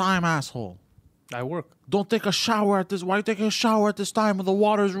at this time, asshole? I work. Don't take a shower at this... Why are you taking a shower at this time when the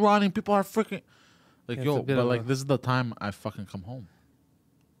water's running? People are freaking... Like, Yeah, yo, but like, this is the time I fucking come home.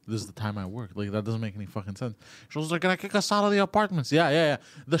 This is the time I work. Like, that doesn't make any fucking sense. She was like, gonna kick us out of the apartments. Yeah.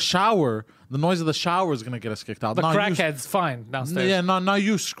 The shower, the noise of the shower is gonna get us kicked out. The Not you- crackhead's fine downstairs. Yeah, not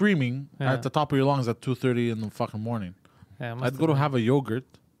you screaming Yeah. at the top of your lungs at 2:30 in the fucking morning. Yeah, I'd go to have a yogurt.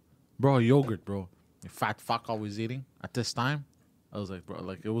 Bro, You fat fuck always eating at this time. I was like, bro,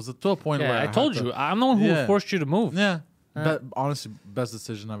 like, it was to a point where I told you. I'm the one who Yeah. forced you to move. Yeah. Honestly, best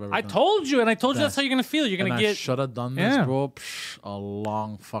decision I've ever I done. told you, and I told you that's Best. how you're going to feel. You're going And to I get... should have done this, Yeah. bro, a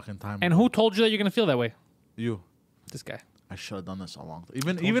long fucking time And ago. who told you that you're going to feel that way? You. This guy. I should have done this a long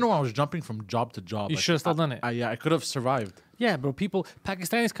time. Even when I was jumping from job to job. You should have still done it. I could have survived. Yeah, bro.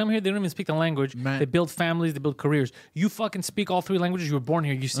 Pakistanis come here. They don't even speak the language. Man. They build families. They build careers. You fucking speak all three languages. You were born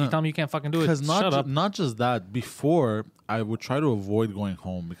here. You tell me you can't fucking do it. Because Shut up. not just that, before I would try to avoid going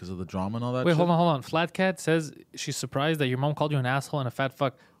home because of the drama and all that Wait, shit. hold on. Flat Cat says she's surprised that your mom called you an asshole and a fat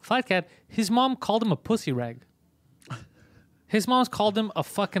fuck. Flat Cat, his mom called him a pussy rag. His mom's called him a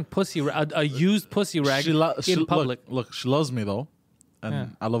fucking pussy rag, a used pussy rag in public. Look, she loves me though, and Yeah.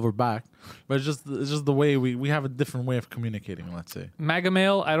 I love her back. But it's just the way we have a different way of communicating. Let's say. MAGA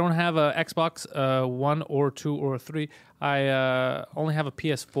Male, I don't have a Xbox 1 or 2 or 3. I only have a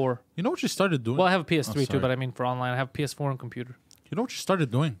PS4. You know what she started doing? Well, I have a PS3 too, sorry. but I mean for online. I have a PS4 and computer. You know what she started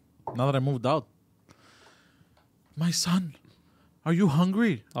doing? Now that I moved out, my son, are you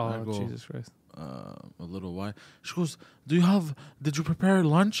hungry? Oh, I go, Jesus Christ. A little while. She goes, did you prepare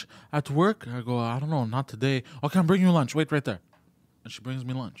lunch at work? I go, I don't know, not today. Okay, I'm bringing you lunch. Wait right there. And she brings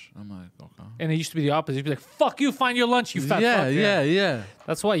me lunch. I'm like, okay. And it used to be the opposite. You'd be like, fuck you, find your lunch, you fat fuck. Yeah.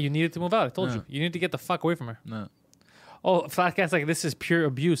 That's why you needed to move out. I told Yeah. you. You need to get the fuck away from her. No. Oh, Flat Cat's like, this is pure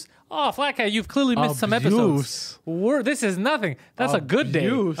abuse. Oh, Flat Cat, you've clearly missed some episodes. This is nothing. That's a good day.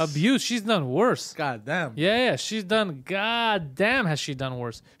 Abuse. Abuse. She's done worse. God damn. Yeah, she's done. God damn, has she done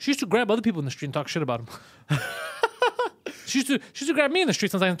worse? She used to grab other people in the street and talk shit about them. she used to grab me in the street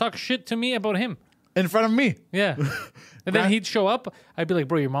sometimes and talk shit to me about him. In front of me. Yeah. And then he'd show up. I'd be like,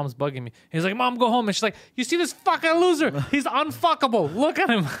 bro, your mom's bugging me. He's like, Mom, go home. And she's like, you see this fucking loser? He's unfuckable. Look at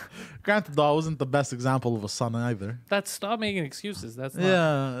him. Granted, though, I wasn't the best example of a son either. Stop making excuses. That's not.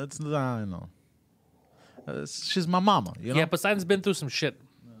 Yeah, it's I know. She's my mama, you know. Yeah, Poseidon's been through some shit.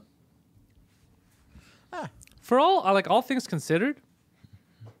 For all things considered,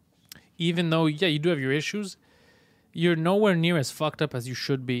 even though, yeah, you do have your issues, you're nowhere near as fucked up as you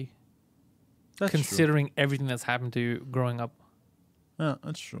should be. That's considering everything that's happened to you growing up. true. Yeah,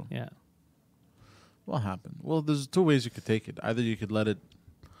 that's true. Yeah. What happened? Well, there's two ways you could take it. Either you could let it,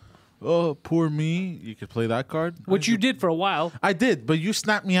 oh, poor me. You could play that card. Which you did for a while. I did, but you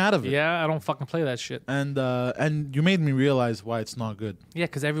snapped me out of it. Yeah, I don't fucking play that shit. And you made me realize why it's not good. Yeah,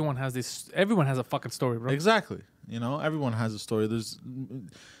 because everyone has a fucking story, bro. Exactly. You know, everyone has a story. There's,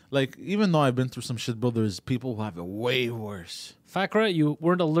 like, even though I've been through some shit, bro, there's people who have it way worse. Fakra, you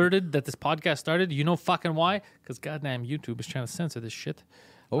weren't alerted that this podcast started. You know fucking why? Because goddamn YouTube is trying to censor this shit.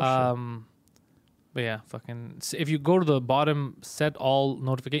 Oh, shit. But yeah, fucking. If you go to the bottom, set all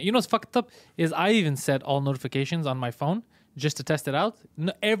notifications. You know what's fucked up is I even set all notifications on my phone just to test it out.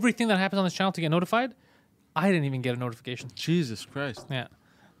 Everything that happens on this channel to get notified, I didn't even get a notification. Jesus Christ. Yeah.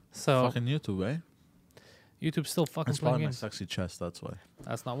 So Fucking YouTube, eh? YouTube's still fucking That's playing probably my games. sexy chest, that's why.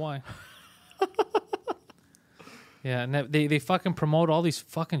 That's not why. Yeah, and they fucking promote all these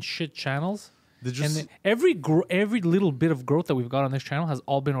fucking shit channels. Did you And s- every little bit of growth that we've got on this channel has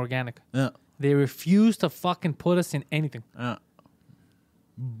all been organic. Yeah. They refuse to fucking put us in anything. Yeah.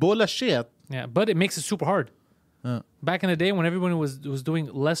 Bullshit. Yeah, but it makes it super hard. Yeah. Back in the day when everyone was doing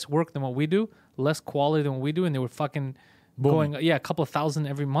less work than what we do, less quality than what we do, and they were fucking going, a couple of thousand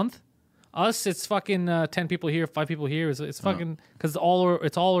every month. Us, it's fucking 10 people here, 5 people here. It's fucking, because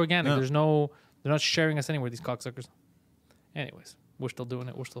it's all organic. Yeah. They're not sharing us anywhere, these cocksuckers. Anyways, we're still doing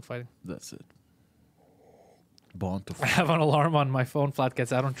it. We're still fighting. That's it. I have an alarm on my phone,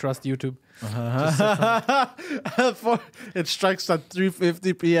 Flatcats. I don't trust YouTube. It strikes at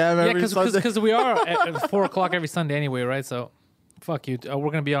 3:50 p.m. every Sunday. Because we are at 4 o'clock every Sunday anyway, right? So, fuck you.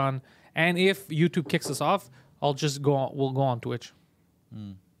 We're gonna be on, and if YouTube kicks us off, I'll just go on. We'll go on Twitch.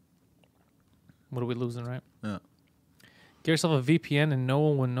 What are we losing, right? Yeah. Get yourself a VPN, and no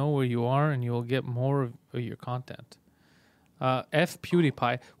one will know where you are, and you will get more of your content. F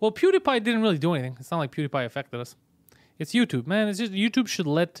PewDiePie. Well, PewDiePie didn't really do anything. It's not like PewDiePie affected us. It's YouTube, man. It's just YouTube should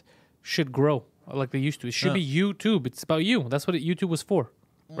let shit grow like they used to. It should be YouTube. It's about you. That's what YouTube was for,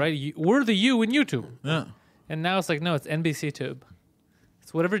 right? We're the you in YouTube. Yeah. And now it's like, no, it's NBC Tube.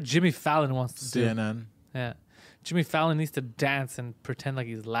 It's whatever Jimmy Fallon wants to do. CNN. Yeah. Jimmy Fallon needs to dance and pretend like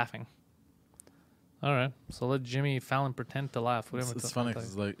he's laughing. All right, so let Jimmy Fallon pretend to laugh. It's funny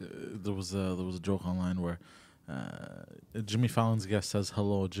because like there was a joke online where Jimmy Fallon's guest says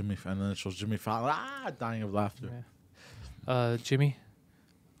hello, Jimmy, and then it shows Jimmy Fallon dying of laughter. Yeah. Jimmy,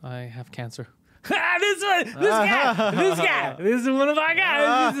 I have cancer. This guy, this is one of our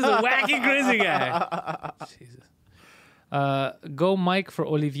guys. This is a wacky, crazy guy. Jesus. Go Mike for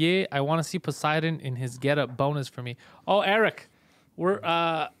Olivier. I want to see Poseidon in his get-up. Bonus for me. Oh, Eric, we're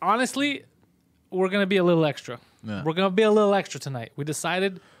honestly. We're going to be a little extra. Yeah. We're going to be a little extra tonight. We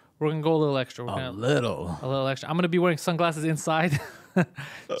decided we're going to go a little extra. A little extra. I'm going to be wearing sunglasses inside.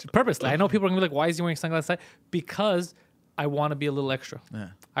 Purposely. I know people are going to be like, why is he wearing sunglasses inside? Because I want to be a little extra.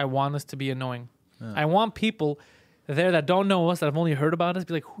 Yeah. I want us to be annoying. Yeah. I want people there that don't know us, that have only heard about us,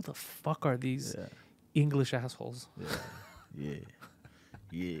 be like, who the fuck are these English assholes? Yeah.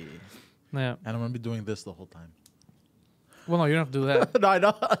 Yeah. And I'm going to be doing this the whole time. Well, no, you don't have to do that. No, I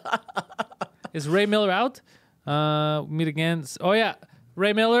know. Is Ray Miller out? Meet again. Oh, yeah.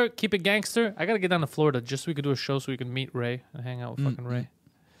 Ray Miller, keep it gangster. I got to get down to Florida just so we could do a show so we can meet Ray and hang out with fucking Ray.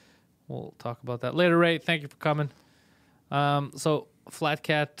 We'll talk about that later, Ray. Thank you for coming. So, Flat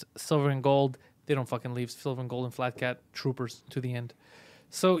Cat, Silver and Gold. They don't fucking leave. Silver and Gold and Flat Cat, troopers to the end.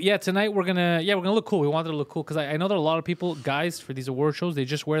 So, yeah, tonight we're going to look cool. We wanted to look cool because I know that a lot of people, guys, for these award shows, they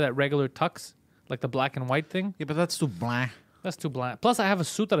just wear that regular tux, like the black and white thing. Yeah, but that's too blah. That's too bland. Plus, I have a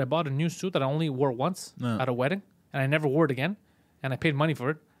suit that I bought, a new suit that I only wore once at a wedding, and I never wore it again, and I paid money for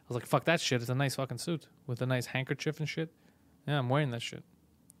it. I was like, fuck that shit. It's a nice fucking suit with a nice handkerchief and shit. Yeah, I'm wearing that shit.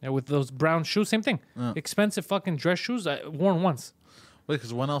 Yeah, with those brown shoes, same thing. Expensive fucking dress shoes, I worn once. Wait,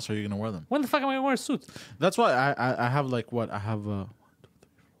 because when else are you going to wear them? When the fuck am I going to wear a suit? That's why I have like what? I have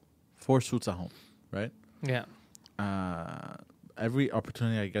 4 suits at home, right? Yeah. Every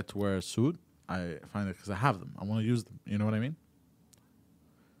opportunity I get to wear a suit, I find it because I have them. I want to use them. You know what I mean?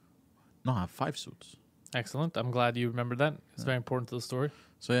 No, I have 5 suits. Excellent. I'm glad you remembered that. It's very important to the story.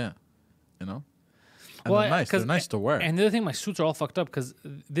 So, yeah. You know? And they're nice. They're nice to wear. And the other thing, my suits are all fucked up because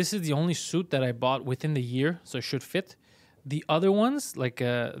this is the only suit that I bought within the year, so it should fit. The other ones, like,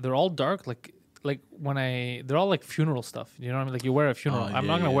 they're all dark. Like they're all like funeral stuff. You know what I mean? Like you wear a funeral. I'm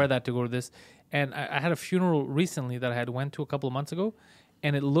not going to wear that to go to this. And I had a funeral recently that I had went to a couple of months ago.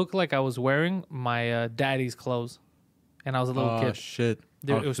 And it looked like I was wearing my daddy's clothes. And I was a little kid. Oh, shit.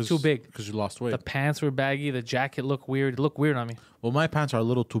 It was too big. Because you lost weight. The pants were baggy. The jacket looked weird. It looked weird on me. Well, my pants are a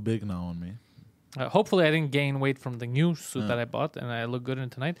little too big now on me. Hopefully, I didn't gain weight from the new suit that I bought. And I look good in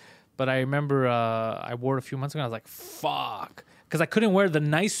it tonight. But I remember I wore it a few months ago. And I was like, fuck. Because I couldn't wear the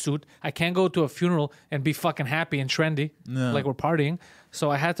nice suit. I can't go to a funeral and be fucking happy and trendy. Like we're partying.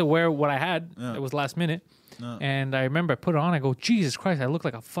 So I had to wear what I had. It was last minute. No. And I remember I put it on. I go, Jesus Christ, I look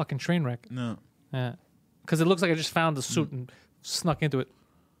like a fucking train wreck. No. Yeah. Because it looks like I just found the suit and snuck into it.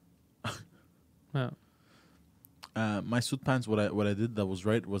 Yeah. My suit pants, what I did that was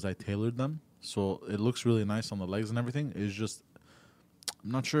right was I tailored them. So it looks really nice on the legs and everything. It's just,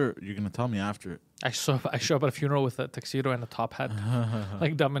 I'm not sure. You're going to tell me after. I show up at a funeral with a tuxedo and a top hat.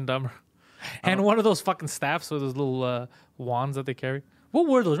 Like Dumb and Dumber. And one of those fucking staffs with those little wands that they carry. What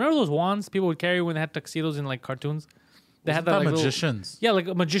were those? Remember those wands people would carry when they had tuxedos in like cartoons? They had that like magicians. Like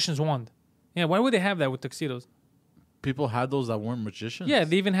a magician's wand. Yeah, why would they have that with tuxedos? People had those that weren't magicians. Yeah,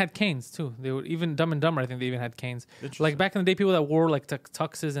 they even had canes too. They were even Dumb and Dumber. I think they even had canes. Like back in the day, people that wore like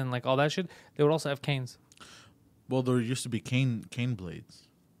tuxes and like all that shit, they would also have canes. Well, there used to be cane blades.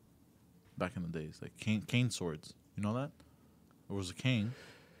 Back in the days, like cane swords. You know that? There was a cane,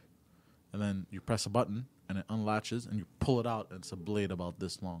 and then you press a button. And it unlatches, and you pull it out, and it's a blade about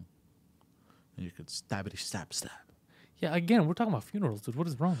this long. And you could stab. Yeah, again, we're talking about funerals, dude. What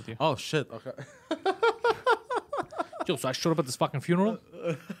is wrong with you? Oh, shit. Okay. Yo, so I showed up at this fucking funeral.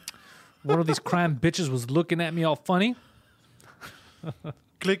 One of these crime bitches was looking at me all funny.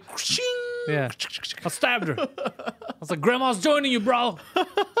 Click. Yeah. I stabbed her. I was like, Grandma's joining you, bro.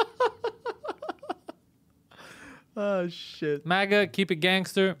 Oh, shit. MAGA, keep it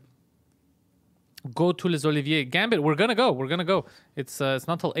gangster. Go to Les Oliviers. Gambit, we're gonna go. It's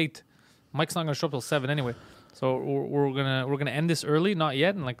not till 8. Mike's not gonna show up till 7 anyway. So we're gonna end this early, not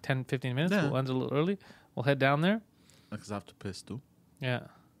yet, in like 10, 15 minutes. Yeah. We'll end a little early. We'll head down there. Because I have to piss too. Yeah.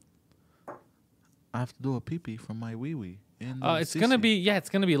 I have to do a pee-pee from my wee-wee. It's gonna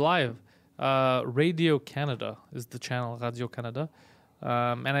be live. Radio Canada is the channel, Radio Canada.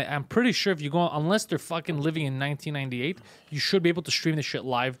 And I'm pretty sure if you go on, unless they're fucking living in 1998, you should be able to stream this shit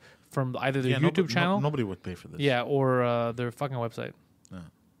live from either their YouTube channel. Nobody would pay for this. Yeah, or their fucking website.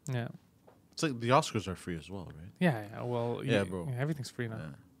 Yeah. It's like the Oscars are free as well, right? Yeah. Well, yeah, bro. Everything's free now.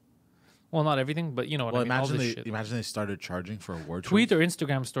 Yeah. Well, not everything, but you know what I mean. Imagine they started charging for award tweet shows. or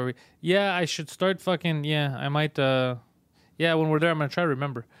Instagram story. Yeah, I should start fucking. Yeah, I might. Yeah, when we're there, I'm gonna try to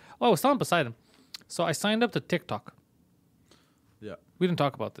remember. Oh, I was telling Poseidon. So I signed up to TikTok. Yeah. We didn't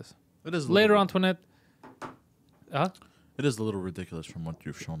talk about this. It is later, Antoinette. It is a little ridiculous from what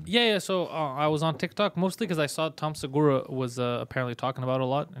you've shown me. Yeah. So I was on TikTok mostly because I saw Tom Segura was apparently talking about it a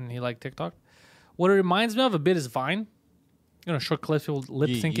lot, and he liked TikTok. What it reminds me of a bit is Vine. You know, short clips, people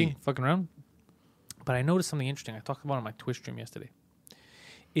lip syncing, fucking around. But I noticed something interesting. I talked about it on my Twitch stream yesterday.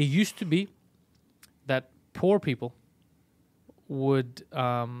 It used to be that poor people would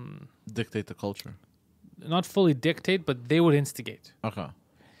dictate the culture. Not fully dictate, but they would instigate. Okay.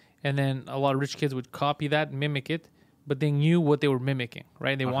 And then a lot of rich kids would copy that, mimic it, but they knew what they were mimicking,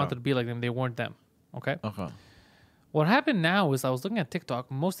 right? They wanted to be like them. They weren't them. Okay? Okay. What happened now is I was looking at TikTok.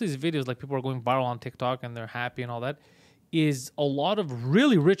 Most of these videos, like people are going viral on TikTok and they're happy and all that, is a lot of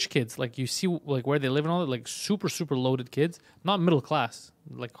really rich kids. Like you see like where they live and all that, like super, super loaded kids. Not middle class.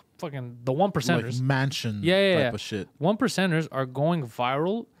 Like fucking the 1%ers. Like mansion type of shit. 1%ers are going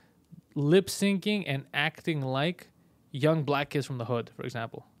viral, lip syncing and acting like young black kids from the hood, for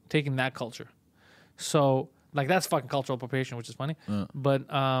example. Taking that culture. So like that's fucking cultural appropriation, which is funny. But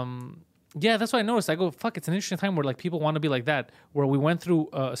yeah, that's what I noticed. I go, fuck, it's an interesting time where like people want to be like that. Where we went through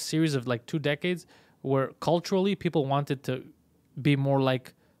a series of like 2 decades where culturally people wanted to be more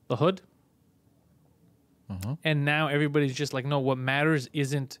like the hood. And now everybody's just like, no, what matters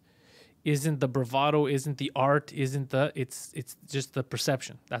isn't the bravado, isn't the art, it's just the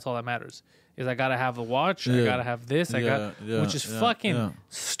perception. That's all that matters. Is I gotta have a watch, I gotta have this, which is fucking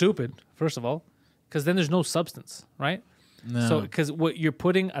stupid, first of all, because then there's no substance, right? No. So because what you're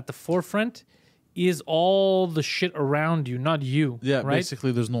putting at the forefront is all the shit around you, not you. Yeah, right?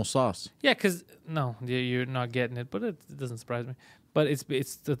 Basically there's no sauce. Yeah, because you're not getting it, but it doesn't surprise me. But it's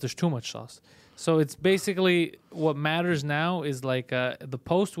that there's too much sauce. So it's basically what matters now is like the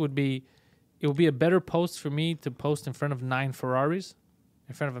post would be, it would be a better post for me to post in front of 9 Ferraris,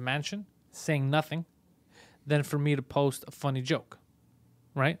 in front of a mansion, saying nothing, than for me to post a funny joke,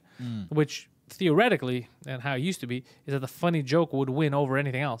 right? Which theoretically, and how it used to be, is that the funny joke would win over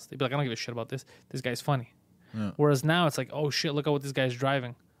anything else. They'd be like, I don't give a shit about this. This guy's funny. Yeah. Whereas now it's like, oh shit, look at what this guy's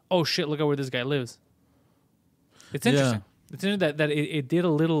driving. Oh shit, look at where this guy lives. It's interesting. It's interesting that it did a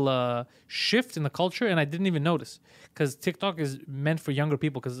little shift in the culture, and I didn't even notice. Because TikTok is meant for younger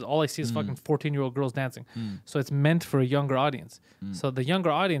people, because all I see is fucking 14-year-old girls dancing. So it's meant for a younger audience. So the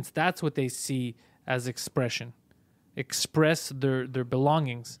younger audience, that's what they see as expression. Express their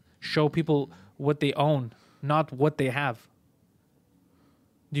belongings. Show people what they own, not what they have.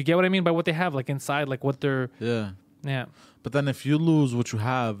 Do you get what I mean by what they have? Like inside, like what they're... Yeah. But then if you lose what you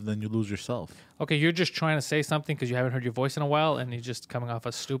have, then you lose yourself. Okay, you're just trying to say something because you haven't heard your voice in a while and you're just coming off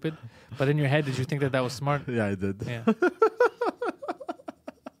as stupid. But in your head, did you think that was smart? Yeah, I did. Yeah.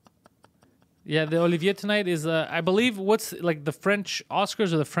 Yeah, the Olivier tonight is, I believe, what's like the French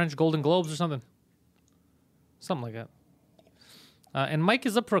Oscars or the French Golden Globes or something? Something like that. And Mike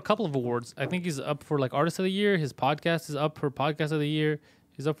is up for a couple of awards. I think he's up for like Artist of the Year. His podcast is up for Podcast of the Year.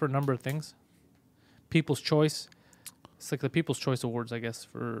 He's up for a number of things. People's Choice. It's like the People's Choice Awards, I guess.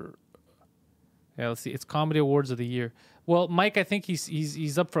 For let's see. It's Comedy Awards of the Year. Well, Mike, I think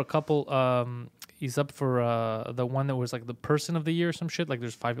he's up for a couple. He's up for the one that was like the Person of the Year or some shit. Like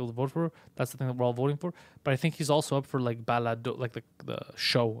there's 5 people to vote for. That's the thing that we're all voting for. But I think he's also up for like Balado, like the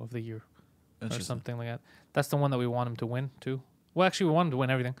show of the year or something like that. That's the one that we want him to win too. Well, actually, we want him to win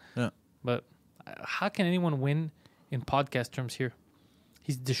everything. Yeah. But how can anyone win in podcast terms here?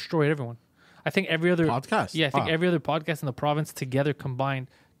 He's destroyed everyone. I think every other podcast. Yeah, I think every other podcast in the province together combined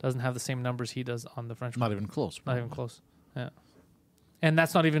doesn't have the same numbers he does on the French. Not even close. Probably. Not even close. Yeah. And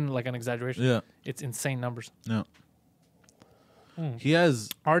that's not even like an exaggeration. Yeah. It's insane numbers. Yeah. He has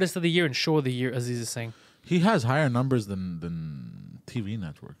Artist of the Year and Show of the Year, Aziz is saying. He has higher numbers than TV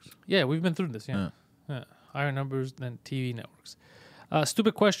networks. Yeah, we've been through this. Yeah. Higher numbers than TV networks.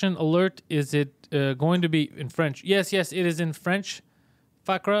 Stupid question alert. Is it going to be in French? Yes, it is in French.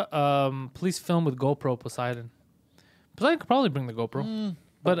 Fakra, please film with GoPro Poseidon. Poseidon could probably bring the GoPro.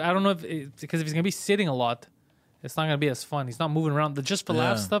 But I don't know because if he's going to be sitting a lot, it's not going to be as fun. He's not moving around. The just for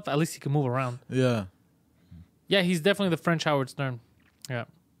laughs stuff, at least he can move around. Yeah. Yeah, he's definitely the French Howard Stern. Yeah.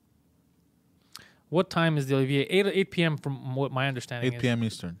 What time is the Olivier? 8 p.m. from what my understanding is. 8 p.m.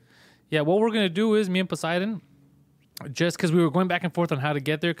 Eastern. Yeah, what we're going to do is me and Poseidon, just because we were going back and forth on how to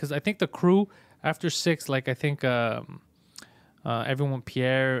get there, because I think the crew, after 6, like I think everyone,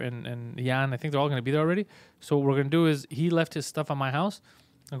 Pierre and Jan, I think they're all going to be there already. So what we're going to do is he left his stuff at my house.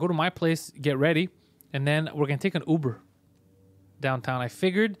 I'll go to my place, get ready, and then we're going to take an Uber downtown. I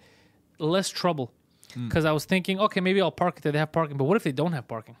figured less trouble because I was thinking, okay, maybe I'll park it there. They have parking, but what if they don't have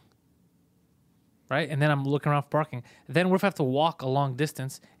parking? Right? And then I'm looking around for parking. Then what if I have to walk a long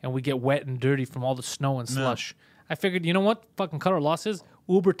distance and we get wet and dirty from all the snow and slush? I figured, you know what? Fucking cut our losses.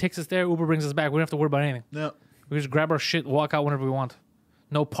 Uber takes us there. Uber brings us back. We don't have to worry about anything. Yeah. We just grab our shit, walk out whenever we want.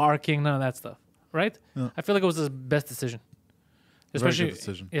 No parking, none of that stuff. Right? Yeah. I feel like it was the best decision. Especially, very good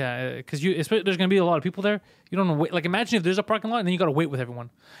decision. Yeah, because there's going to be a lot of people there. You don't know. Wait. Like, imagine if there's a parking lot and then you got to wait with everyone.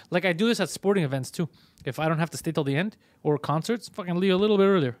 Like, I do this at sporting events too. If I don't have to stay till the end or concerts, fucking leave a little bit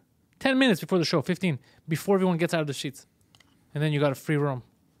earlier. 10 minutes before the show, 15, before everyone gets out of the sheets. And then you got a free room.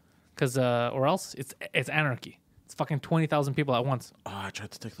 Because, or else, it's anarchy. It's fucking 20,000 people at once. Oh, I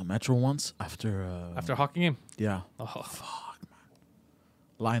tried to take the metro once after a hockey game? Yeah. Oh. Fuck,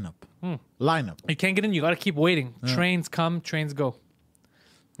 man. Lineup. You can't get in. You got to keep waiting. Yeah. Trains come, trains go.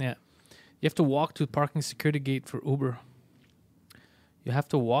 Yeah. You have to walk to the parking security gate for Uber. You have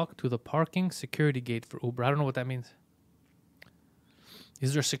to walk to the parking security gate for Uber. I don't know what that means.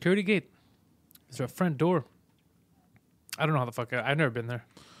 Is there a security gate? Is there a front door? I don't know how the fuck. I've never been there.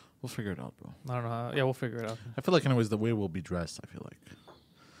 We'll figure it out, bro. I don't know how. Yeah, we'll figure it out. I feel like, anyways, the way we'll be dressed, I feel like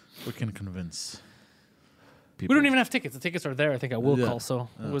we can convince people. We don't even have tickets. The tickets are there, I think, at will call, so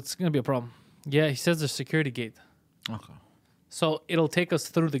it's going to be a problem. Yeah, he says there's a security gate. Okay. So it'll take us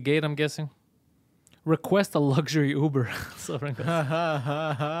through the gate, I'm guessing. Request a luxury Uber. So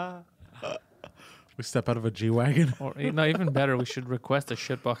we step out of a G-Wagon. Or, no, even better, we should request a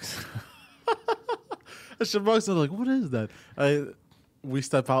shitbox. A shitbox is like, what is that? We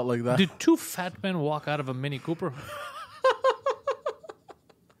step out like that. Did 2 fat men walk out of a Mini Cooper?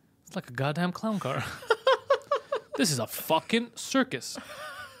 It's like a goddamn clown car. This is a fucking circus.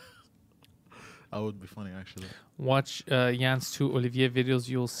 That would be funny, actually. Watch Jan's 2 Olivier videos.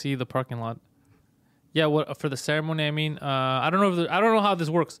 You'll see the parking lot. Yeah, what for the ceremony? I mean, I don't know how this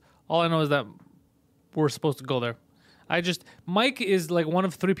works. All I know is that we're supposed to go there. Mike is like one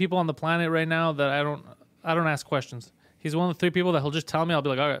of 3 people on the planet right now that I don't ask questions. He's one of the 3 people that he'll just tell me. I'll be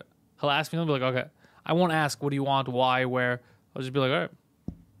like, all right. He'll ask me. I'll be like, okay. I won't ask, what do you want, why, where. I'll just be like, all right.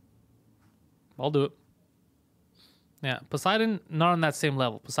 I'll do it. Yeah, Poseidon, not on that same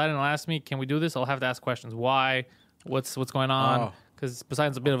level. Poseidon will ask me, can we do this? I'll have to ask questions. Why? What's going on? Because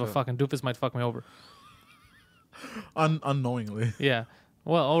Poseidon's a bit of a fucking doofus, might fuck me over. Unknowingly. Yeah.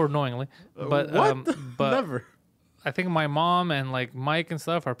 Well, or knowingly. But, but never. I think my mom and like Mike and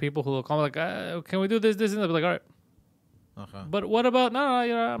stuff are people who will call me like, can we do this, and they'll be like, all right. Okay. But what about, no,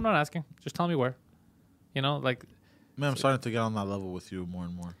 I'm not asking. Just tell me where. You know, like. Man, I'm starting to get on that level with you more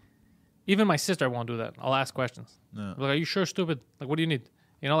and more. Even my sister won't do that. I'll ask questions. Yeah. Like, are you sure, stupid? Like, what do you need?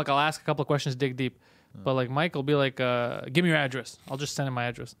 You know, like, I'll ask a couple of questions, dig deep. Yeah. But, like, Mike will be like, give me your address. I'll just send him my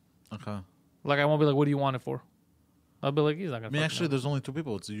address. Okay. Like, I won't be like, what do you want it for? I'll be like, he's not going to actually, there's only 2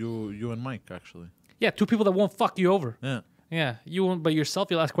 people. It's you and Mike, actually. Yeah, 2 people that won't fuck you over. Yeah. Yeah. You won't, but yourself,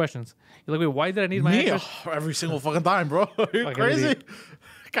 you'll ask questions. You're like, wait, why did I need my address? Every single fucking time, bro. Are you crazy?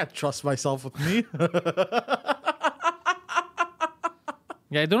 I can't trust myself with me.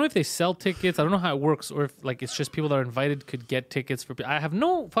 Yeah, I don't know if they sell tickets. I don't know how it works, or if like it's just people that are invited could get tickets for. I have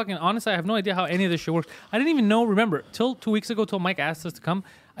no fucking honestly. I have no idea how any of this shit works. I didn't even know. Remember, till 2 weeks ago, till Mike asked us to come,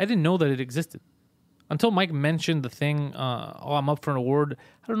 I didn't know that it existed until Mike mentioned the thing. I'm up for an award.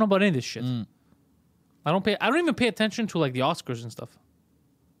 I don't know about any of this shit. I don't even pay attention to like the Oscars and stuff.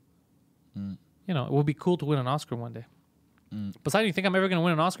 You know, it would be cool to win an Oscar one day. Besides, you think I'm ever going to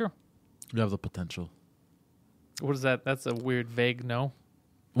win an Oscar? You have the potential. What is that? That's a weird, vague no.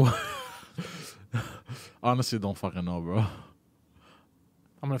 Honestly, don't fucking know, bro.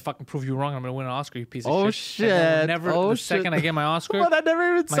 I'm gonna fucking prove you wrong. I'm gonna win an Oscar, you piece of shit. Shit! The second I get my Oscar, but I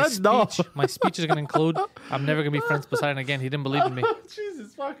never even said no. My speech is gonna include, I'm never gonna be friends with Poseidon again. He didn't believe in me.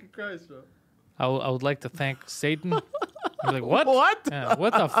 Jesus fucking Christ, bro. I would like to thank Satan. I'd be like, what? What? Yeah,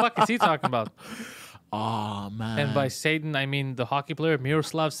 what the fuck is he talking about? Oh man! And by Satan, I mean the hockey player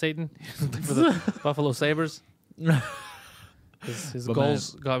Miroslav Satan for the Buffalo Sabres. His But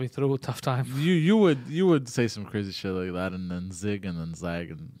goals got me through a tough time. You would say some crazy shit like that and then zig and then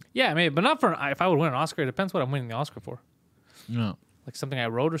zag and Yeah, maybe, but not for if I would win an Oscar. It depends what I'm winning the Oscar for. yeah. Like something I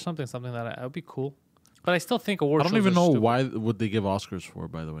wrote or something that would be cool. But I still think award I shows don't even are know stupid. why would they give Oscars for,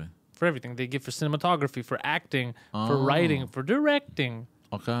 by the way. For everything. They give for cinematography, for acting, for writing, for directing,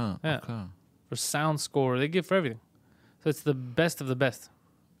 Okay. Yeah. Okay. for sound score. They give for everything. So it's the best of the best.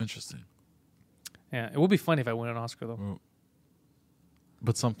 Interesting. Yeah, it would be funny if I win an Oscar, though.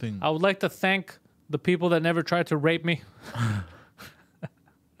 But something I would like to thank the people that never tried to rape me.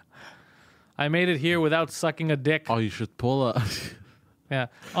 I made it here without sucking a dick. you should pull a Yeah.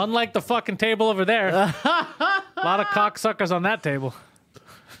 Unlike the fucking table over there. A lot of cocksuckers on that table.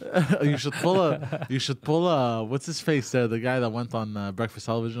 you should pull a what's his face there? The guy that went on breakfast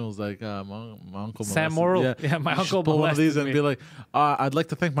television was like my uncle Sam molested- Morrill? Yeah, Yeah, my You should uncle pull one of these molested and me. be like, I'd like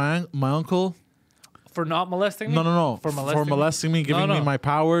to thank my uncle. For not molesting me? No. For molesting me, giving No. me my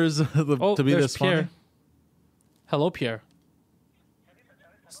powers to be there's this funny. Pierre. Hello, Pierre.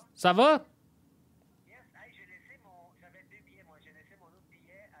 Ça va?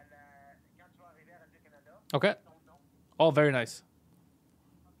 OK. Oh, very nice.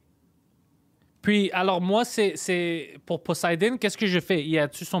 Puis, alors moi, c'est pour Poseidon, qu'est-ce que je fais? Y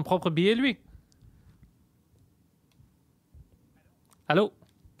a-tu son propre billet, lui? Allô?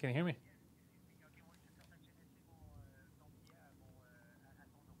 Can you hear me?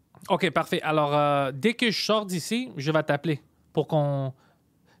 OK, parfait. Alors, dès que je sors d'ici, je vais t'appeler pour qu'on...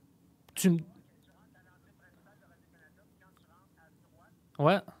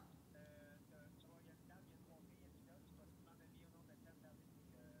 Ouais.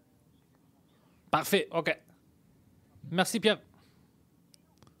 Parfait. OK. Merci, Pierre.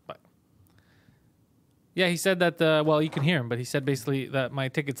 Bye. Yeah, he said that, well, you can hear him, but he said basically that my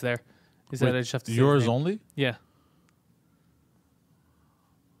ticket's there. He said I just have to say Yours his name. only? Yeah.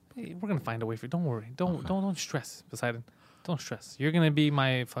 Hey, we're gonna find a way for you. Don't worry. Don't stress, Poseidon. Don't stress. You're gonna be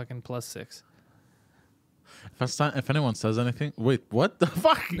my fucking +6. If anyone says anything, wait, what the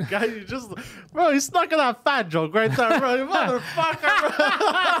fuck, guy? You just, bro, you stuck in that fat joke right there, bro. You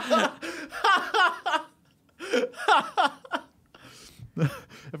motherfucker, bro.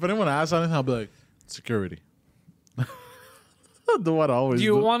 If anyone asks anything, I'll be like, security. The one I always Do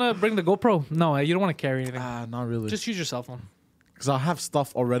you want to bring the GoPro? No, you don't want to carry anything. Not really. Just use your cell phone. Because I'll have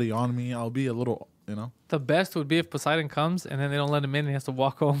stuff already on me. I'll be a little, The best would be if Poseidon comes and then they don't let him in and he has to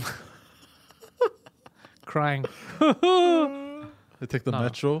walk home. Crying. I take the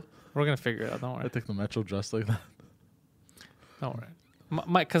metro. We're going to figure it out. Don't I worry. take the metro dressed like that. Don't worry.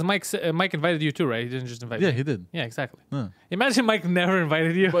 Mike, because Mike invited you too, right? He didn't just invite you. Yeah, he did. Yeah, exactly. Yeah. Imagine Mike never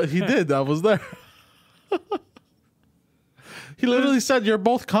invited you. But he did. I was there. He literally said, "You're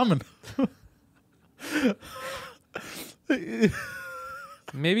both coming."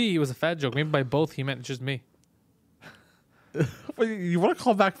 Maybe it was a fat joke. Maybe by both he meant just me. You want to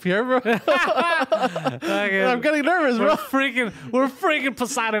call back Pierre, bro? Okay. I'm getting nervous, bro. We're freaking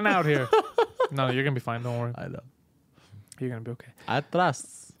Poseidon out here. No, you're gonna be fine. Don't worry. I know. You're gonna be okay. I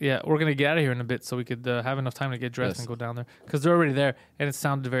trust. Yeah, we're gonna get out of here in a bit so we could have enough time to get dressed Yes. and go down there because they're already there and it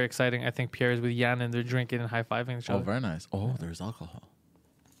sounded very exciting. I think Pierre is with Jan and they're drinking and high fiving each Oh, other. very nice. Oh, there's alcohol.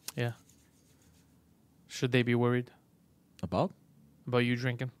 Yeah. Should they be worried About? about you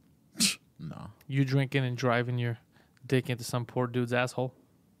drinking? No. You drinking and driving your dick into some poor dude's asshole?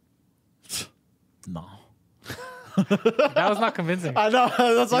 No. That was not convincing. I know.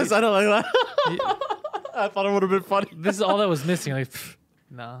 That's why I said it like that. I thought it would have been funny. This is all that was missing. Like,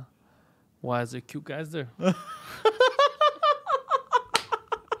 nah. Why is there cute guys there? A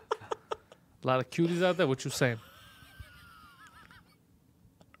lot of cuties out there. What you saying?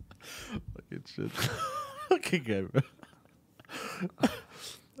 Fucking shit. Okay, good, bro.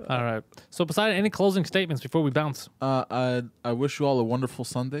 All right. So, Poseidon, any closing statements before we bounce? I wish you all a wonderful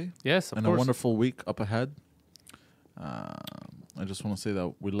Sunday Yes, of and course. a wonderful week up ahead. I just want to say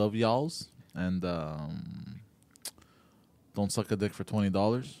that we love y'alls and don't suck a dick for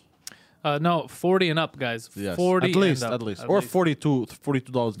 $20. No, 40 and up, guys. Yes, 40 at least, and up. at least, or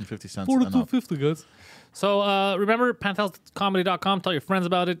 $42.50 and up. 42.50, guys. So remember, PantelisComedy.com. Tell your friends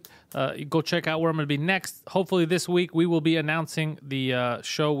about it. You go check out where I'm going to be next. Hopefully this week we will be announcing the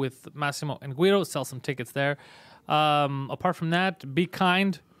show with Massimo and Guido. Sell some tickets there. Apart from that, be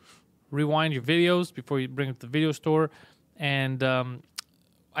kind. Rewind your videos before you bring it to the video store. And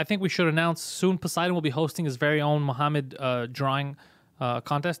I think we should announce soon Poseidon will be hosting his very own Muhammad drawing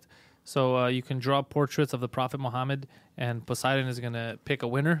contest. So you can draw portraits of the Prophet Muhammad, and Poseidon is going to pick a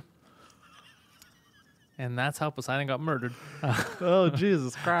winner. And that's how Poseidon got murdered. Oh,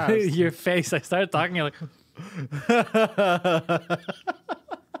 Jesus Christ. Your face. I started talking, you're like,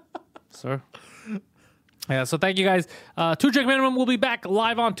 Sir. Yeah, so thank you guys. 2 Drink Minimum will be back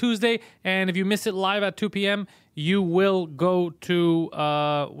live on Tuesday. And if you miss it live at 2 p.m., you will go to... where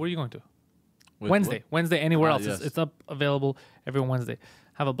are you going to? Wednesday. What? Wednesday, anywhere else. Yes. It's up, available every Wednesday.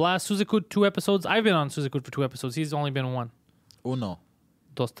 Have a blast. Suzikud, 2 episodes. I've been on Suzikud for 2 episodes. He's only been 1. Uno.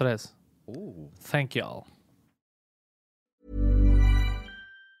 Dos, tres. Ooh. Thank y'all.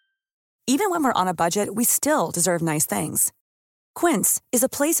 Even when we're on a budget, we still deserve nice things. Quince is a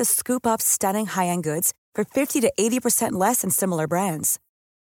place to scoop up stunning high-end goods for 50 to 80% less than similar brands.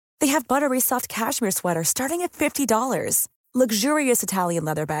 They have buttery soft cashmere sweaters starting at $50, luxurious Italian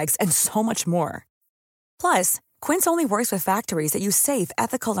leather bags, and so much more. Plus, Quince only works with factories that use safe,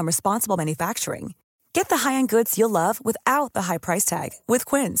 ethical, and responsible manufacturing. Get the high-end goods you'll love without the high price tag with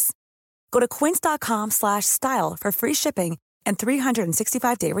Quince. Go to quince.com/style for free shipping and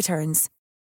 365-day returns.